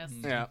original artist.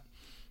 Yeah.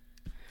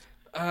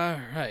 All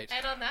right.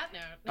 And on that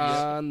note.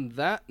 On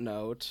that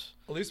note...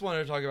 At least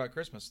wanted to talk about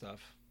Christmas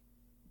stuff,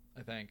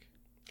 I think.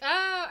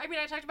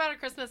 I talked about a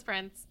Christmas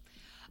Prince.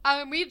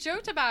 We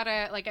joked about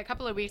it like a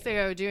couple of weeks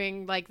ago,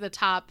 doing like the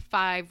top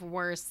 5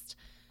 worst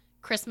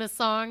Christmas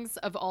songs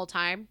of all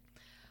time.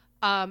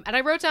 And I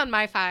wrote down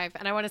my 5,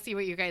 and I want to see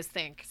what you guys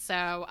think. So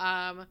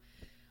I'm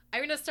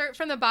going to start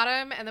from the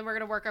bottom, and then we're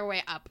going to work our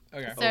way up.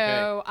 Okay.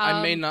 So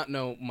I may not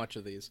know much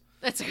of these.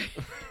 That's okay.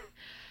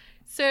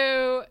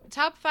 So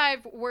top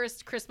 5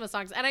 worst Christmas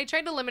songs, and I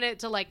tried to limit it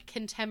to like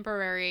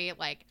contemporary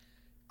like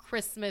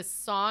Christmas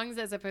songs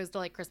as opposed to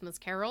like Christmas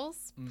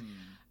carols.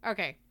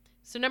 Okay,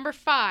 so number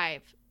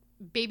 5,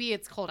 "Baby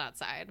It's Cold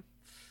Outside,"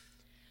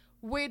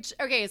 which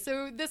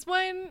so this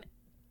one.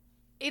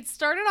 It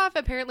started off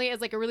apparently as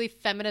like a really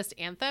feminist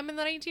anthem in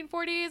the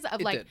 1940s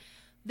of like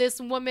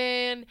this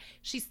woman,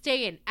 she's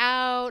staying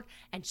out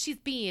and she's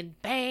being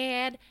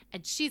bad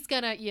and she's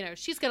gonna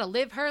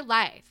live her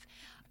life.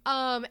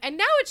 And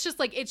now it's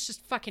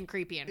just fucking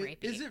creepy and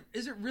rapey.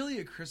 Is it really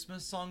a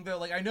Christmas song though?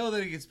 Like I know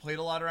that it gets played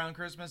a lot around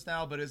Christmas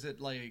now, but is it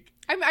like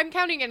I'm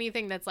counting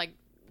anything that's like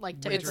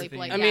typically Winter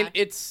played. I mean,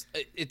 it's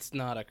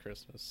not a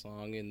Christmas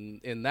song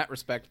in that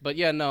respect, but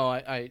yeah, no,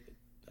 I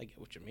get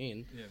what you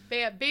mean.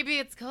 Yeah. Baby,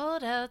 it's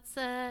cold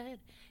outside.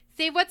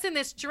 Say, what's in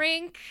this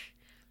drink?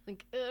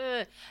 Like,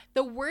 ugh.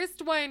 The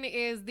worst one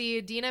is the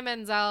Idina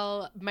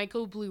Menzel,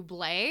 Michael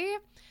Bublé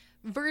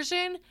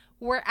version,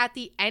 where at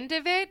the end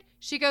of it,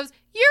 she goes,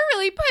 "You're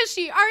really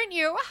pushy, aren't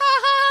you? Ha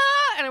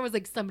ha!" And I was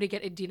like, somebody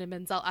get Idina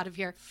Menzel out of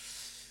here.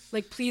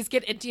 Like, please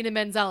get Idina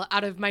Menzel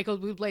out of Michael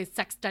Bublé's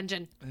sex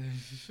dungeon.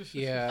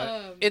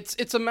 Yeah,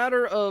 it's a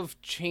matter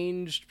of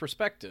changed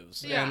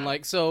perspectives, and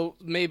like so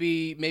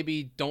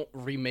maybe don't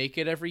remake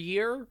it every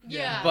year,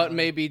 but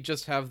maybe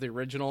just have the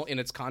original in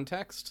its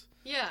context.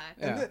 Yeah.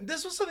 And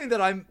this was something that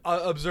I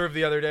observed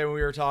the other day when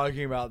we were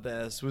talking about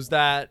this, was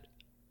that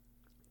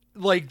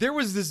like there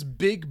was this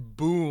big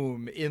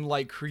boom in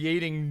like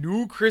creating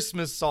new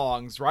Christmas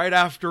songs right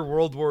after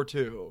World War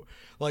II.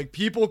 Like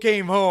people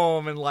came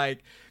home and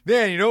like,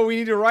 man, you know what we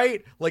need to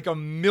write? Like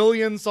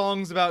 1,000,000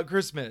 songs about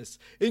Christmas,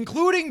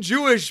 including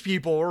Jewish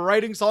people were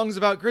writing songs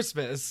about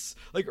Christmas.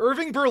 Like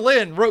Irving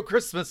Berlin wrote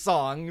Christmas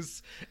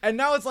songs, and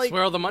now it's like That's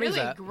where all the money's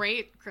Really at.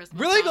 great Christmas.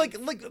 really songs.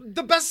 like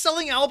the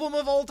best-selling album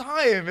of all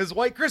time is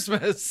White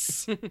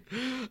Christmas.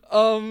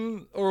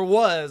 Or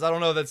was. I don't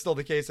know if that's still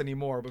the case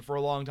anymore, but for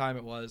a long time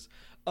it was.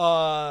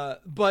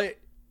 But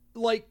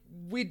like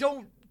we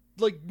don't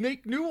like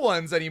make new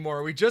ones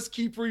anymore. We just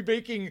keep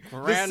remaking the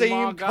Grandma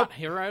same got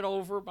hit right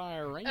over by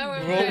a reindeer.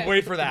 wait, We'll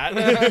wait for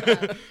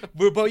that.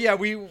 but yeah,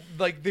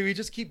 we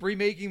just keep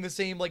remaking the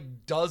same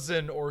like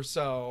dozen or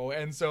so,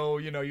 and so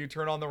you know you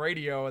turn on the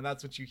radio and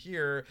that's what you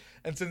hear.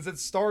 And since it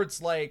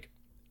starts like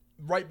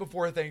right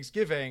before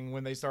Thanksgiving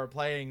when they start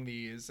playing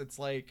these, it's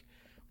like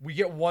we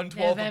get 1/12 of the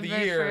November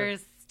year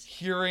 1st.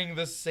 hearing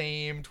the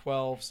same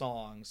 12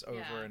 songs over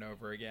Yeah. and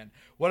over again.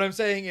 What I'm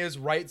saying is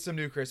write some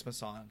new Christmas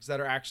songs that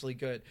are actually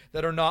good,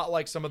 that are not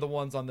like some of the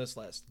ones on this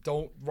list.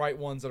 Don't write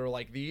ones that are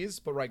like these,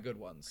 but write good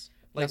ones.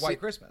 Like Now, White see-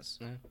 Christmas.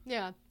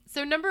 Yeah.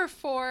 So number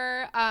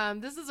 4,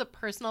 this is a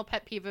personal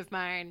pet peeve of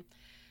mine.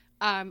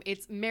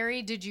 It's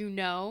Mary, Did You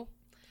Know?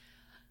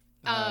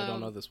 I don't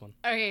know this one.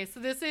 Okay, so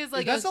this is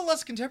like That's a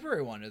less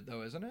contemporary one,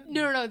 though, isn't it?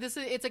 no.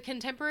 It's a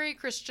contemporary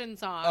Christian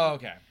song. Oh,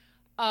 okay.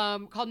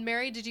 Called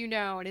Mary, Did You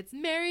Know? And it's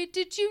Mary,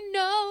 did you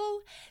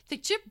know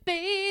that your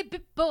baby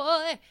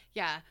boy?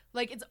 Yeah,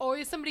 like it's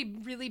always somebody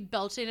really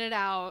belting it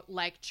out,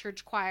 like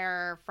church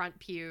choir, front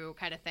pew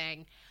kind of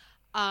thing.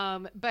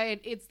 But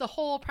it's the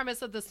whole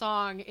premise of the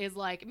song is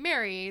like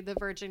Mary, the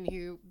virgin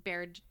who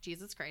bared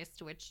Jesus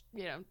Christ, which,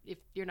 you know, if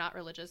you're not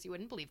religious, you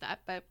wouldn't believe that,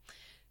 but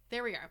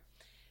there we are.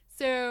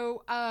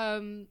 So,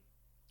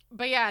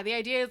 but yeah, the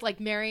idea is like,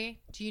 Mary,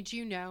 did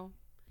you know?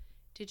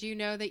 Did you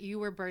know that you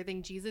were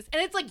birthing Jesus?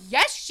 And it's like,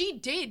 yes, she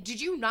did. Did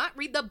you not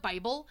read the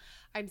Bible?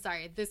 I'm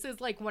sorry. This is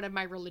like one of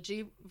my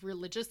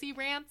religiously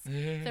rants.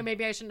 So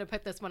maybe I shouldn't have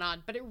put this one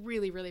on, but it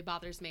really, really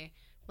bothers me.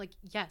 Like,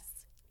 yes,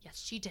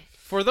 she did.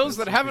 For those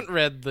that haven't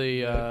read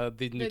the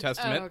New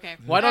Testament, oh, okay.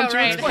 why don't Oh, you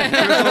right.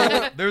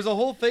 explain? There's a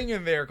whole thing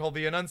in there called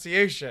the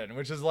Annunciation,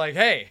 which is like,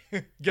 hey,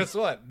 guess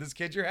what? This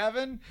kid you're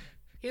having,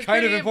 He's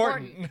kind of pretty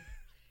important.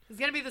 He's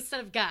going to be the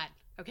son of God.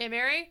 Okay,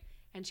 Mary?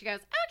 And she goes,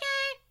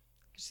 okay.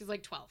 She's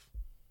like 12.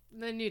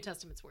 The New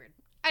Testament's weird.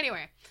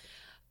 Anyway,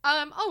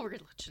 all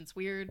religion's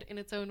weird in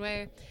its own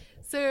way.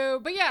 So,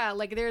 but yeah,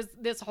 like there's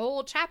this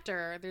whole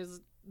chapter. There's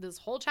this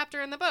whole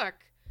chapter in the book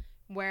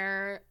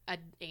where an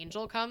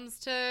angel comes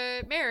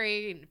to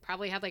Mary and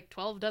probably had like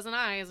 12 dozen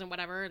eyes and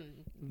whatever,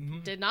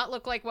 and did not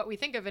look like what we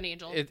think of an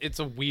angel. It's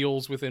a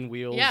wheels within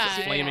wheels,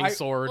 Yeah. flaming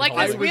sword. like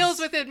I this holding- wheels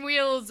within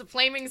wheels,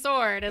 flaming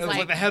sword. Is It was like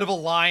like the head of a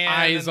lion,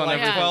 Eyes and on like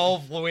everything.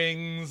 12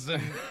 wings.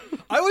 And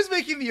I was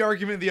making the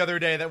argument the other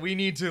day that we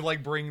need to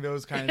like bring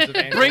those kinds of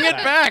angels Bring it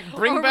back.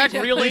 Bring Or back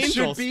we real They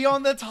angels. should be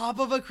on the top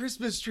of a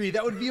Christmas tree.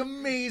 That would be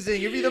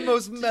amazing. It'd be the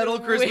most metal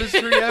Christmas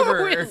tree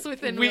ever. Wheels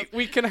within wheels.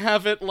 We can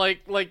have it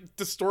like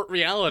distort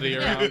reality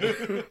around.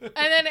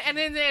 And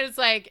then it's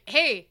like,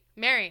 hey,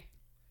 Mary,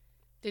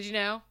 did you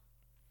know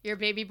your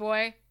baby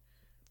boy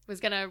was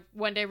gonna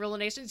one day rule a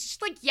nation? She's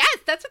like, yes,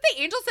 that's what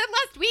the angel said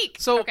last week.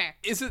 So okay,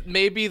 is it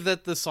maybe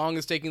that the song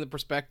is taking the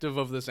perspective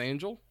of this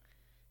angel?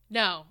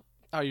 no,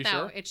 Are you no,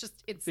 sure? it's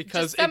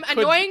Because just some it could-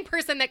 annoying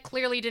person that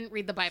clearly didn't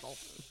read the Bible,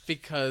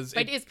 Because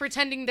but is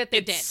pretending that they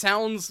it did.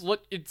 sounds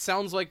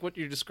like what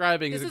you're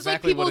describing This is is like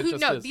exactly people what it who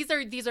just no, is.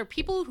 these are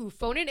people who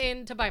phone it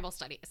in to Bible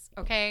studies.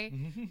 Okay,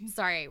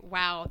 sorry.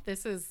 Wow,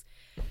 this is.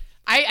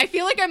 I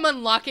feel like I'm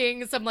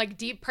unlocking some like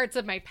deep parts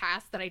of my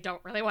past that I don't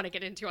really want to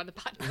get into on the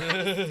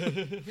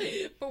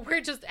podcast. But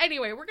we're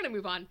gonna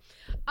move on.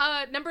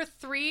 Number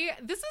 3,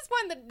 this is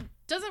one that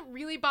doesn't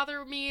really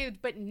bother me,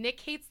 but Nick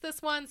hates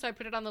this one, so I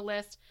put it on the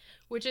list,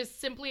 which is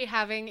Simply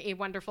Having a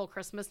Wonderful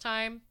Christmas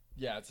Time.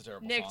 Yeah, it's a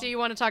terrible Nick, song. do you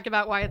want to talk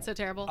about why it's so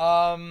terrible?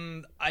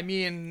 I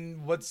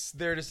mean, what's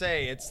there to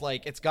say? It's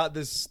like it's got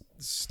this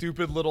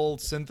stupid little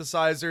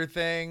synthesizer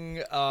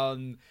thing.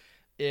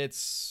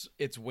 It's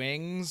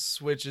Wings,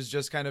 which is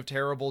just kind of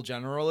terrible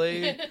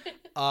generally.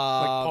 Like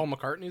Paul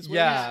McCartney's Wings?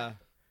 Yeah.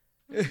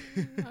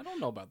 I don't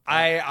know about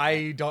that.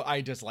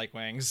 I dislike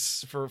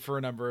Wings for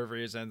a number of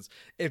reasons.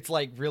 It's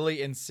like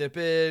really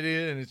insipid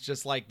and it's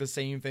just like the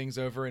same things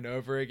over and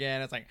over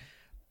again. It's like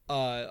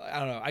I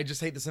don't know. I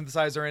just hate the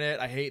synthesizer in it.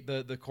 I hate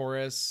the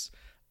chorus.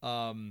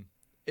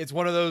 It's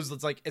one of those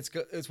that's like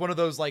it's one of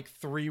those like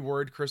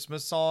 3-word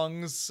Christmas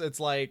songs.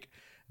 It's like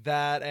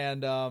that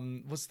and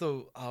what's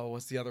the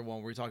other one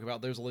where we talk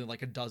about there's only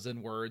like a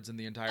dozen words in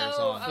the entire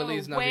song.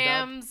 Feliz Navidad.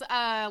 Wham's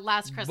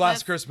Last Christmas.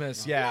 Last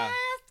Christmas, yeah. Last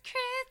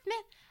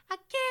Christmas, I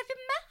gave you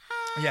my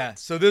heart. Yeah,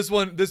 so this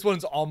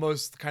one's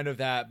almost kind of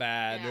that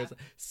bad. Yeah. There's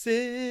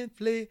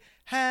simply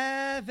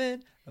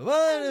having a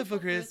wonderful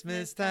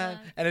Christmas time,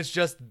 and it's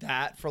just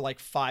that for like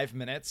 5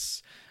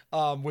 minutes,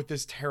 with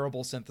this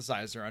terrible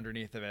synthesizer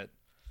underneath of it.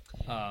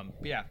 But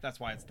yeah, that's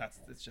why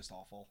it's just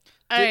awful.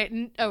 All right.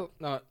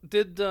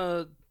 Did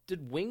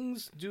did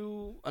Wings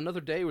do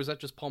Another Day, or was that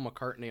just Paul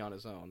McCartney on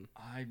his own?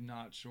 I'm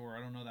not sure.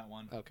 I don't know that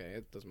one. Okay,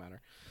 it doesn't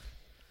matter.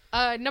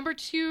 Number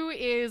 2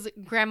 is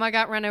Grandma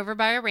Got Run Over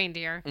by a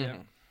Reindeer. Yeah.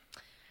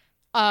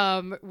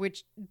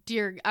 Which,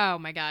 oh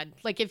my God.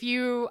 Like I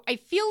feel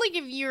like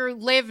if you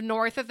live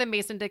north of the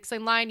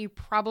Mason-Dixon line,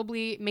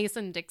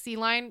 Mason-Dixie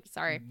line.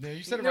 Sorry. No,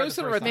 you said it No, right you the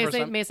said it first right the time. first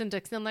time.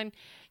 Mason-Dixon line.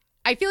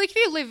 I feel like if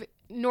you live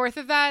north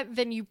of that,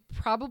 then you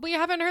probably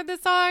haven't heard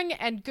this song,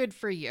 and good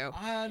for you.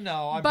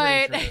 No, I'm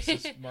But- pretty sure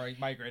this is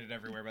migrated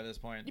everywhere by this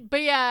point.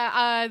 But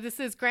yeah, this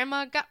is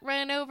Grandma Got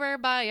Run Over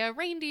by a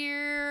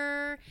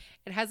Reindeer.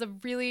 It has a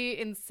really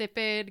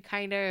insipid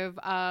kind of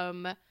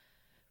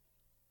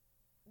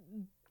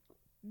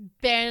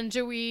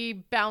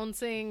banjo-y,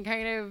 bouncing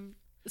kind of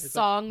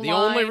song The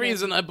line. only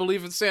reason I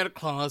believe in Santa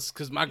Claus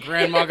because my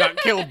grandma got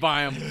killed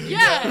by him.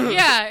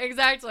 Yeah,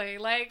 exactly.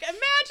 Like,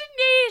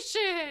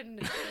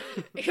 imagination!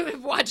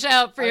 Watch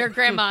out for your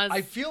grandmas.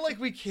 I feel like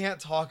we can't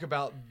talk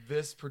about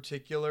this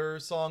particular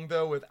song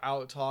though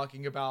without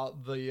talking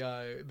about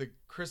the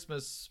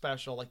Christmas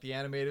special, like the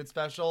animated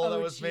special that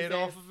was made Jesus.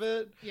 off of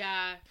it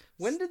Yeah.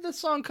 When did this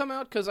song come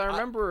out? Because I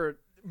remember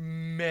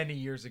many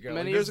years ago.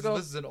 Many Like, years this ago?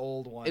 This is an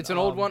old one. it's an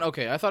old one.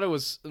 Okay, I thought it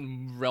was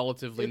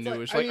relatively It's like-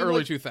 newish, I like mean, early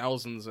like-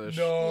 2000s ish.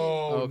 No,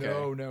 Okay.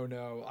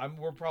 no.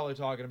 We're probably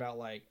talking about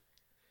like,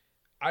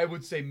 I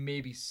would say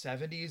maybe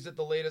 70s at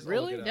the latest. I'll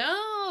Really? look it up.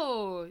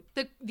 No.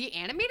 The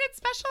animated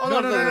special? Oh,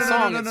 no, the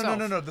song no,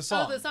 itself. the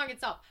song. Oh, the song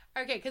itself.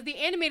 Okay, because the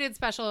animated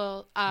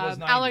special, Was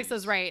Alex 90s.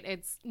 is right.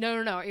 It's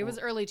no. It was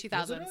early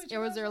 2000s. It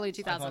was early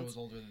 2000s. I thought it was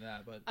older than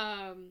that, but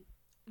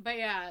But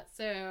yeah,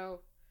 so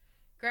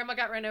Grandma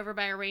Got Run Over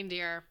by a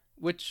Reindeer.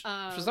 Which,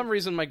 for some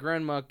reason, my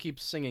grandma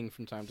keeps singing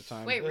from time to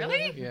time. Wait,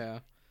 really? Yeah,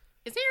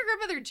 Isn't your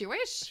grandmother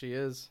Jewish? she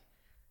is.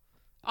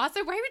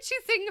 Also, why would she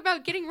sing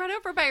about getting run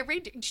over by a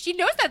reindeer? She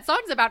knows that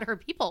song's about her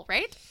people,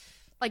 right?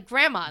 Like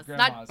grandmas.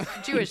 Grandmas.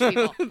 Not Jewish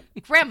people.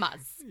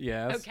 Grandmas.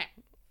 Yes. Okay.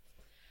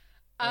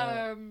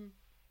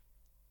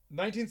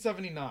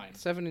 1979.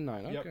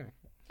 79. Okay. Yep.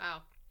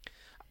 Wow.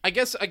 I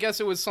guess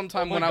it was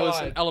sometime Oh my when I was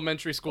God. in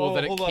elementary school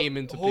that it hold came up,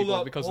 into hold people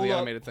up, because of hold the up,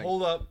 animated thing.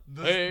 Hold up.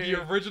 Hey.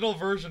 The original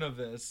version of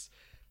this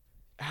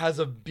has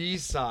a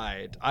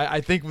B-side. I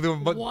think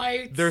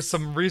What? there's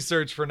some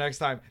research for next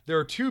time. There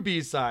are 2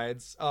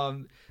 B-sides.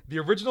 The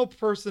original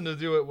person to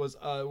do it was,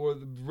 or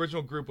the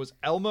original group was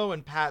Elmo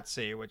and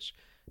Patsy, which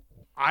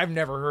I've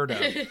never heard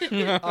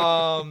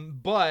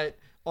of. But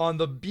on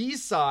the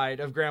B-side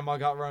of Grandma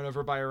Got Run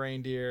Over by a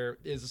Reindeer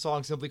is a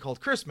song simply called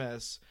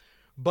Christmas.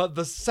 But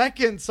the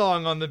second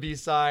song on the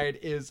B-side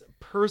is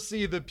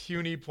Percy the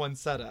Puny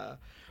Poinsettia,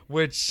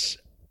 which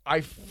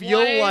I feel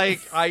What? like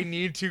I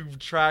need to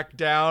track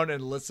down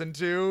and listen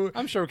to.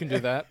 I'm sure we can do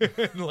that.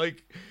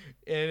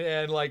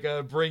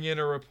 and bring in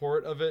a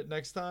report of it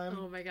next time.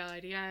 Oh my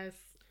God. Yes.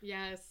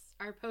 Yes.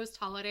 Our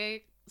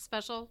post-holiday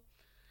special.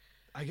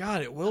 I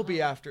got it. Will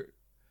be after.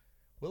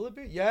 Will it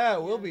be? Yeah,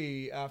 it will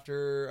be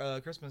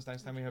after Christmas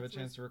next time we have a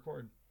chance to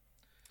record.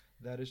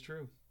 That is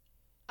true.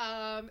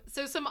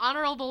 So some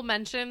honorable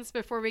mentions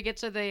before we get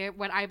to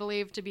what I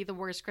believe to be the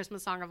worst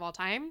Christmas song of all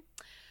time.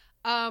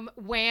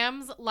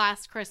 Wham's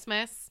Last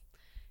Christmas,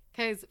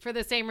 because for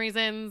the same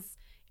reasons,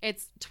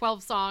 it's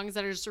 12 songs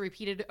that are just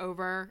repeated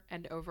over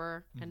and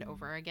over and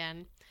over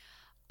again.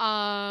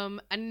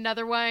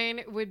 Another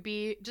one would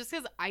be, just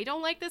because I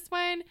don't like this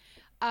one,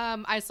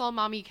 I Saw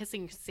Mommy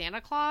Kissing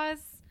Santa Claus.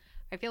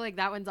 I feel like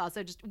that one's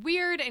also just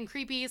weird and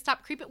creepy.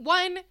 Stop creeping.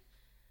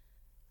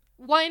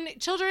 One,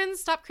 children,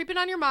 stop creeping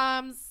on your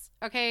moms,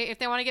 okay, if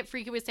they want to get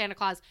freaky with Santa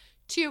Claus.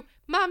 2,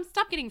 mom,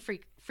 stop getting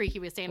freaky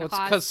with Santa Well, it's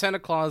Claus. because Santa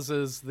Claus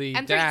is the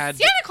And 3, dad.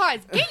 Santa Claus,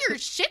 get your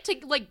shit to,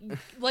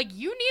 like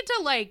you need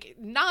to,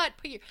 not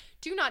put your,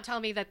 do not tell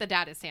me that the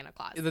dad is Santa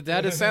Claus. The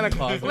dad is Santa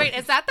Claus. Wait,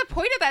 is that the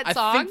point of that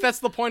song? I think that's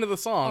the point of the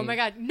song. Oh my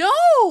God,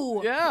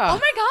 no! Yeah. Oh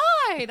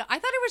my God, I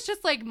thought it was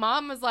just like,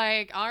 mom was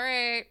like, all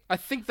right, I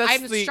think that's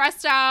I'm the.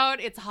 stressed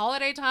out. It's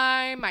holiday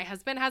time. My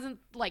husband hasn't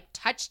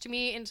touched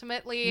me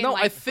intimately. No,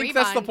 in, I 3 think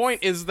that's the months.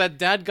 point. Is that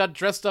dad got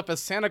dressed up as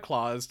Santa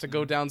Claus to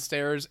go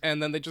downstairs,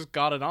 and then they just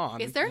got it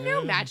on. Is there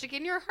no magic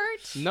in your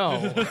heart?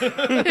 No.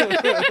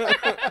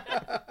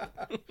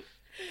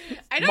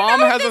 I don't Mom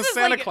know if has a this is,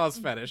 Santa like, Claus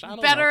fetish. I don't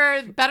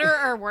know. better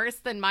or worse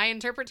than my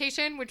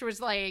interpretation, which was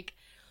like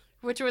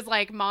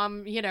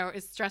mom,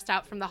 is stressed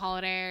out from the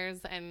holidays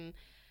and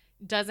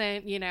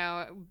doesn't,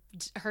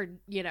 her,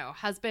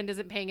 husband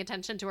isn't paying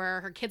attention to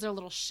her. Her kids are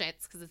little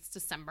shits because it's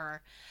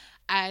December,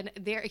 and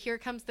here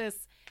comes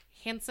this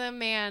handsome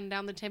man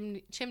down the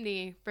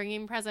chimney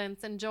bringing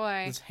presents and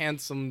joy. This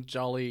handsome,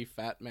 jolly,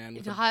 fat man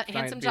with a Handsome,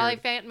 giant jolly,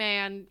 beard. fat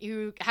man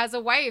who has a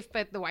wife,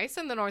 but the wife's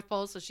in the North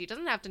Pole, so she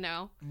doesn't have to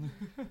know.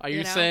 Are you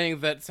you know? saying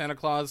that Santa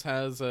Claus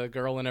has a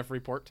girl in every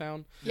port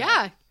town?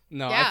 Yeah.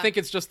 No, Yeah. I think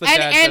it's just the And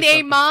dad. and dressed a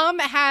up- mom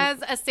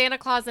has a Santa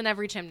Claus in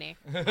every chimney.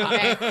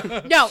 Okay?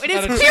 No, it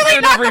is And a chicken clearly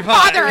in not every the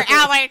pie. father,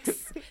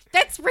 Alex.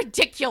 That's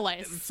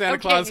ridiculous. Santa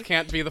Okay? Claus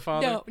can't be the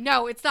father.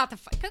 No, it's not the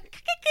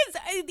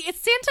because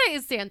Santa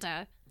is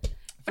Santa.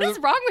 What is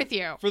wrong with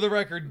you? For the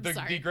record, the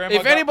Sorry. grandma.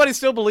 If anybody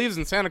still believes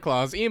in Santa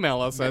Claus,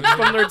 email us at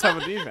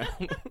funnerds@email.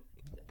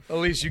 At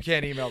least you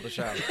can't email the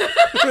show.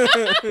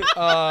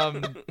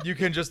 You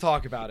can just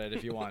talk about it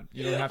if you want.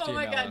 You don't have to Oh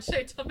my email god, us. should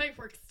I tell my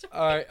work story?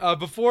 All right.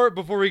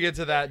 Before we get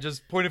to that,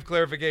 just point of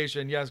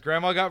clarification. Yes,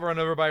 Grandma Got Run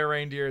Over by a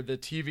Reindeer. The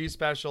TV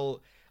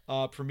special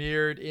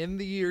premiered in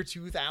the year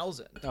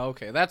 2000.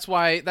 Okay, that's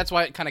why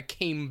it kind of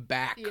came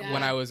back Yeah.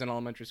 when I was in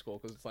elementary school,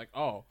 because it's like,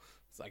 oh,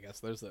 so I guess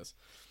there's this.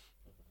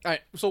 All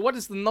right, so what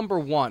is the number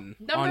one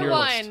on Number your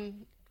list?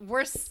 one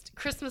worst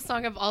Christmas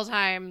song of all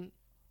time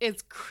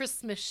is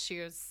Christmas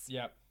Shoes,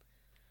 Yep.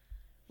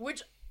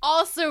 which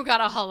also got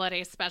a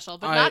holiday special,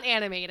 but not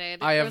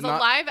animated. I It have was not- a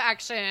live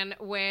action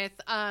with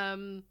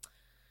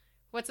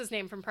what's his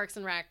name from Parks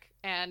and Rec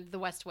and The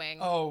West Wing?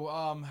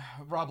 Oh,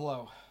 Rob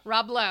Lowe.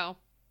 Rob Lowe.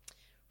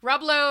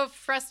 Rob Lowe,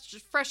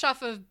 fresh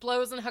off of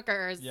Blows and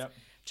Hookers, Yep.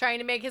 trying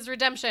to make his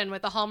redemption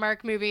with the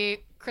Hallmark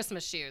movie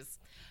Christmas Shoes.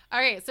 All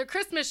right, so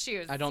Christmas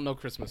Shoes. I don't know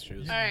Christmas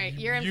shoes. All right,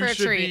 you're in You for a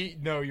should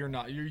treat. No, you're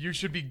not. You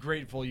should be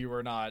grateful you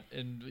are not,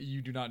 and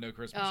you do not know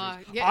Christmas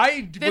shoes. Yeah.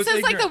 This is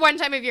like the ignorant. one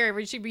time of year where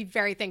you should be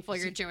very thankful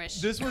you're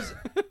Jewish. This was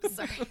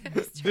Sorry.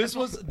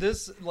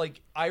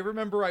 like I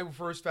remember I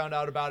first found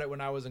out about it when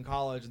I was in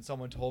college and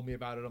someone told me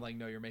about it. I'm like,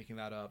 no, you're making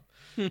that up.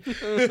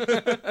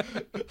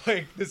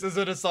 Like this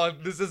isn't a song.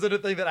 This isn't a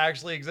thing that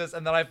actually exists.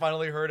 And then I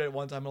finally heard it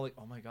one time. I'm like,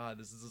 oh my god,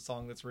 this is a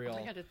song that's real. Oh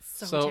my god, it's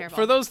so, So terrible.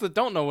 for those that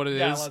don't know what it is,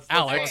 Yeah, let's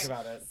Alex, talk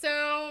about it.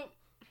 So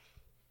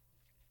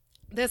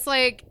this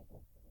like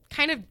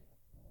kind of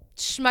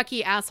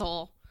schmucky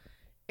asshole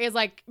is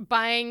like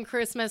buying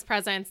Christmas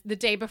presents the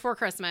day before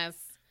Christmas.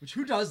 Which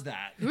who does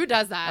that? Who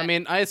does that? I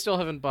mean, I still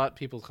haven't bought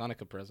people's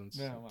Hanukkah presents.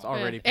 Yeah, well. It's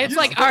already it's past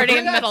like time. already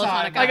in the I got middle of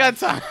time. Hanukkah. I got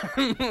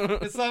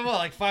time. It's like what,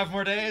 like 5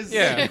 more days?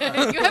 Yeah.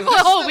 You have a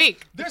whole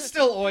week. There's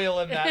still oil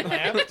in that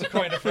lamp, to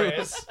coin a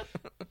phrase.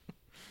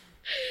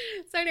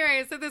 So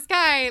anyway, so this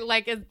guy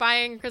like is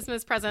buying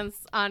Christmas presents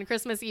on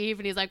Christmas Eve,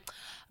 and he's like,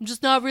 I'm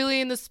just not really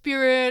in the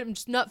spirit. I'm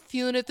just not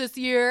feeling it this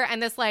year.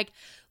 And this like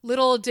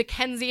little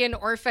Dickensian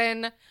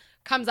orphan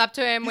comes up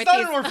to him He's with not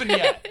these... an orphan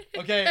yet,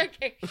 okay?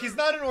 Okay. He's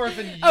not an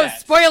orphan yet. Oh,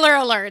 spoiler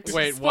alert.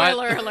 Wait, what?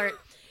 Spoiler alert.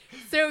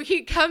 So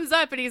he comes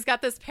up and he's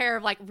got this pair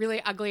of like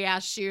really ugly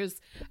ass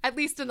shoes. At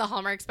least in the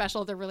Hallmark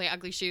special, they're really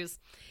ugly shoes.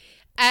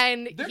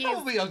 And They're he's,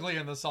 probably ugly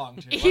in the song,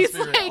 too. he's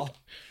Let's be like, real.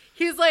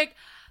 he's like,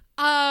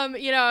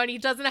 you know, and he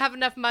doesn't have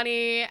enough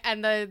money.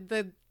 And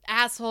the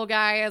asshole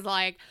guy is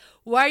like,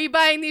 why are you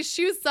buying these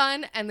shoes,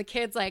 son? And the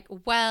kid's like,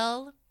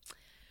 well,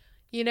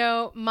 you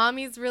know,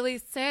 mommy's really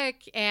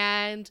sick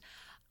and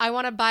I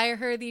want to buy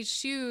her these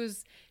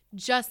shoes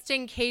just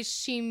in case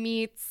she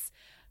meets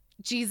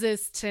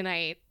Jesus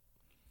tonight.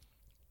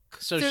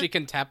 So So she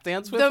can tap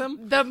dance with the,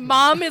 him? the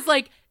mom is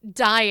like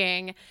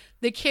dying.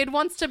 The kid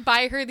wants to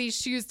buy her these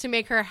shoes to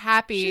make her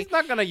happy. She's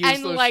not going to use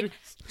and those like,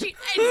 shoes.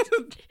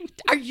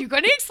 are you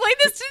going to explain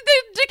this to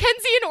the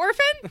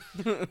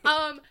Dickensian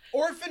orphan?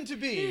 Orphan to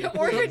be.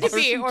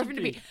 Orphan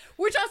to be.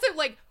 Which also,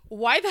 like,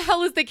 why the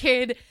hell is the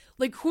kid,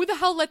 like, who the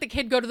hell let the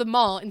kid go to the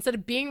mall instead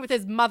of being with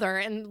his mother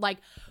and, like,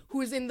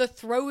 who's in the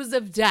throes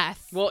of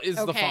death? Well, is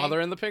the Okay. father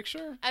in the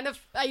picture? And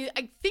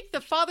I think the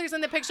father's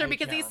in the picture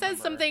because he can't says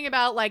remember. something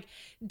about, like,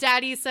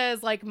 daddy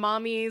says, like,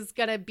 mommy's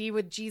gonna be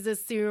with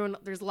Jesus soon.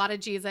 There's a lot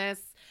of Jesus.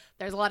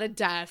 There's a lot of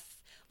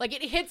death. Like,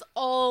 it hits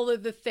all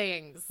of the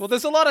things. Well,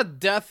 there's a lot of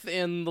death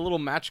in The Little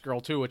Match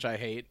Girl, too, which I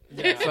hate.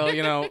 Yeah. So,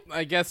 you know,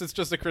 I guess it's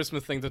just a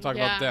Christmas thing to talk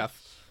Yeah. about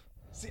death.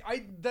 See,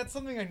 that's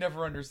something I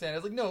never understand.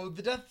 It's like, no,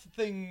 the death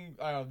thing,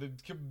 I don't know,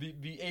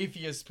 the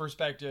atheist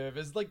perspective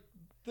is like,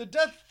 the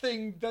death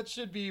thing, that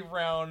should be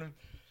around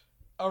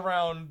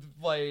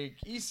like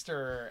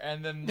Easter,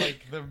 and then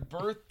like the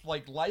birth,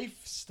 like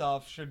life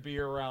stuff should be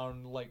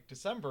around like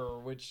December,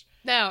 which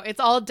No, it's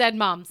all dead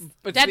moms.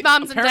 But Dead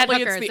moms and dead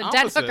apparently it's hookers. the And dead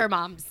opposite. hooker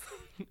moms.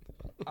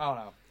 I don't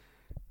know.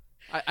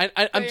 I'm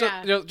Yeah.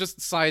 just, you know, just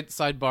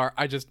sidebar.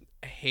 I just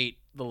hate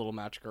The Little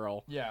Match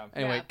Girl. Yeah.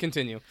 Anyway, Yeah.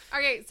 continue.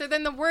 Okay, so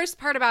then the worst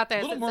part about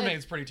this Little is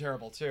Mermaid's pretty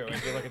terrible too,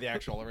 if you look at the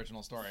actual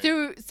original story.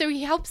 so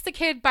he helps the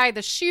kid buy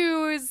the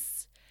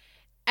shoes,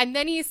 and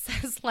then he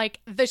says like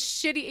the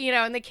shitty, you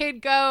know, and the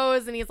kid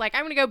goes and he's like,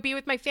 I'm gonna go be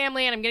with my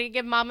family and I'm gonna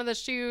give mama the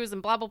shoes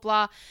and blah blah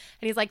blah,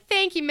 and he's like,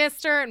 thank you,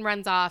 mister, and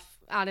runs off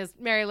on his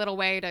merry little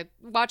way to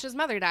watch his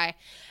mother die.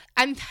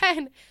 And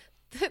then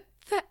the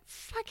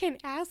fucking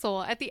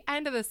asshole at the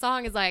end of the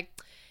song is like,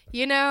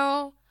 you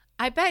know,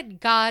 I bet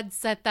God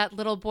sent that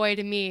little boy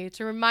to me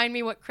to remind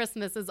me what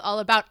Christmas is all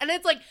about. And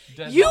it's like,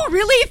 Dead you moms.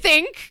 really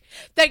think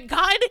that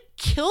God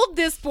killed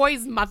this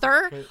boy's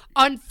mother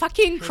on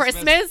fucking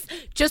Christmas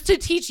just to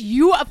teach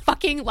you a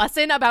fucking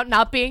lesson about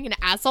not being an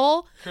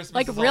asshole? Christmas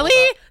Like, is all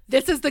really? about-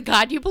 This is the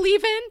God you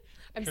believe in?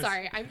 I'm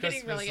sorry. I'm getting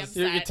Christmas really is-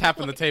 upset. You're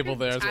tapping the table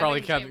there. It's Tapping probably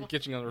the table.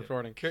 getting on the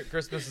recording.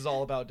 Christmas is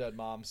all about dead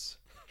moms.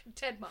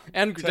 Dead mom.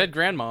 And dead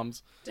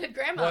grandmoms. Dead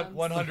grandma.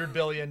 100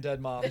 billion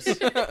dead moms.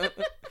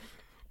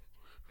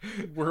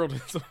 World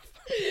is Kill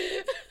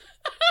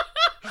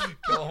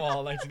them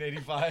all,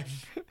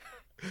 1985.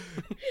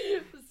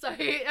 Sorry,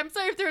 sorry. I'm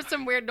sorry if there was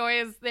some weird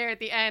noise there at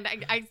the end.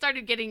 I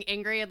started getting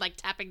angry and like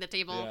tapping the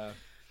table Yeah.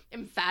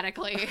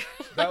 emphatically.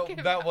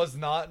 That was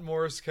not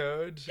Morse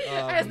code.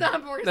 It's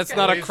not Morse That's code.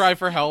 not a Elise- cry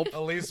for help.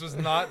 Elise was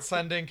not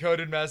sending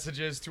coded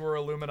messages to her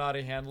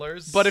Illuminati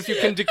handlers. But if you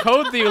can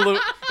decode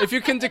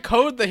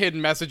the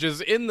hidden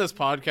messages in this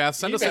podcast,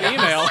 send us an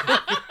email.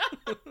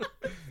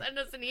 Send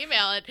us an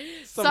email at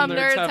Some some nerds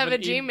nerds have have a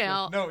an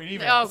Gmail. No, an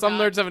email. Oh, Some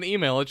God. nerds have an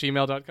email at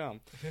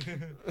gmail.com.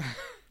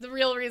 The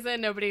real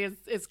reason nobody is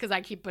because I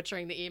keep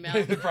butchering the email.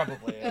 It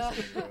probably is.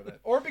 Let's go with it.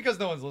 Or because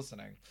no one's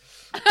listening.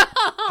 Aw.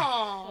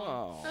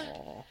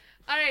 Oh.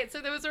 All right,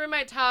 so those are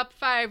my top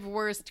 5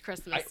 worst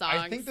Christmas songs.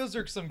 I think those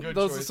are some good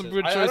Those are choices. some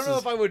good I don't know choices.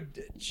 if I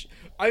would.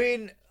 I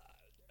mean,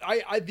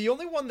 I the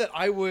only one that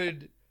I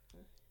would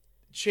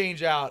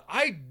change out.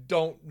 I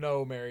don't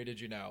know. Mary, did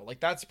you know? Like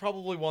that's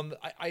probably one that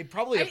I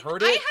probably have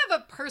heard it. I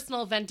have a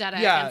personal vendetta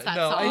Yeah, against that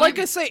no, song. Like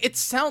I say, it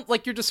sounds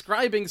like you're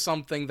describing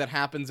something that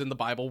happens in the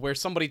Bible where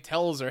somebody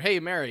tells her,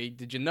 "Hey, Mary,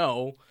 did you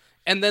know?"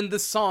 And then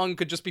this song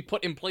could just be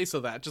put in place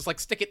of that. Just like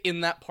stick it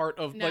in that part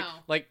of No.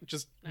 like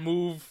just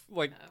move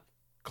like No.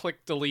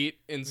 click delete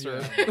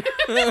insert.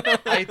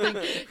 I think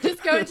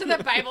Just go into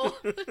the Bible.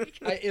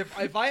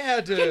 if I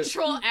had to,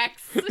 Control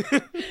X,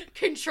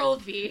 Control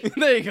V.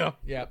 There you go.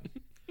 yeah,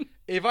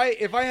 if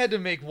I had to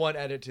make one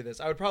edit to this,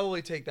 I would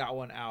probably take that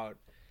one out.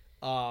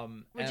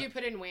 Would and you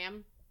put in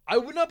Wham? I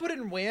would not put it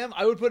in Wham.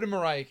 I would put in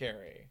Mariah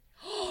Carey.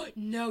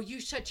 No, you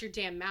shut your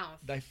damn mouth.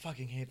 I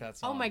fucking hate that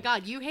song. Oh my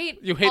God, you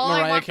hate Mariah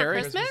I Want for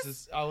Carey? Christmas?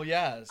 is, oh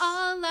yes.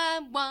 All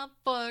I want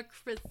for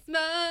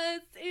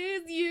Christmas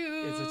is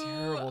you. It's a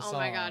terrible Oh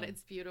my God, song.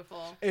 it's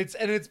beautiful. It's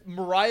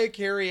Mariah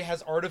Carey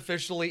has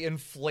artificially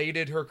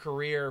inflated her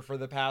career for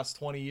the past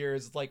 20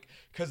 years. Like,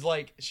 cause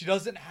like she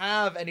doesn't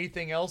have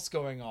anything else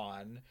going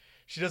on.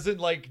 She doesn't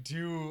like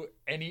do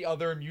any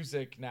other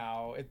music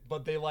now.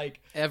 But they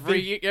like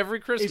Every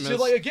Christmas. It's just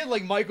like again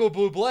like Michael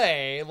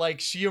Bublé. Like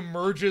she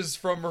emerges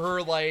from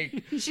her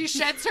like She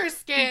sheds her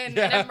skin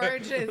Yeah. and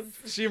emerges.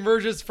 she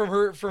emerges from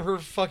her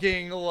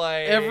fucking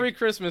like Every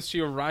Christmas, she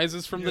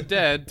arises from the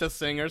dead to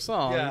sing her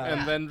song, Yeah.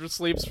 and then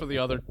sleeps for the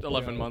other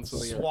 11 months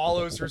of the year.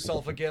 swallows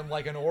herself again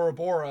like an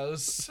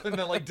Ouroboros and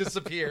then like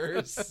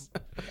disappears.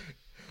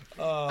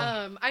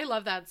 I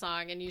love that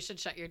song, and you should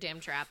shut your damn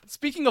trap.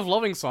 Speaking of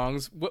loving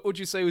songs, what would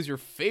you say was your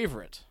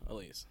favorite,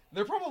 Elise?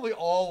 They're probably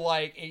all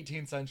like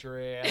 18th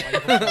century. And,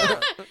 like,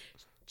 before.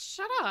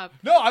 Shut up.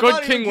 No, I'm Good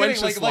not King even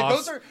kidding. Like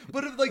Wenceslas. those are,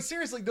 but like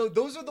seriously,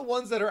 those are the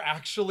ones that are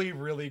actually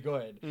really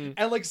good.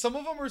 And like some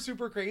of them are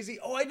super crazy.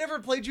 Oh, I never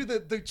played you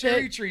the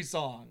Cherry Tree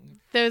song.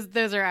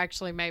 Those are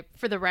actually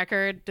for the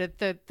record,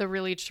 the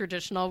really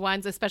traditional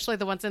ones, especially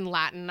the ones in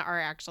Latin, are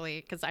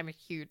actually, because I'm a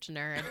huge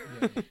nerd.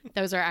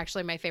 Those are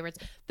actually my favorites.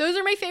 Those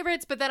are my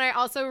favorites, but then I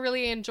also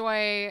really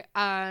enjoy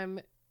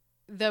the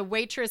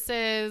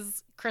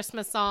Waitress's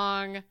Christmas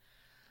song,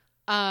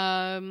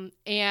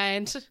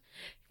 and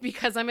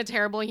because I'm a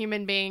terrible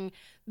human being,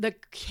 the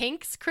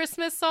Kinks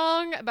Christmas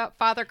song about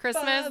Father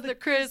Christmas, Father the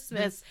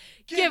Christmas,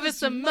 give give us us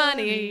some some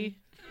money.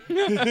 We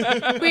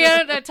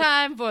don't have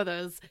time for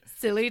those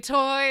silly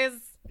toys.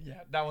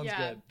 Yeah, that one's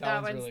good.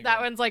 That one's really that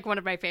good. one's like one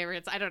of my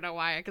favorites. I don't know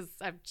why, because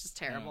I'm just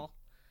terrible.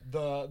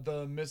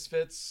 The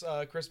Misfits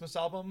Christmas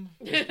album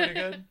is pretty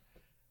good.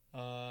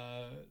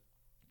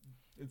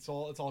 It's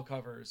all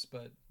covers,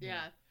 but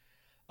Yeah.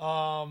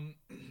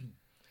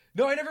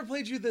 No, I never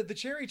played you the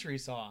Cherry Tree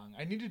song.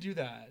 I need to do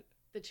that.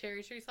 The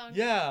Cherry Tree song?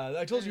 Yeah,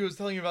 I told you I was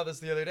telling you about this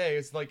the other day.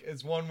 It's like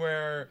it's one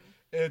where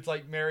it's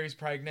like Mary's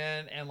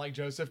pregnant and like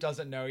Joseph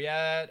doesn't know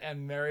yet,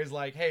 and Mary's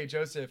like, "Hey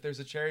Joseph, there's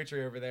a cherry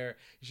tree over there.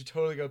 You should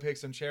totally go pick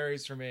some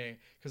cherries for me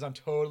because I'm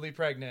totally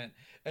pregnant."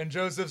 And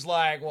Joseph's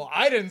like, "Well,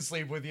 I didn't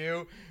sleep with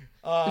you.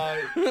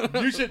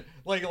 You should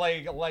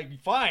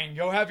like fine,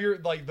 go have your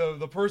like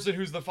the person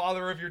who's the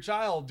father of your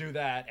child do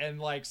that." And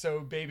like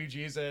so baby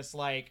Jesus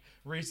like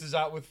reaches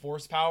out with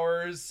force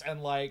powers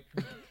and like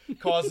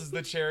causes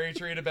the cherry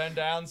tree to bend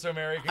down so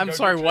Mary can I'm go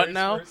sorry, get what cherries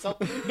now? for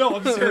herself. No,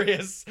 I'm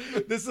serious.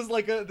 This is a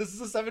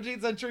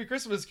 17th century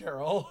Christmas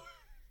carol.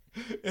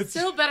 It's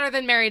Still better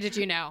than Mary Did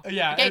You Know?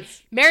 Yeah, Okay,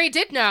 it's- Mary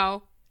did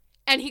know,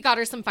 and he got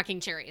her some fucking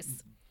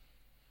cherries.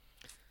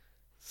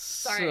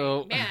 Sorry,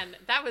 So, man,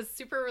 that was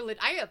super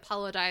I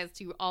apologize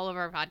to all of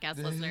our podcast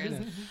listeners.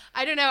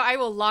 I don't know. I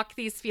will lock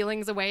these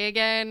feelings away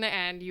again,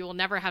 and you will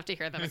never have to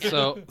hear them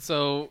again.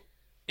 so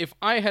if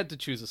I had to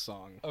choose a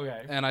song,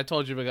 Okay. and I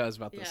told you guys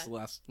about this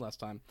Yeah. last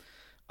time,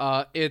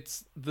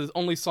 it's the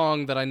only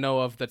song that I know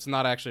of that's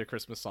not actually a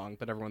Christmas song,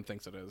 but everyone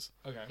thinks it is.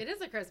 Okay. It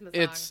is a Christmas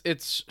song.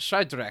 It's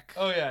Shadrach,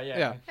 Oh yeah.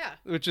 Yeah.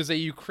 which is a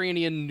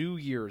Ukrainian New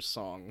Year's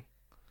song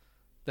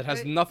that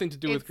has nothing to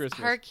do with It's Christmas.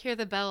 Hark, hear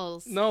the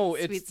bells. No,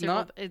 Sweet it's Silver-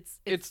 not- It's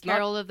it's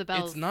Carol not, of the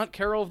Bells. It's not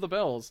Carol of the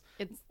Bells.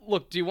 It's.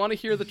 Look, do you want to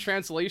hear the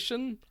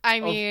translation? I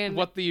of mean,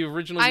 what the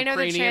original I know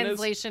the Ukrainian is?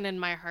 translation in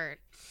my heart.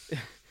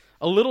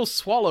 A little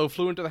swallow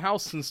flew into the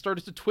house and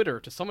started to twitter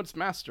to summon its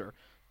master.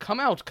 Come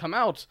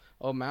out,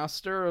 O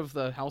master of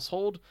the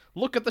household.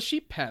 Look at the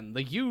sheep pen.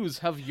 The ewes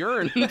have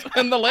yearned,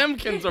 and the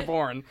lambkins are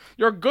born.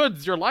 Your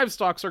goods, your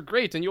livestocks are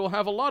great, and you will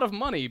have a lot of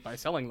money by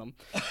selling them.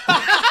 Wait,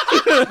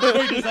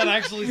 does that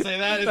actually say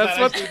that? Is That's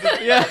that what,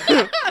 actually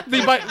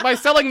yeah. By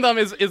selling them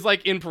is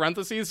like in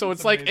parentheses, so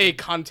it's like a amazing.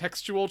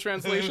 contextual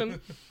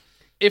translation.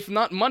 If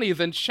not money,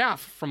 then chaff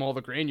from all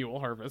the grain you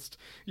will harvest.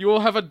 You will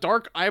have a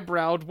dark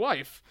eyebrow-ed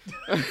wife.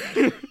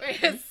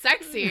 It's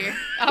sexy.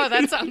 Oh,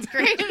 that sounds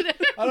great.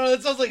 I don't know.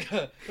 That sounds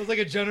like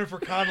a Jennifer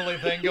Connelly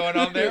thing going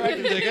on there. I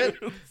can dig it.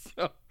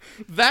 So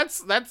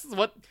that's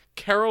what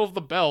Carol of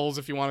the Bells,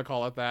 if you want to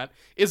call it that,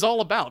 is all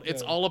about.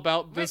 It's all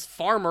about this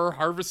farmer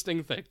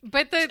harvesting thing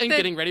But and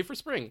getting ready for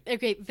spring.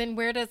 Okay, then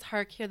where does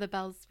 "Hark Hear the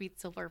Bells, Sweet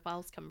Silver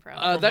Bells" come from?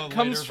 That a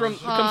comes later from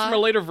version. comes from a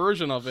later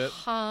version of it.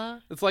 Huh?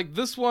 It's like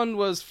this one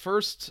was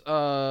first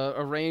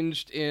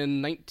arranged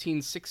in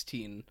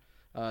 1916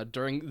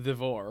 during the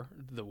war,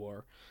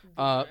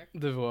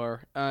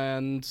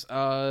 and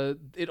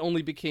it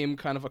only became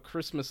kind of a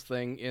Christmas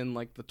thing in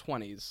like the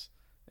 20s,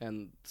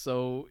 and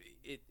so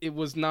it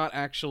was not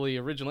actually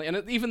originally,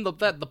 and even the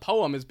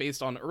poem is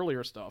based on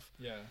earlier stuff.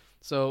 Yeah.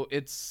 So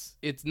it's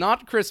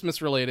not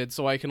Christmas related,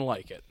 so I can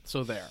like it.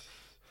 So there.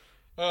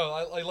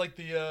 Oh, I like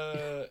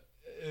the.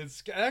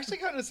 It actually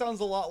kind of sounds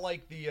a lot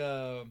like the.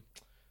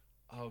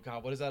 Oh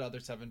God, what is that other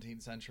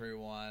 17th century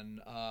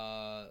one?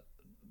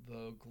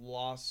 The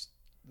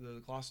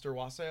Gloucester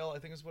Wassail, I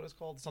think is what it's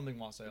called. Something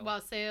Wassail.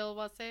 Wassail,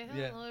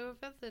 Yeah. all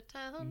over the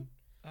town.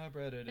 I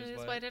bread it It is is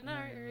white, white and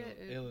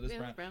ale it is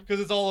brown. brown. Because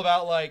it's all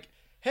about like,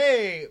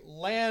 hey,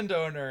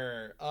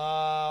 landowner,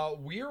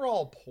 we're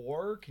all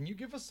poor. Can you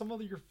give us some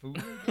of your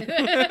food?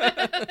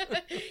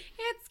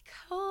 It's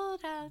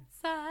cold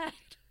outside.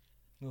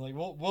 They're like,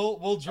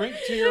 we'll drink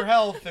to your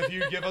health if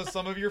you give us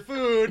some of your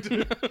food.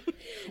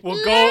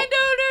 We'll go.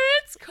 Landowner,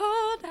 it's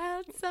cold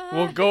outside.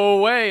 We'll go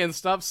away and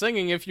stop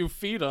singing if you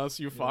feed us,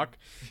 you fuck.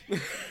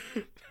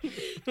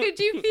 Could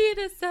you feed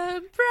us some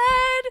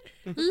bread?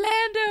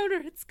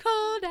 Landowner, it's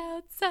cold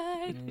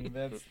outside.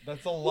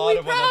 That's a lot We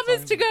of what that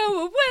promised to song's go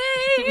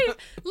away.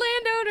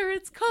 Landowner,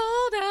 it's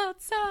cold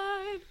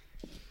outside.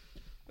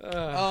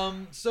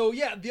 So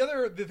yeah,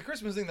 the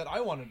Christmas thing that I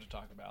wanted to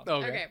talk about.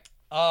 Okay.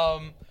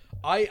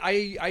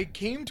 I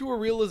came to a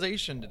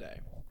realization today,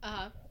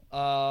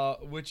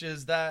 which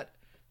is that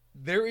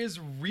there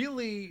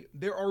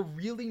are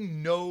really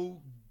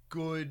no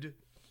good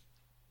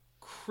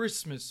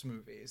Christmas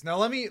movies. Now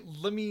let me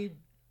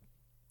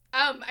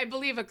I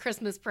believe A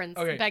Christmas Prince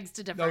begs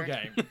to differ.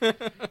 okay.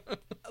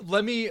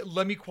 let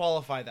me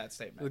qualify that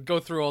statement. Go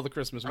through all the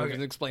Christmas movies Okay.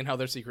 and explain how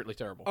they're secretly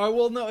terrible.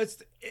 Well, no,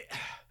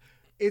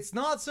 it's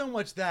not so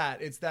much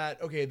that. It's that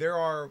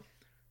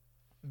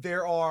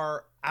there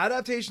are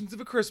adaptations of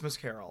A Christmas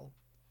Carol,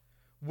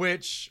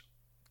 which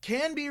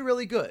can be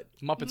really good.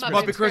 Muppets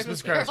Muppet Christmas. Muppet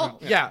Christmas Carol.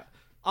 Yeah,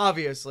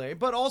 obviously,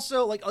 but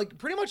also like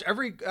pretty much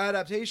every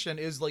adaptation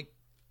is like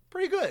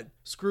pretty good.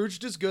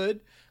 Scrooged is good.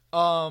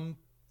 The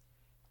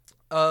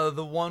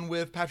one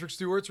with Patrick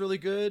Stewart's really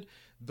good.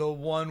 The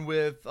one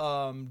with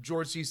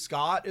George C.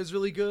 Scott is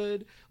really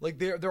good. Like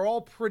they're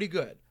all pretty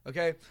good.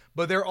 Okay,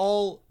 but they're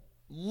all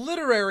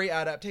literary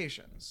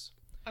adaptations.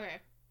 Okay.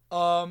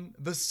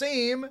 The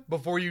same,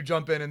 before you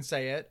jump in and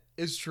say it,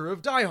 is true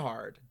of Die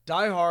Hard.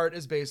 Die Hard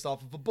is based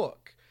off of a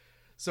book.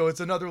 So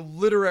it's another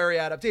literary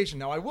adaptation.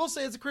 Now, I will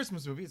say it's a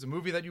Christmas movie. It's a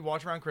movie that you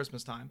watch around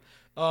Christmas time.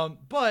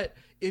 But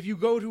if you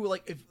go to,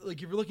 if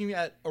you're looking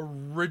at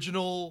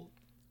original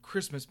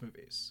Christmas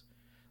movies,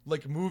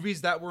 like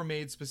movies that were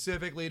made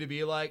specifically to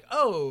be like,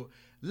 oh,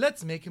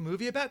 let's make a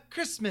movie about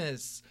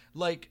Christmas.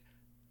 Like,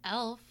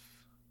 Elf.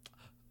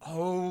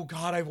 oh,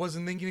 God, I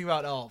wasn't thinking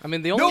about Elf. I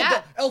mean, the only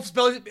Yeah. Elf's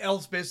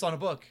based on a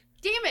book.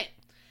 Damn it.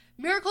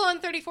 Miracle on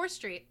 34th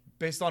Street.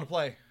 Based on a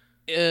play.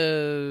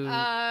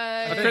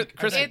 A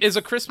think- is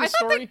a Christmas I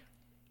thought story?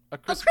 A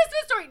Christmas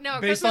Story. No,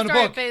 a Based Christmas on a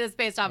Story book. is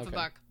based off a Okay.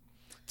 book.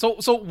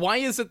 So why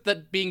is it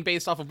that being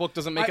based off a book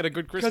doesn't make it a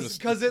good Christmas?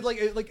 Because it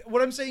like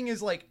what I'm saying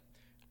is like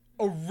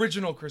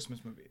original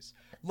Christmas movies.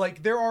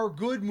 Like there are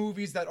good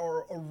movies that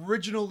are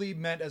originally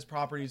meant as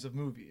properties of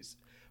movies,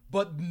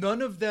 but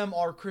none of them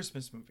are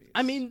Christmas movies.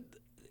 I mean,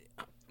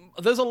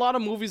 there's a lot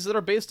of movies that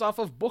are based off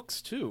of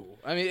books too.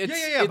 I mean,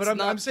 yeah. But it's I'm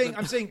not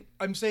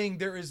saying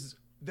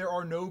there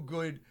are no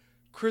good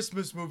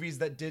Christmas movies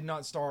that did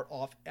not start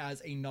off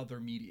as another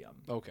medium.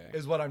 Okay.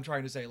 Is what I'm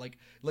trying to say. Like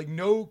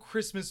no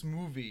Christmas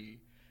movie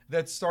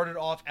that started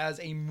off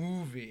as a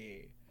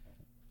movie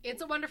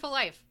It's a Wonderful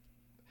Life.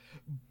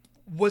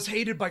 was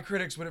hated by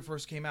critics when it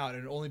first came out,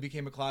 and it only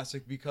became a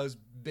classic because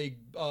big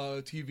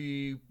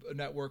TV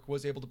network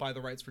was able to buy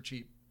the rights for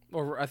cheap.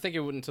 Or I think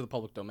it went into the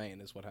public domain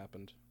is what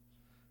happened.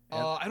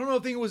 I don't know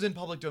if it was in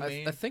public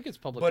domain. I think it's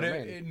public but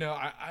domain. no,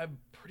 I'm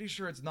pretty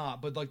sure it's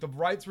not. But like the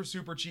rights were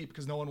super cheap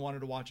because no one wanted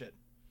to watch it.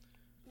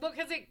 Well,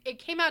 because it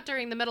came out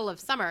during the middle of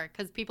summer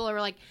because people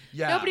were like,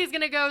 Yeah. nobody's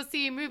going to go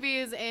see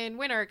movies in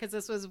winter because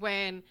this was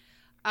when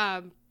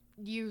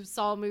you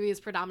saw movies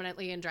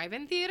predominantly in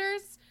drive-in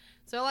theaters.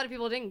 So a lot of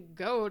people didn't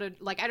go to,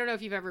 like, I don't know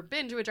if you've ever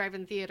been to a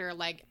drive-in theater,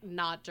 like,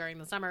 not during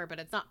the summer, but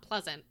it's not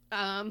pleasant.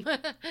 Well,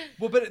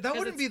 but that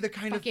wouldn't be the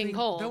kind of fucking thing.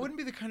 cold. That wouldn't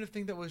be the kind of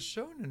thing that was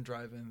shown in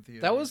drive-in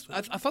theaters. That was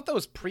I thought that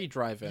was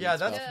pre-drive-in. Yeah,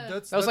 stuff.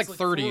 that's that was like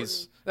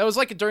 30s. That was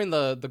like during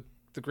the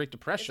Great It's a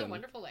Depression.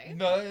 Wonderful Life.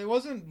 No, it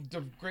wasn't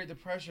the Great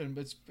Depression,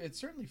 but it's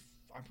certainly.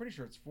 I'm pretty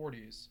sure it's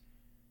 40s.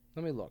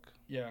 Let me look.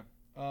 Yeah.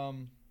 Well,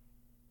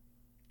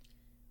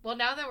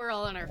 now that we're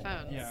all on our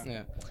phones. Yeah.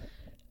 Yeah.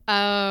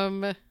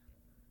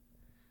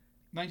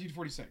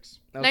 1946.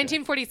 Okay.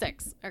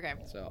 1946. Okay.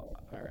 So,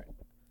 all right.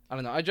 I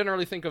don't know. I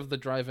generally think of the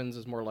drive-ins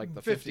as more like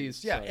the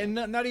 50s. Yeah, so- and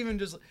not even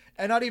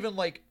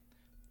like.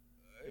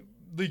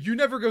 You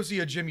never go see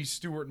a Jimmy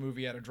Stewart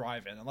movie at a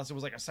drive-in unless it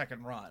was like a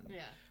second run.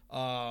 Yeah.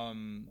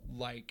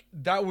 Like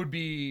that would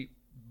be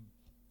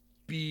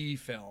B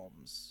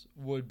films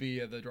would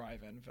be at the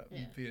drive-in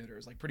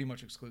theaters, like pretty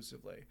much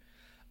exclusively.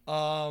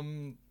 But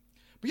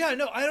yeah,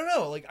 no, I don't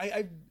know. Like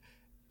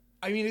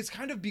I mean, it's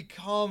kind of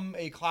become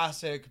a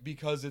classic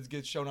because it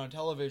gets shown on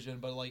television,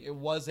 but like it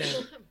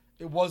wasn't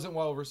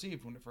well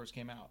received when it first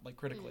came out, like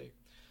critically.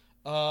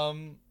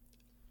 And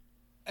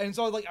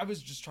so like I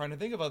was just trying to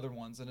think of other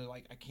ones, and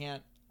like I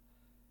can't.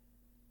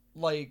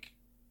 Like,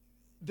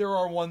 there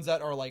are ones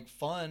that are like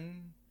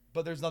fun,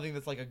 but there's nothing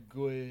that's like a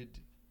good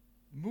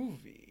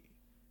movie,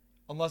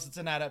 unless it's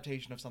an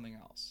adaptation of something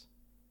else.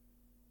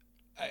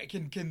 I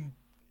can.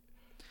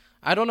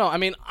 I don't know. I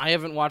mean, I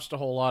haven't watched a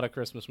whole lot of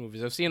Christmas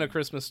movies. I've seen A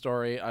Christmas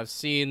Story. I've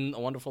seen A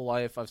Wonderful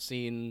Life. I've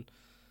seen.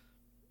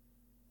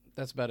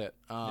 That's about it.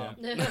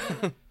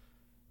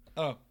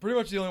 Oh, pretty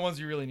much the only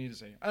ones you really need to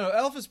see. I don't know.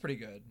 Elf is pretty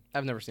good.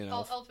 I've never seen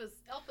Elf. Elf is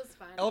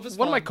fun. Elf is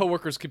One of my fun.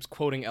 coworkers keeps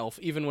quoting Elf,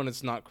 even when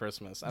it's not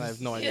Christmas, and I have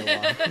no idea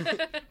why.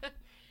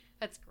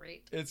 That's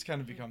great. It's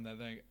kind of become that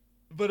thing,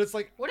 but it's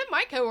like One of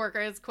my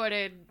coworkers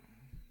quoted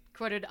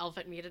Elf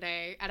at me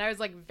today, and I was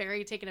like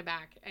very taken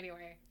aback.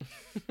 Anyway,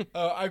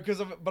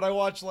 but I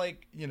watch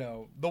like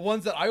the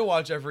ones that I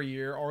watch every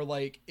year are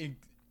like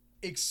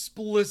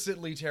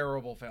explicitly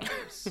terrible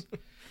films.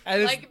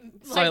 And it's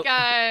like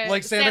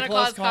Santa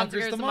Claus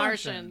Conquers the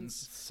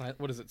Martians.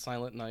 What is it?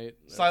 Silent Night.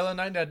 Silent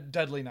Night,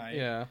 Deadly Night.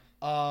 Yeah.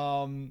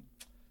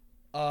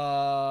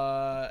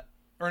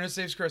 Ernest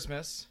Saves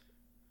Christmas.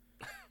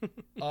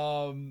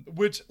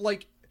 Which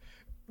like,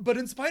 but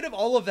in spite of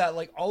all of that,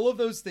 like all of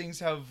those things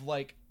have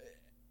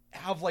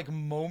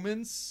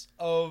moments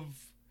of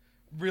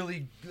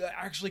really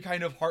actually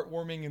kind of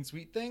heartwarming and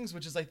sweet things,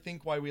 which is I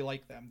think why we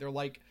like them. They're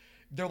like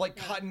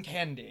cotton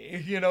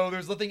candy,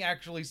 there's nothing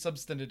actually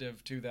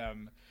substantive to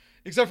them,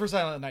 except for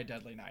Silent Night,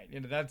 Deadly Night.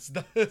 That's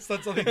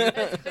something.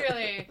 that's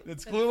clearly.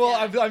 It's cool.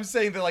 Well, I'm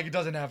saying that like it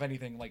doesn't have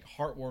anything like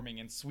heartwarming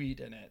and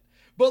sweet in it,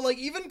 but like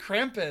even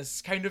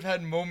Krampus kind of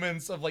had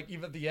moments of like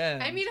even at the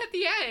end. I mean, at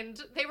the end,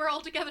 they were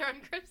all together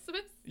on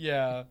Christmas.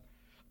 Yeah.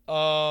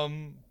 There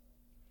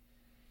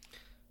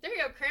you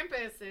go.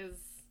 Krampus is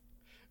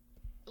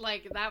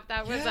like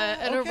that was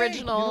Yeah, an okay.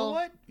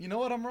 original. You know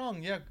what? I'm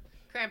wrong. Yeah.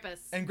 Krampus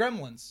And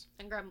Gremlins.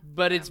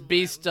 But it's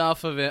based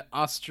off of an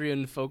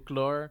Austrian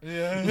folklore,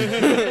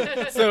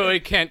 Yeah. so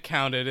it can't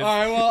count it. All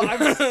right. Well,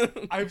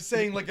 I'm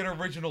saying like an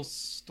original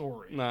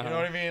story. Uh-huh. You know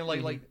what I mean?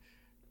 Like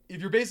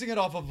if you're basing it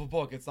off of a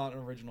book, it's not an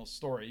original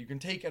story. You can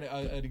take an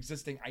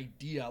existing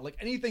idea, like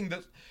anything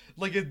that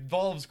like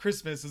involves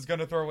Christmas is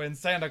gonna throw in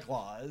Santa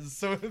Claus.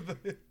 So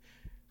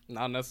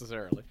Not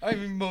necessarily. I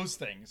mean, most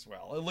things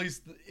will, at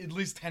least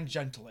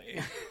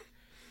tangentially.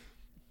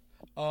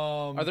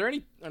 Are there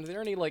any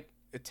like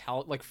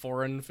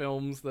foreign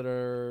films that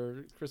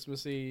are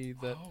Christmassy?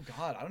 That Oh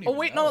God, I don't even. oh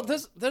wait, know. no,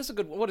 there's a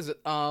good one. What is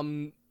it?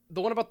 The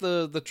one about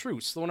the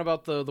truce. The one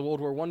about the World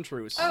War I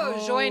truce.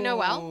 Oh, Joy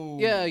Noel?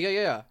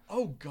 Yeah.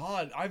 Oh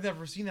God, I've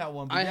never seen that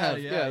one. But I yeah,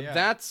 have. Yeah.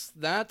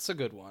 That's a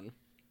good one.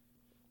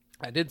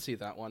 I did see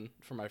that one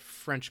for my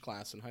French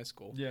class in high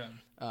school. Yeah.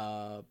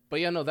 But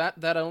yeah, no, that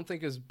I don't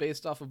think is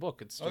based off a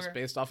book. It's just Okay.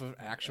 based off of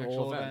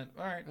actual event.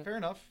 All right, fair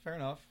enough.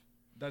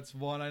 That's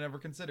one I never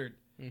considered.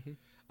 Mm-hmm.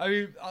 I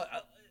mean,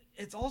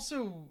 it's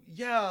also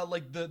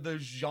like the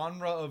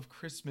genre of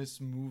Christmas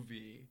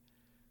movie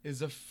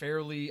is a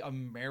fairly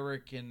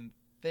American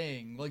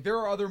thing. Like there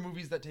are other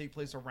movies that take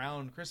place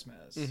around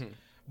Christmas,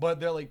 but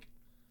they're like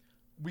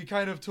we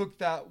kind of took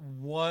that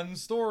one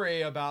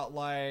story about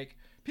like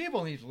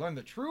people need to learn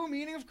the true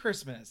meaning of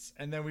Christmas,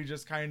 and then we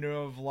just kind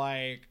of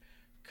like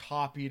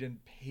copied and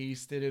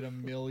pasted it a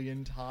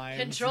million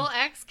times. Control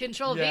X,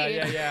 Control V.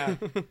 Yeah.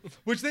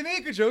 Which they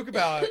make a joke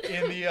about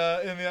in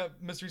the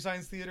Mystery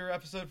Science Theater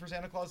episode for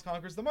Santa Claus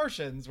Conquers the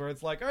Martians, where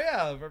it's like, oh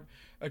yeah,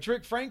 a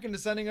trick Frank into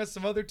sending us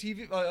some other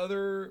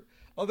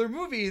other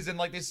movies, and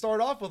like they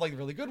start off with like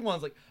really good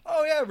ones, like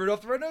oh yeah,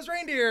 Rudolph the Red-Nosed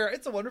Reindeer,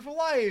 It's a Wonderful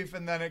Life,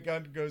 and then it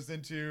goes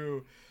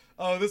into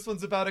oh, this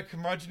one's about a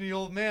curmudgeonly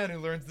old man who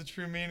learns the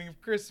true meaning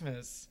of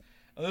Christmas.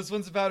 Oh, this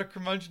one's about a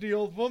curmudgeonly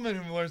old woman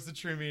who learns the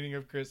true meaning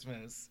of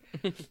Christmas.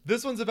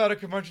 This one's about a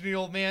curmudgeonly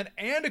old man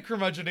and a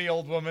curmudgeonly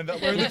old woman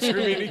that learn the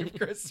true meaning of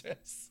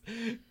Christmas.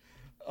 And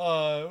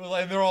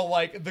they're all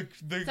like the.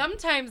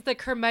 Sometimes the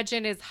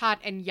curmudgeon is hot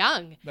and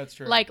young. That's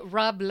true. Like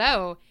Rob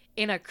Lowe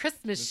in a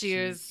Christmas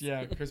shoes.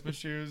 Yeah, Christmas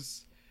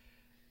shoes.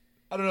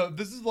 I don't know.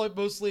 This is like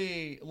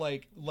mostly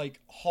like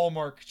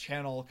Hallmark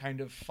Channel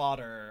kind of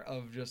fodder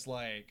of just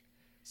like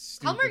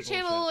stupid Hallmark bullshit.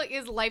 Channel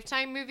is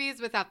Lifetime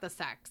movies without the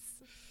sex.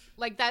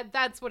 Like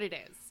that's what it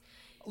is.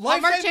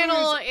 Lifetime Hallmark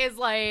Channel movies- is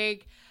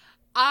like,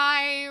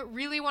 I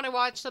really want to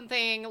watch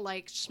something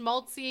like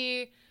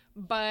schmaltzy,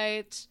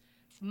 but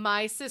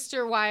my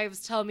sister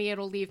wives tell me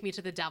it'll leave me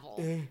to the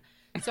devil.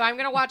 So I'm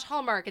gonna watch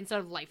Hallmark instead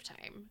of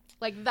Lifetime.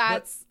 Like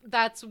that's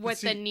what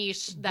see, the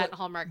niche that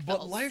Hallmark But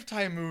fills.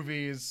 Lifetime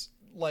movies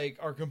like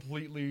are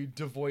completely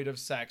devoid of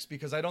sex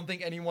because I don't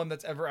think anyone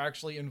that's ever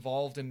actually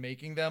involved in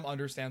making them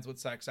understands what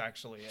sex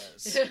actually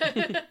is.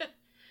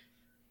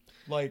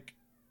 Like,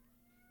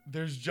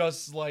 there's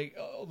just like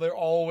they're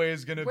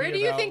always gonna. Where be do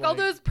you about, think all like-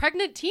 those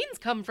pregnant teens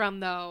come from,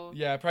 though?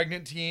 Yeah,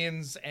 pregnant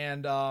teens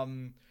and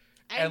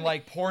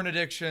like porn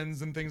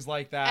addictions and things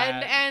like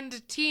that.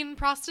 and teen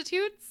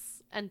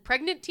prostitutes and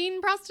pregnant teen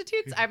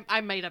prostitutes.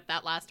 I made up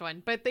that last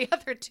one, but the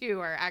other two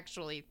are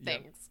actually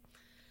things.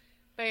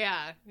 But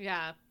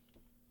yeah.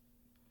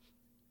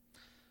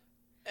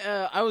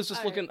 I was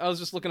just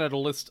looking at a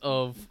list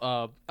of.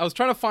 I was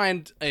trying to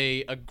find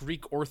a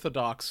Greek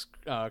Orthodox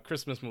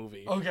Christmas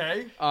movie.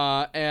 Okay.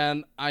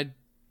 And I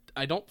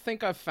don't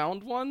think I've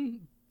found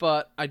one,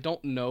 but I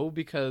don't know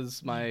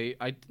because my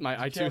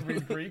iTunes Can't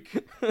read Greek.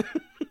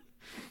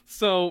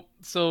 So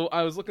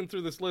I was looking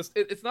through this list.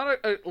 It's not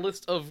a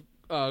list of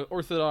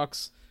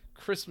Orthodox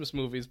Christmas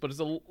movies, but it's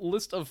a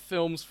list of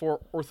films for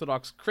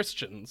Orthodox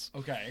Christians.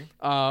 Okay.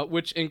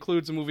 Which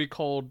includes a movie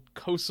called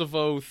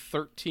Kosovo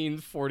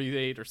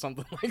 1348 or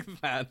something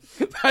like that.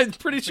 I'm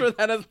pretty sure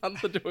that has nothing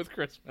to do with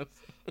Christmas.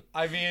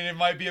 I mean, it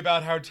might be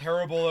about how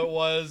terrible it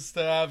was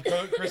to have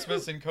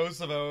Christmas in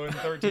Kosovo in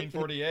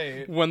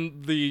 1348.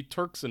 When the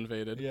Turks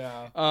invaded.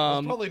 Yeah. It was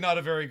Um, probably not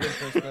a very good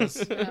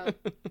Christmas.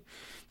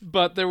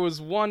 But there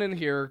was one in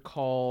here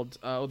called,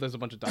 there's a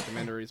bunch of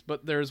documentaries,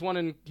 but there's one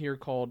in here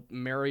called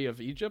Mary of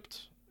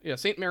Egypt. Yeah,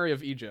 Saint Mary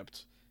of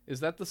Egypt. Is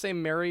that the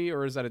same Mary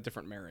or is that a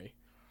different Mary?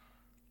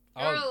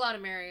 There are a lot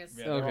of Marys.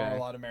 Yeah, there are Okay. a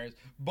lot of Marys.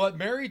 But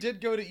Mary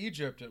did go to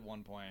Egypt at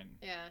one point.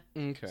 Yeah.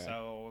 Okay.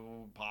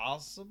 So,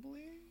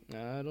 possibly?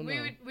 I don't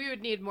know. We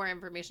would need more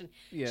information.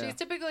 Yeah. She's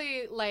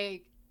typically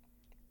like,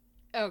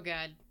 oh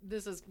god,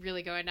 this is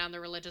really going down the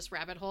religious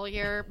rabbit hole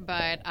here,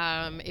 but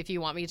if you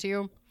want me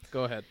to.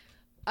 Go ahead.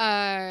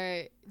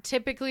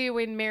 Typically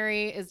when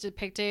Mary is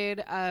depicted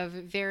of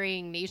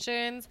varying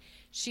nations,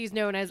 she's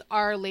known as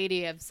Our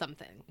Lady of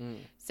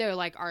something. So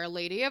like Our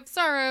Lady of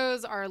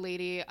Sorrows, Our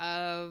Lady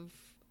of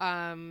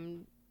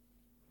man,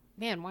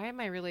 why am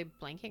I really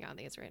blanking on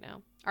these right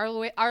now?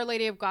 Our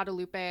Lady of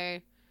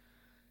Guadalupe,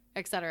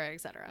 etc.,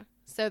 etc.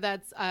 So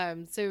that's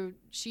so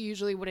she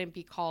usually wouldn't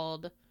be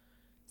called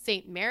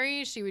Saint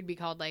Mary, she would be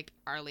called like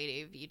Our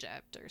Lady of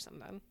Egypt or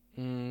something.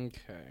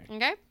 Okay.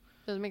 Okay?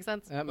 Does it make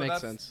sense? That But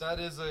makes that's-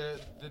 sense.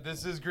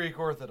 This is Greek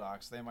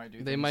Orthodox. They might do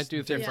They things might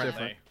do things differently.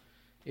 different.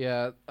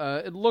 Yeah,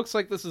 it looks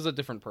like this is a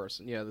different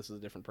person. Yeah, this is a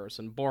different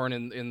person. Born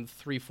in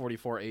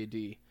 344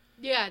 AD.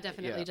 Yeah,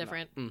 definitely Yeah,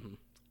 different. Mm-hmm.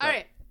 All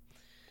right.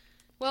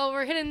 Well,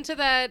 we're hitting to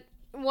that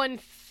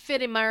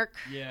 150 mark.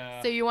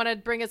 Yeah. So you want to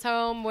bring us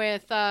home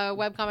with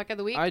webcomic of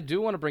the week? I do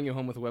want to bring you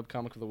home with a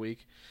webcomic of the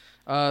week.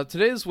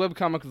 Today's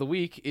webcomic of the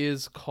week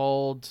is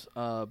called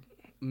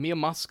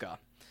Miamaska,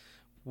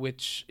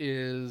 which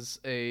is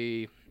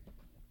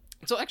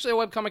it's actually a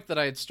webcomic that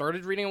I had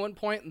started reading at one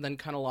point and then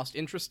kind of lost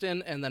interest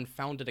in and then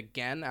found it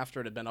again after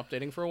it had been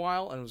updating for a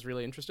while and was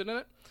really interested in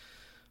it.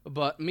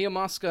 But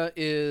Miamaska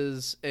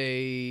is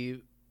a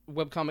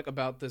webcomic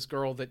about this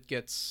girl that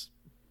gets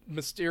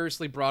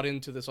mysteriously brought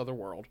into this other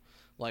world.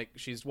 Like,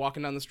 she's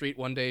walking down the street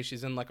one day,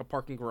 she's in like a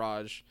parking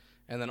garage,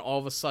 and then all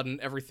of a sudden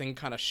everything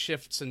kind of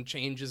shifts and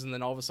changes, and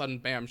then all of a sudden,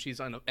 bam, she's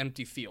on an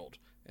empty field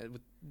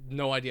with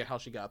no idea how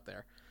she got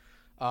there.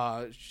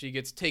 She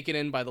gets taken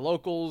in by the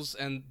locals,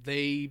 and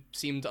they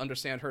seem to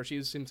understand her.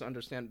 She seems to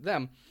understand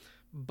them,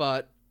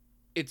 but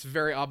it's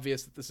very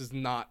obvious that this is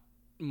not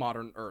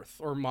modern Earth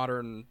or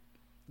modern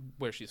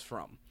where she's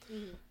from.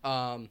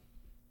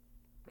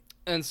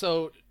 And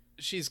so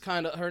she's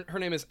kind of her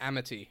name is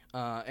Amity,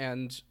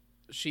 and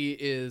she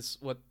is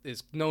what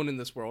is known in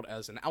this world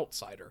as an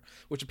outsider,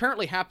 which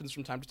apparently happens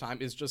from time to time.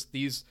 Is just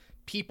these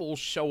people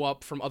show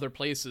up from other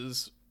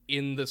places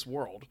in this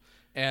world,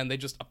 and they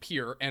just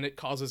appear, and it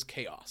causes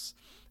chaos.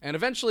 And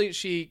eventually,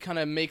 she kind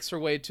of makes her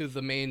way to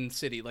the main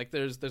city. Like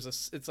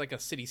it's like a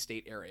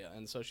city-state area,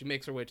 and so she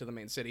makes her way to the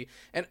main city.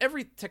 And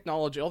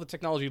all the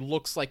technology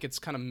looks like it's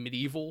kind of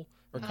medieval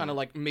or kind of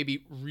like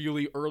maybe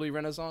really early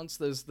Renaissance.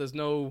 There's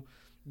no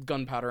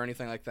gunpowder or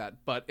anything like that,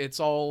 but it's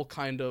all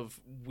kind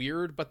of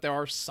weird. But there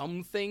are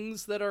some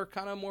things that are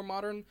kind of more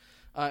modern.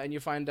 And you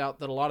find out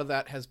that a lot of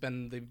that has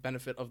been the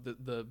benefit of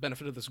the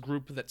benefit of this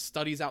group that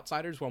studies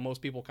outsiders, while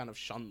most people kind of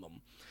shun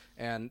them.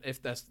 And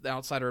if the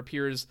outsider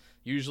appears,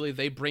 usually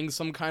they bring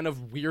some kind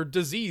of weird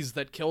disease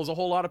that kills a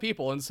whole lot of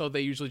people, and so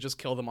they usually just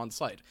kill them on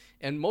sight.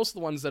 And most of the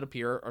ones that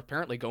appear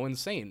apparently go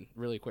insane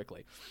really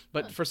quickly.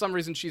 But for some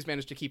reason, she's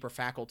managed to keep her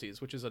faculties,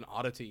 which is an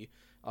oddity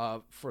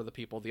for the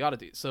people, the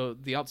oddities. So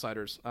the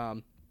outsiders.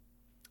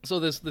 So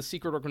this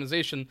secret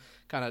organization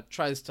kind of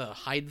tries to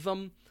hide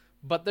them,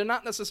 but they're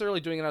not necessarily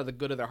doing it out of the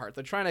good of their heart.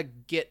 They're trying to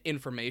get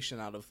information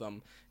out of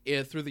them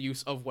through the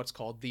use of what's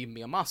called the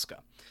Miamaska.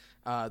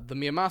 The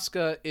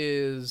Miamaska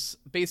is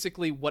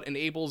basically what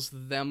enables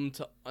them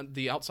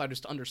the outsiders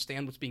to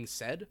understand what's being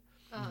said,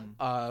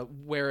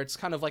 where it's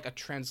kind of like a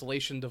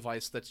translation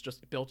device that's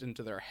just built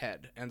into their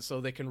head. And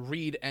so they can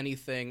read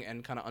anything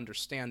and kind of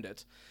understand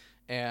it.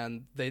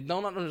 And they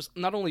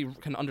not only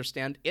can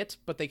understand it,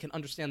 but they can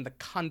understand the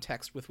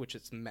context with which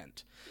it's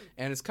meant.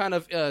 And it's kind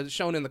of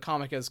shown in the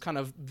comic as kind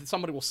of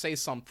somebody will say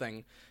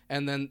something,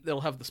 and then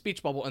they'll have the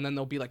speech bubble, and then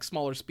there'll be like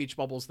smaller speech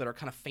bubbles that are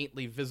kind of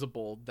faintly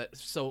visible,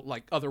 so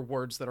like other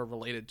words that are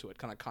related to it,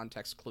 kind of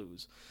context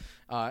clues.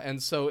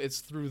 And so it's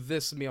through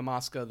this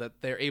Miamaska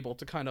that they're able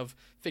to kind of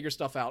figure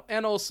stuff out.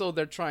 And also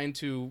they're trying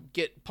to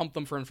pump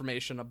them for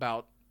information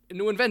about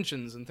new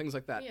inventions and things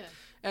like that. Yeah.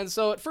 And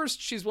so at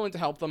first she's willing to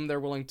help them. They're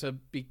willing to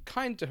be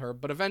kind to her,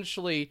 but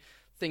eventually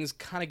things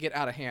kind of get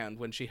out of hand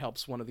when she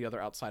helps one of the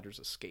other outsiders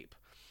escape.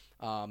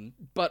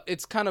 But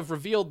it's kind of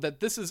revealed that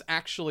this is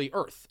actually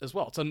Earth as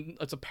well.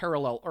 It's a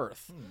parallel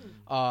Earth.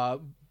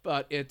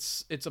 But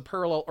it's a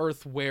parallel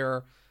Earth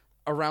where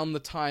around the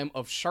time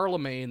of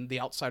Charlemagne,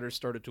 the outsiders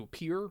started to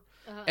appear,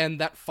 and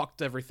that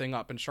fucked everything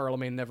up. And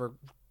Charlemagne never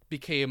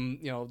became,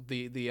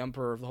 the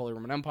emperor of the Holy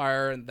Roman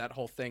Empire, and that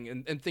whole thing,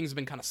 and things have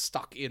been kind of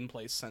stuck in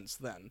place since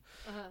then.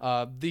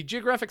 The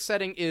geographic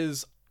setting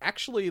is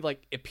actually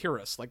like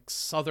Epirus, like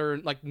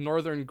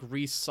northern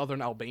Greece,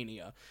 southern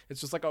Albania.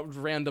 It's just like a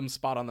random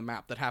spot on the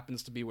map that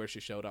happens to be where she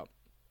showed up.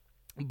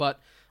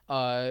 But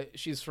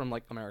she's from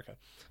like America.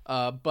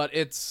 But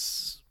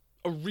it's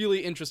a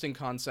really interesting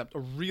concept, a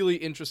really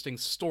interesting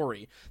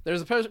story.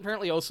 There's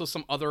apparently also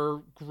some other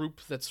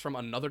group that's from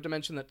another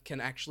dimension that can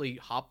actually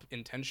hop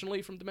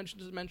intentionally from dimension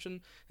to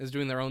dimension, is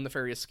doing their own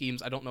nefarious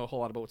schemes. I don't know a whole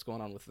lot about what's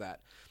going on with that.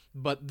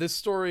 But this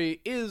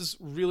story is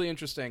really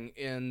interesting,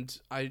 and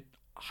I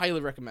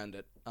highly recommend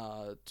it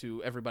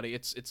to everybody.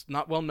 It's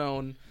not well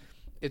known.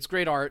 It's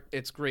great art.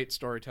 It's great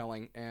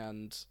storytelling,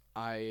 and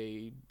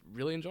I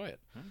really enjoy it.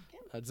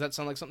 Does that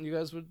sound like something you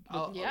guys would?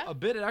 Yeah. A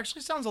bit. It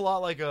actually sounds a lot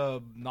like a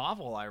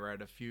novel I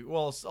read a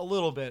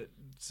little bit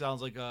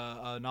sounds like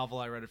a novel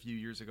I read a few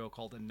years ago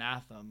called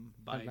Anathem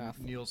by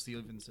Neil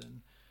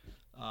Stevenson,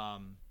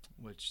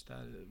 which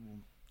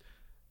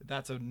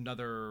that's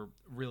another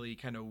really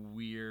kind of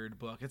weird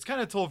book. It's kind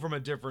of told from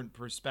a different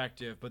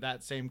perspective, but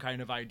that same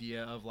kind of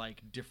idea of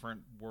like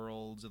different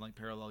worlds and like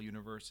parallel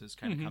universes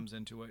kind of comes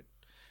into it.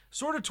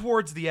 Sort of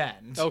towards the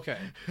end. Okay.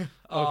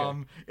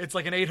 It's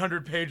like an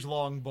 800-page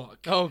long book.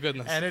 Oh,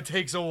 goodness. And it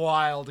takes a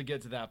while to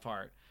get to that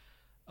part.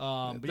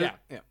 But yeah.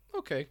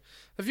 Okay.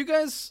 Have you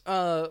guys?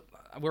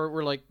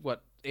 We're like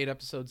what, 8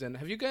 episodes in?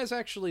 Have you guys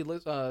actually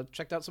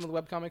checked out some of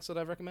the webcomics that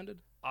I've recommended?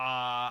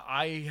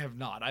 I have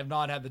not. I've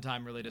not had the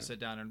time really to sit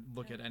down and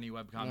look at any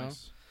webcomics. No.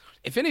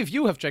 If any of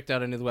you have checked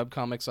out any of the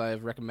webcomics I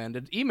have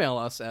recommended, email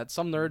us at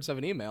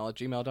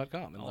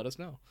somenerdshaveanemail@gmail.com and let us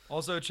know.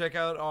 Also, check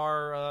out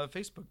our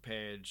Facebook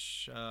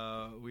page.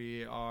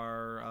 We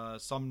are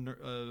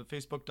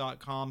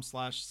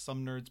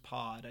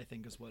facebook.com/somenerdspod, I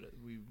think is what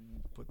we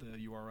put the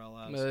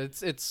URL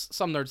as. It's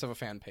Some Nerds Have a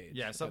Fan page.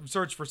 Yeah,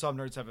 search for Some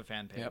Nerds Have a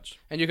Fan page. Yep.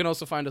 And you can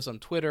also find us on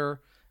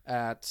Twitter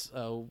at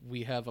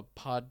We Have a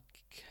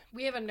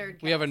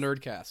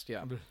Nerdcast,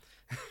 yeah.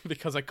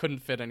 Because I couldn't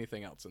fit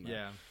anything else in there.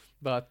 Yeah.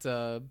 But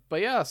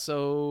yeah,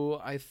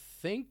 so I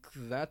think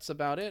that's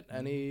about it.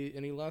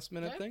 Any last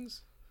minute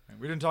things?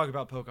 We didn't talk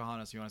about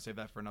Pocahontas. You want to save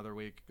that for another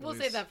week? We'll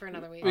save that for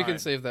another week. We can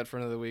save that for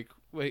another week.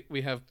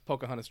 We have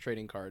Pocahontas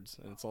trading cards,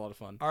 and it's a lot of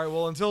fun. All right,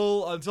 well,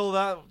 until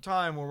that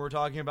time when we're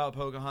talking about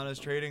Pocahontas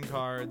trading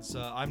cards,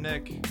 I'm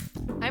Nick.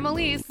 I'm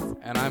Elise.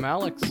 And I'm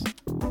Alex.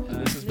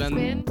 And this has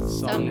been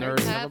Some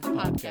Nerds Have a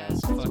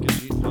Podcast. Fucking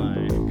sheet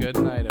pie. Good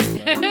night,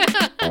 everybody.